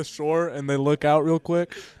end of the shore and they look out real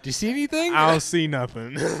quick. Do you see anything? I don't see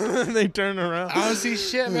nothing. They turn around. I don't see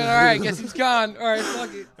shit, man. All right, guess he's gone. All right,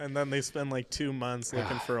 fuck it. And then they spend like 2 months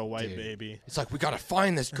looking for a white dude. baby. It's like we gotta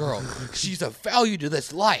find this girl. She's a value to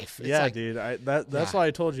this life. It's Yeah, like, dude. That's Yeah. why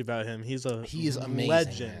I told you about him. He is amazing,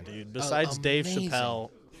 legend, man. dude. Besides Dave Amazing.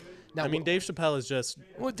 Chappelle. Now, I mean, Dave Chappelle is just,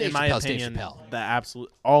 Dave in my Chappelle's Dave opinion, Chappelle. the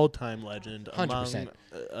absolute all-time legend 100%.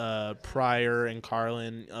 among Pryor and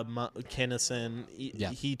Carlin, Kinnison.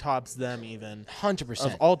 Yeah. He tops them even. 100%.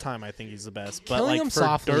 Of all time, I think he's the best. But Killing like him for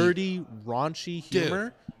softly- dirty, raunchy Dude.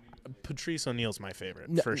 humor, Patrice O'Neal's my favorite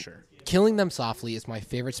No, for sure. Killing Them Softly is my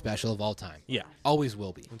favorite special of all time. Yeah, Always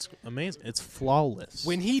will be. it's amazing. It's flawless.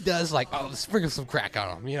 When he does let's sprinkle some crack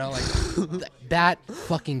on him, like that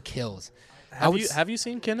fucking kills. have you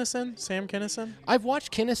seen Kinnison? Sam Kinnison? I've watched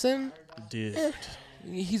Kinnison. Dude.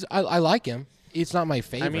 I like him. It's not my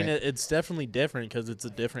favorite. I mean, it's definitely different because it's a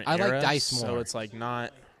different I like era. Dice So more. it's like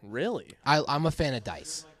not really. I'm a fan of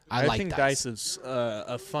Dice. I like think Dice is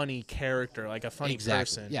a funny character, like a funny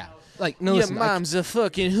person. Yeah. Like, no, Your listen, mom's a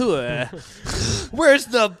fucking whore. where's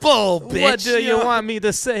the bull, bitch? What do you want me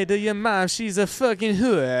to say to your mom? She's a fucking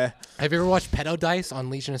whore. Have you ever watched Pedo Dice on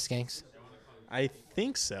Legion of Skanks? I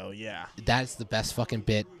think so, yeah. That's the best fucking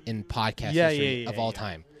bit in podcast Yeah, history yeah, of all yeah.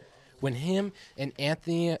 time. When him and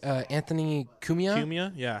Anthony Cumia,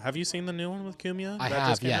 Cumia? Yeah. Have you seen the new one with Cumia? I that have,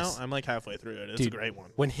 just came yes. out? I'm like halfway through it. It's dude, a great one.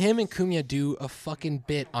 when him and Cumia do a fucking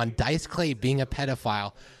bit on Dice Clay being a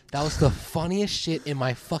pedophile, that was the funniest shit in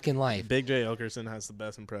my fucking life. Big J. Okerson has the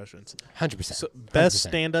best impressions. 100%. So, best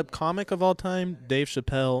stand-up comic of all time, Dave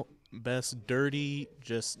Chappelle. Best dirty,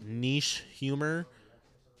 just niche humor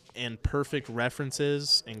and perfect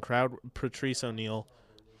references and crowd, Patrice O'Neal.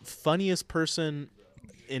 Funniest person,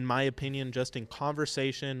 in my opinion, just in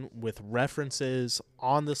conversation with references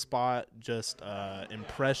on the spot, just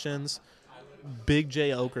impressions. Big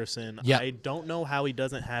J. Okerson. Yep. I don't know how he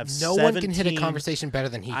doesn't have No 17, one can hit a conversation better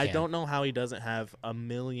than he can. I don't know how he doesn't have a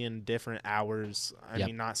million different hours. I Yep.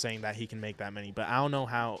 mean, not saying that he can make that many, but I don't know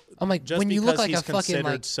how. I'm like, just when you because look like he's a fucking, considered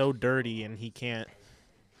like- so dirty and he can't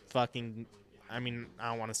fucking. I mean,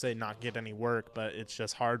 I don't want to say not get any work, but it's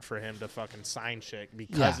just hard for him to fucking sign shit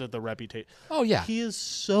because Yeah. of the reputation. Oh, yeah. He is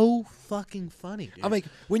so fucking funny, dude. I'm like,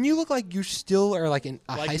 when you look like you still are like a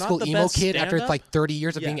Like, high not school the emo best kid after stand-up? like 30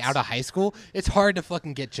 years of being Yes. out of high school, it's hard to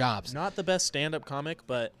fucking get jobs. Not the best stand-up comic,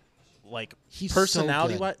 but like He's so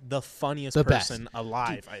personality-wise, the funniest The best. person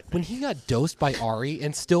alive. I think. When he got dosed by Ari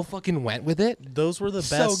and still fucking went with it, Those were the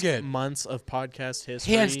So best good. months of podcast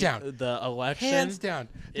history. Hands down. The election. hands down,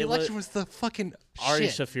 the It wa- election was the fucking Ari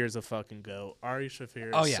shit. Shafir's a fucking goat. Ari Shafir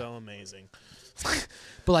is Oh, yeah. so amazing.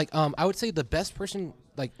 But like, I would say the best person,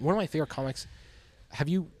 like one of my favorite comics. Have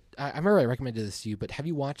you? I remember I recommended this to you, but have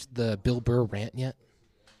you watched the Bill Burr rant yet?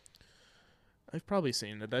 I've probably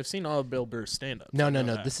seen it. I've seen all of Bill Burr's stand-ups. No, I no, know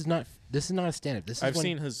no. that. This is not a stand-up. This is I've when-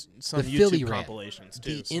 seen some the YouTube Philly rant. compilations The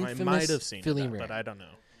too. So I infamous might have seen Philly that, rant. but I don't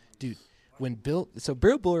know. dude. When Bill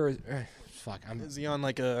Burr is fuck. Is he on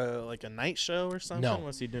like a night show or something? No.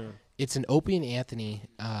 What's he doing? It's an Opie and Anthony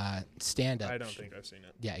stand-up. I don't think I've seen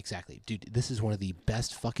it. Yeah, exactly, dude. This is one of the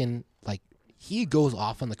best fucking like. He goes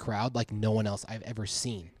off on the crowd like no one else I've ever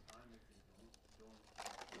seen.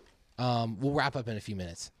 We'll wrap up in a few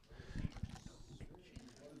minutes.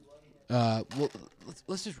 Well,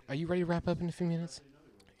 let's just. Are you ready to wrap up in a few minutes?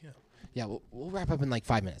 Yeah. Yeah, we'll wrap up in like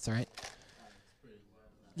 5 minutes. All right.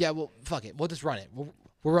 Yeah, well, fuck it. We'll just run it. We'll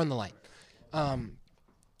run the light.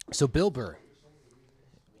 So Bill Burr,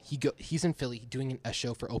 he's in Philly doing a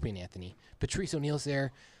show for Opie and Anthony. Patrice O'Neal's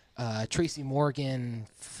there. Tracy Morgan,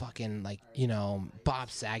 fucking like Bob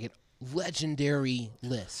Saget, legendary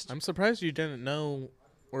list. I'm surprised you didn't know,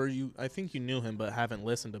 or I think you knew him, but haven't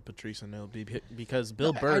listened to Patrice O'Neal because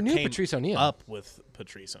Bill Burr I knew came Patrice O'Neal. up with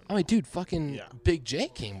Patrice O'Neal. I mean, dude, fucking Yeah. Big J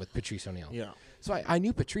came with Patrice O'Neal. Yeah. So I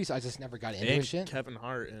knew Patrice. I just never got into And his shit. Kevin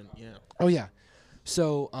Hart and yeah. Oh yeah.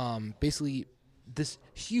 So basically, this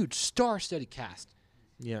huge star-studded cast,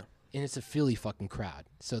 Yeah. and it's a Philly fucking crowd.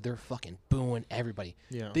 So they're fucking booing everybody.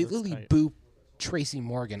 Yeah, They that's literally tight. boo Tracy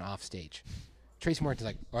Morgan off stage. Tracy Morgan's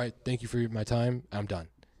like, "All right, thank you for my time. I'm done."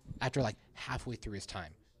 After like halfway through his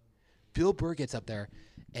time, Bill Burr gets up there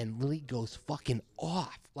and literally goes fucking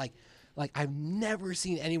off. Like I've never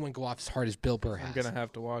seen anyone go off as hard as Bill Burr has. I'm gonna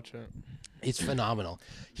have to watch it. It's phenomenal.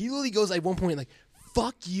 He literally goes at one point like,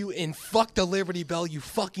 "Fuck you and fuck the Liberty Bell, you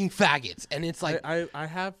fucking faggots," and it's like I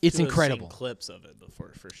have. it's to have seen incredible. clips of it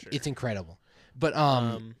before for sure. it's incredible. But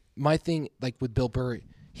my thing like with Bill Burr,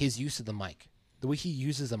 his use of the mic, the way he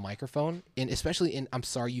uses a microphone, and especially in "I'm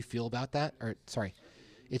Sorry You Feel About That," or sorry,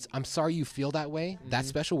 it's "I'm Sorry You Feel That Way." That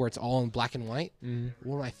special where it's all in black and white. One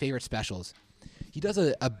of my favorite specials. He does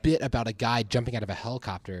a bit about a guy jumping out of a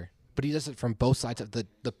helicopter, but he does it from both sides of the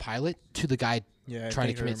pilot to the guy Yeah, I trying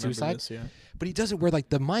to think I commit remember suicide. this, yeah. But he does it where like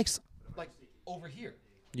the mic's like over here,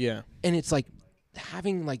 Yeah. and it's like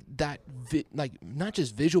having like that like not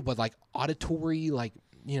just visual but like auditory like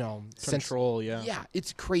sense. Control. Yeah. Yeah,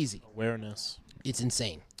 it's crazy. Awareness. It's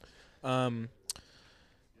insane.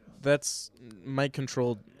 That's mic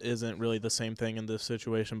control isn't really the same thing in this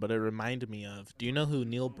situation, but it reminded me of. Do you know who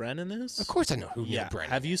Neil Brennan is? Of course, I know who Yeah. Neil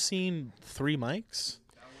Brennan. Have you seen Three Mics?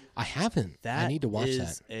 I haven't. That I need to watch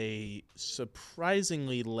is that. a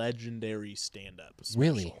surprisingly legendary stand-up special.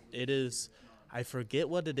 Really? It is. I forget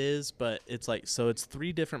what it is, but it's like it's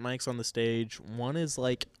 3 different mics on the stage. One is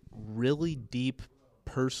like really deep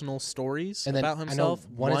personal stories And then about I know himself.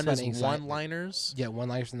 one is about is anxiety. one-liners. Yeah,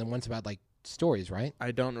 one-liners, and then one's about like stories, right?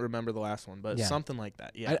 I don't remember the last one, but Yeah. something like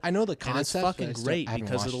that. Yeah. I know the And it's concept. fucking great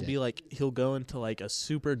because it'll be like. like he'll go into like a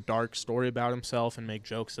super dark story about himself and make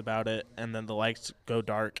jokes about it, and then the lights go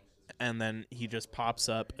dark, and then he just pops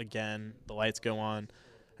up again. The lights go on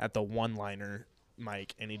at the one-liner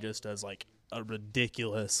mic, and he just does like a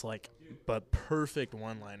ridiculous, like, but perfect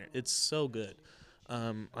one-liner. It's so good.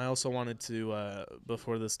 I also wanted to,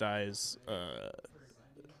 before this dies,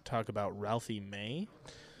 talk about Ralphie May.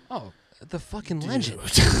 Oh, the fucking legend.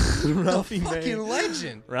 Ralphie The May. fucking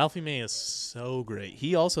legend. Ralphie May is so great.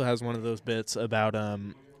 He also has one of those bits about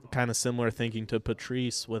kind of similar thinking to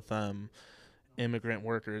Patrice with immigrant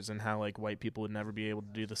workers and how like white people would never be able to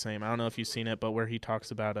do the same. I don't know if you've seen it, but where he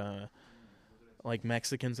talks about like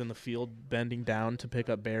Mexicans in the field bending down to pick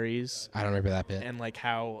up berries, I don't remember that bit. and like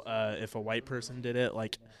how if a white person did it,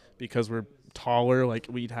 like because we're taller, like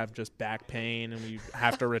we'd have just back pain and we'd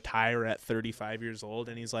have to retire at 35 years old.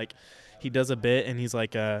 And he's like, he does a bit and he's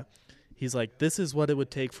like, this is what it would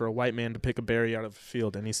take for a white man to pick a berry out of a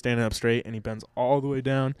field. And he's standing up straight and he bends all the way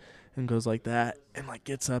down and goes like that and like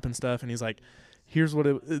gets up and stuff. And he's like, here's what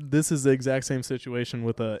this is the exact same situation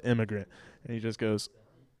with a immigrant. And he just goes,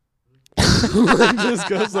 just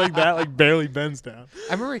goes like that, like barely bends down.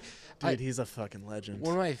 I remember, Dude, he's a fucking legend.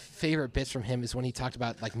 one of my favorite bits from him is when he talked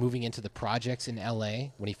about like moving into the projects in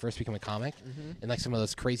L.A. when he first became a comic, and like some of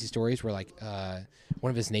those crazy stories where like one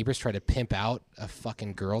of his neighbors tried to pimp out a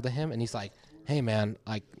fucking girl to him, and he's like, "Hey man,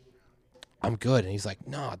 like I'm good," and he's like,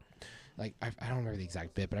 "No, like I don't remember the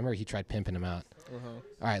exact bit, but I remember he tried pimping him out." All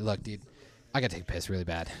right, look, dude, I gotta take a piss really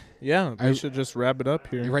bad. Yeah, we should just wrap it up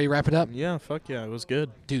here. You ready to wrap it up, Yeah, fuck yeah, it was good.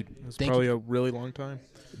 dude? It was Thank probably you. a really long time.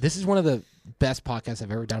 This is one of the best podcasts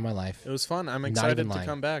I've ever done in my life. It was fun. I'm Not excited even to lying.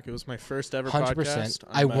 come back. It was my first ever 100%. podcast.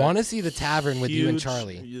 I want to see the tavern with you and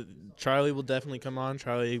Charlie. Charlie will definitely come on.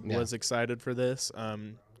 Charlie Yeah. was excited for this.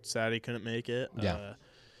 Sad he couldn't make it. Yeah.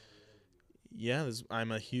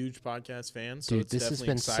 I'm a huge podcast fan, so Dude, it's this has definitely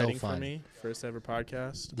been so exciting fun. for me. First ever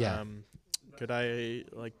podcast. Yeah. Could I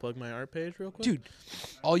like plug my art page real quick? Dude,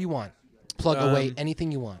 all you want. Plug away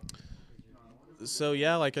anything you want. So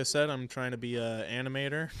yeah, like I said, I'm trying to be an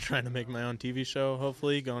animator, trying to make my own TV show.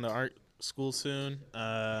 Hopefully, going to art school soon.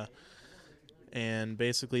 And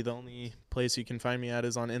basically, the only place you can find me at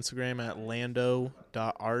is on Instagram at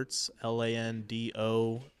lando.arts,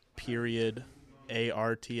 LANDO period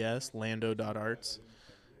ARTS, lando.arts.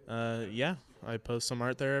 Yeah, I post some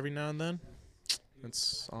art there every now and then.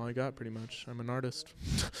 That's all I got, pretty much. I'm an artist.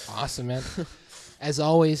 Awesome, man. As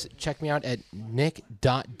always, check me out at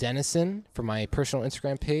nick.dennison for my personal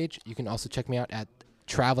Instagram page. You can also check me out at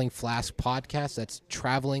Traveling Flask Podcast. That's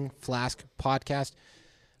Traveling Flask Podcast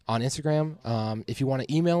on Instagram. If you want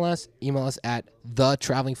to email us at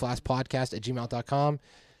thetravelingflaskpodcast@gmail.com.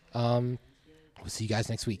 We'll see you guys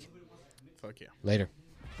next week. Fuck yeah. Later.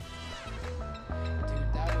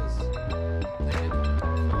 Dude, that was...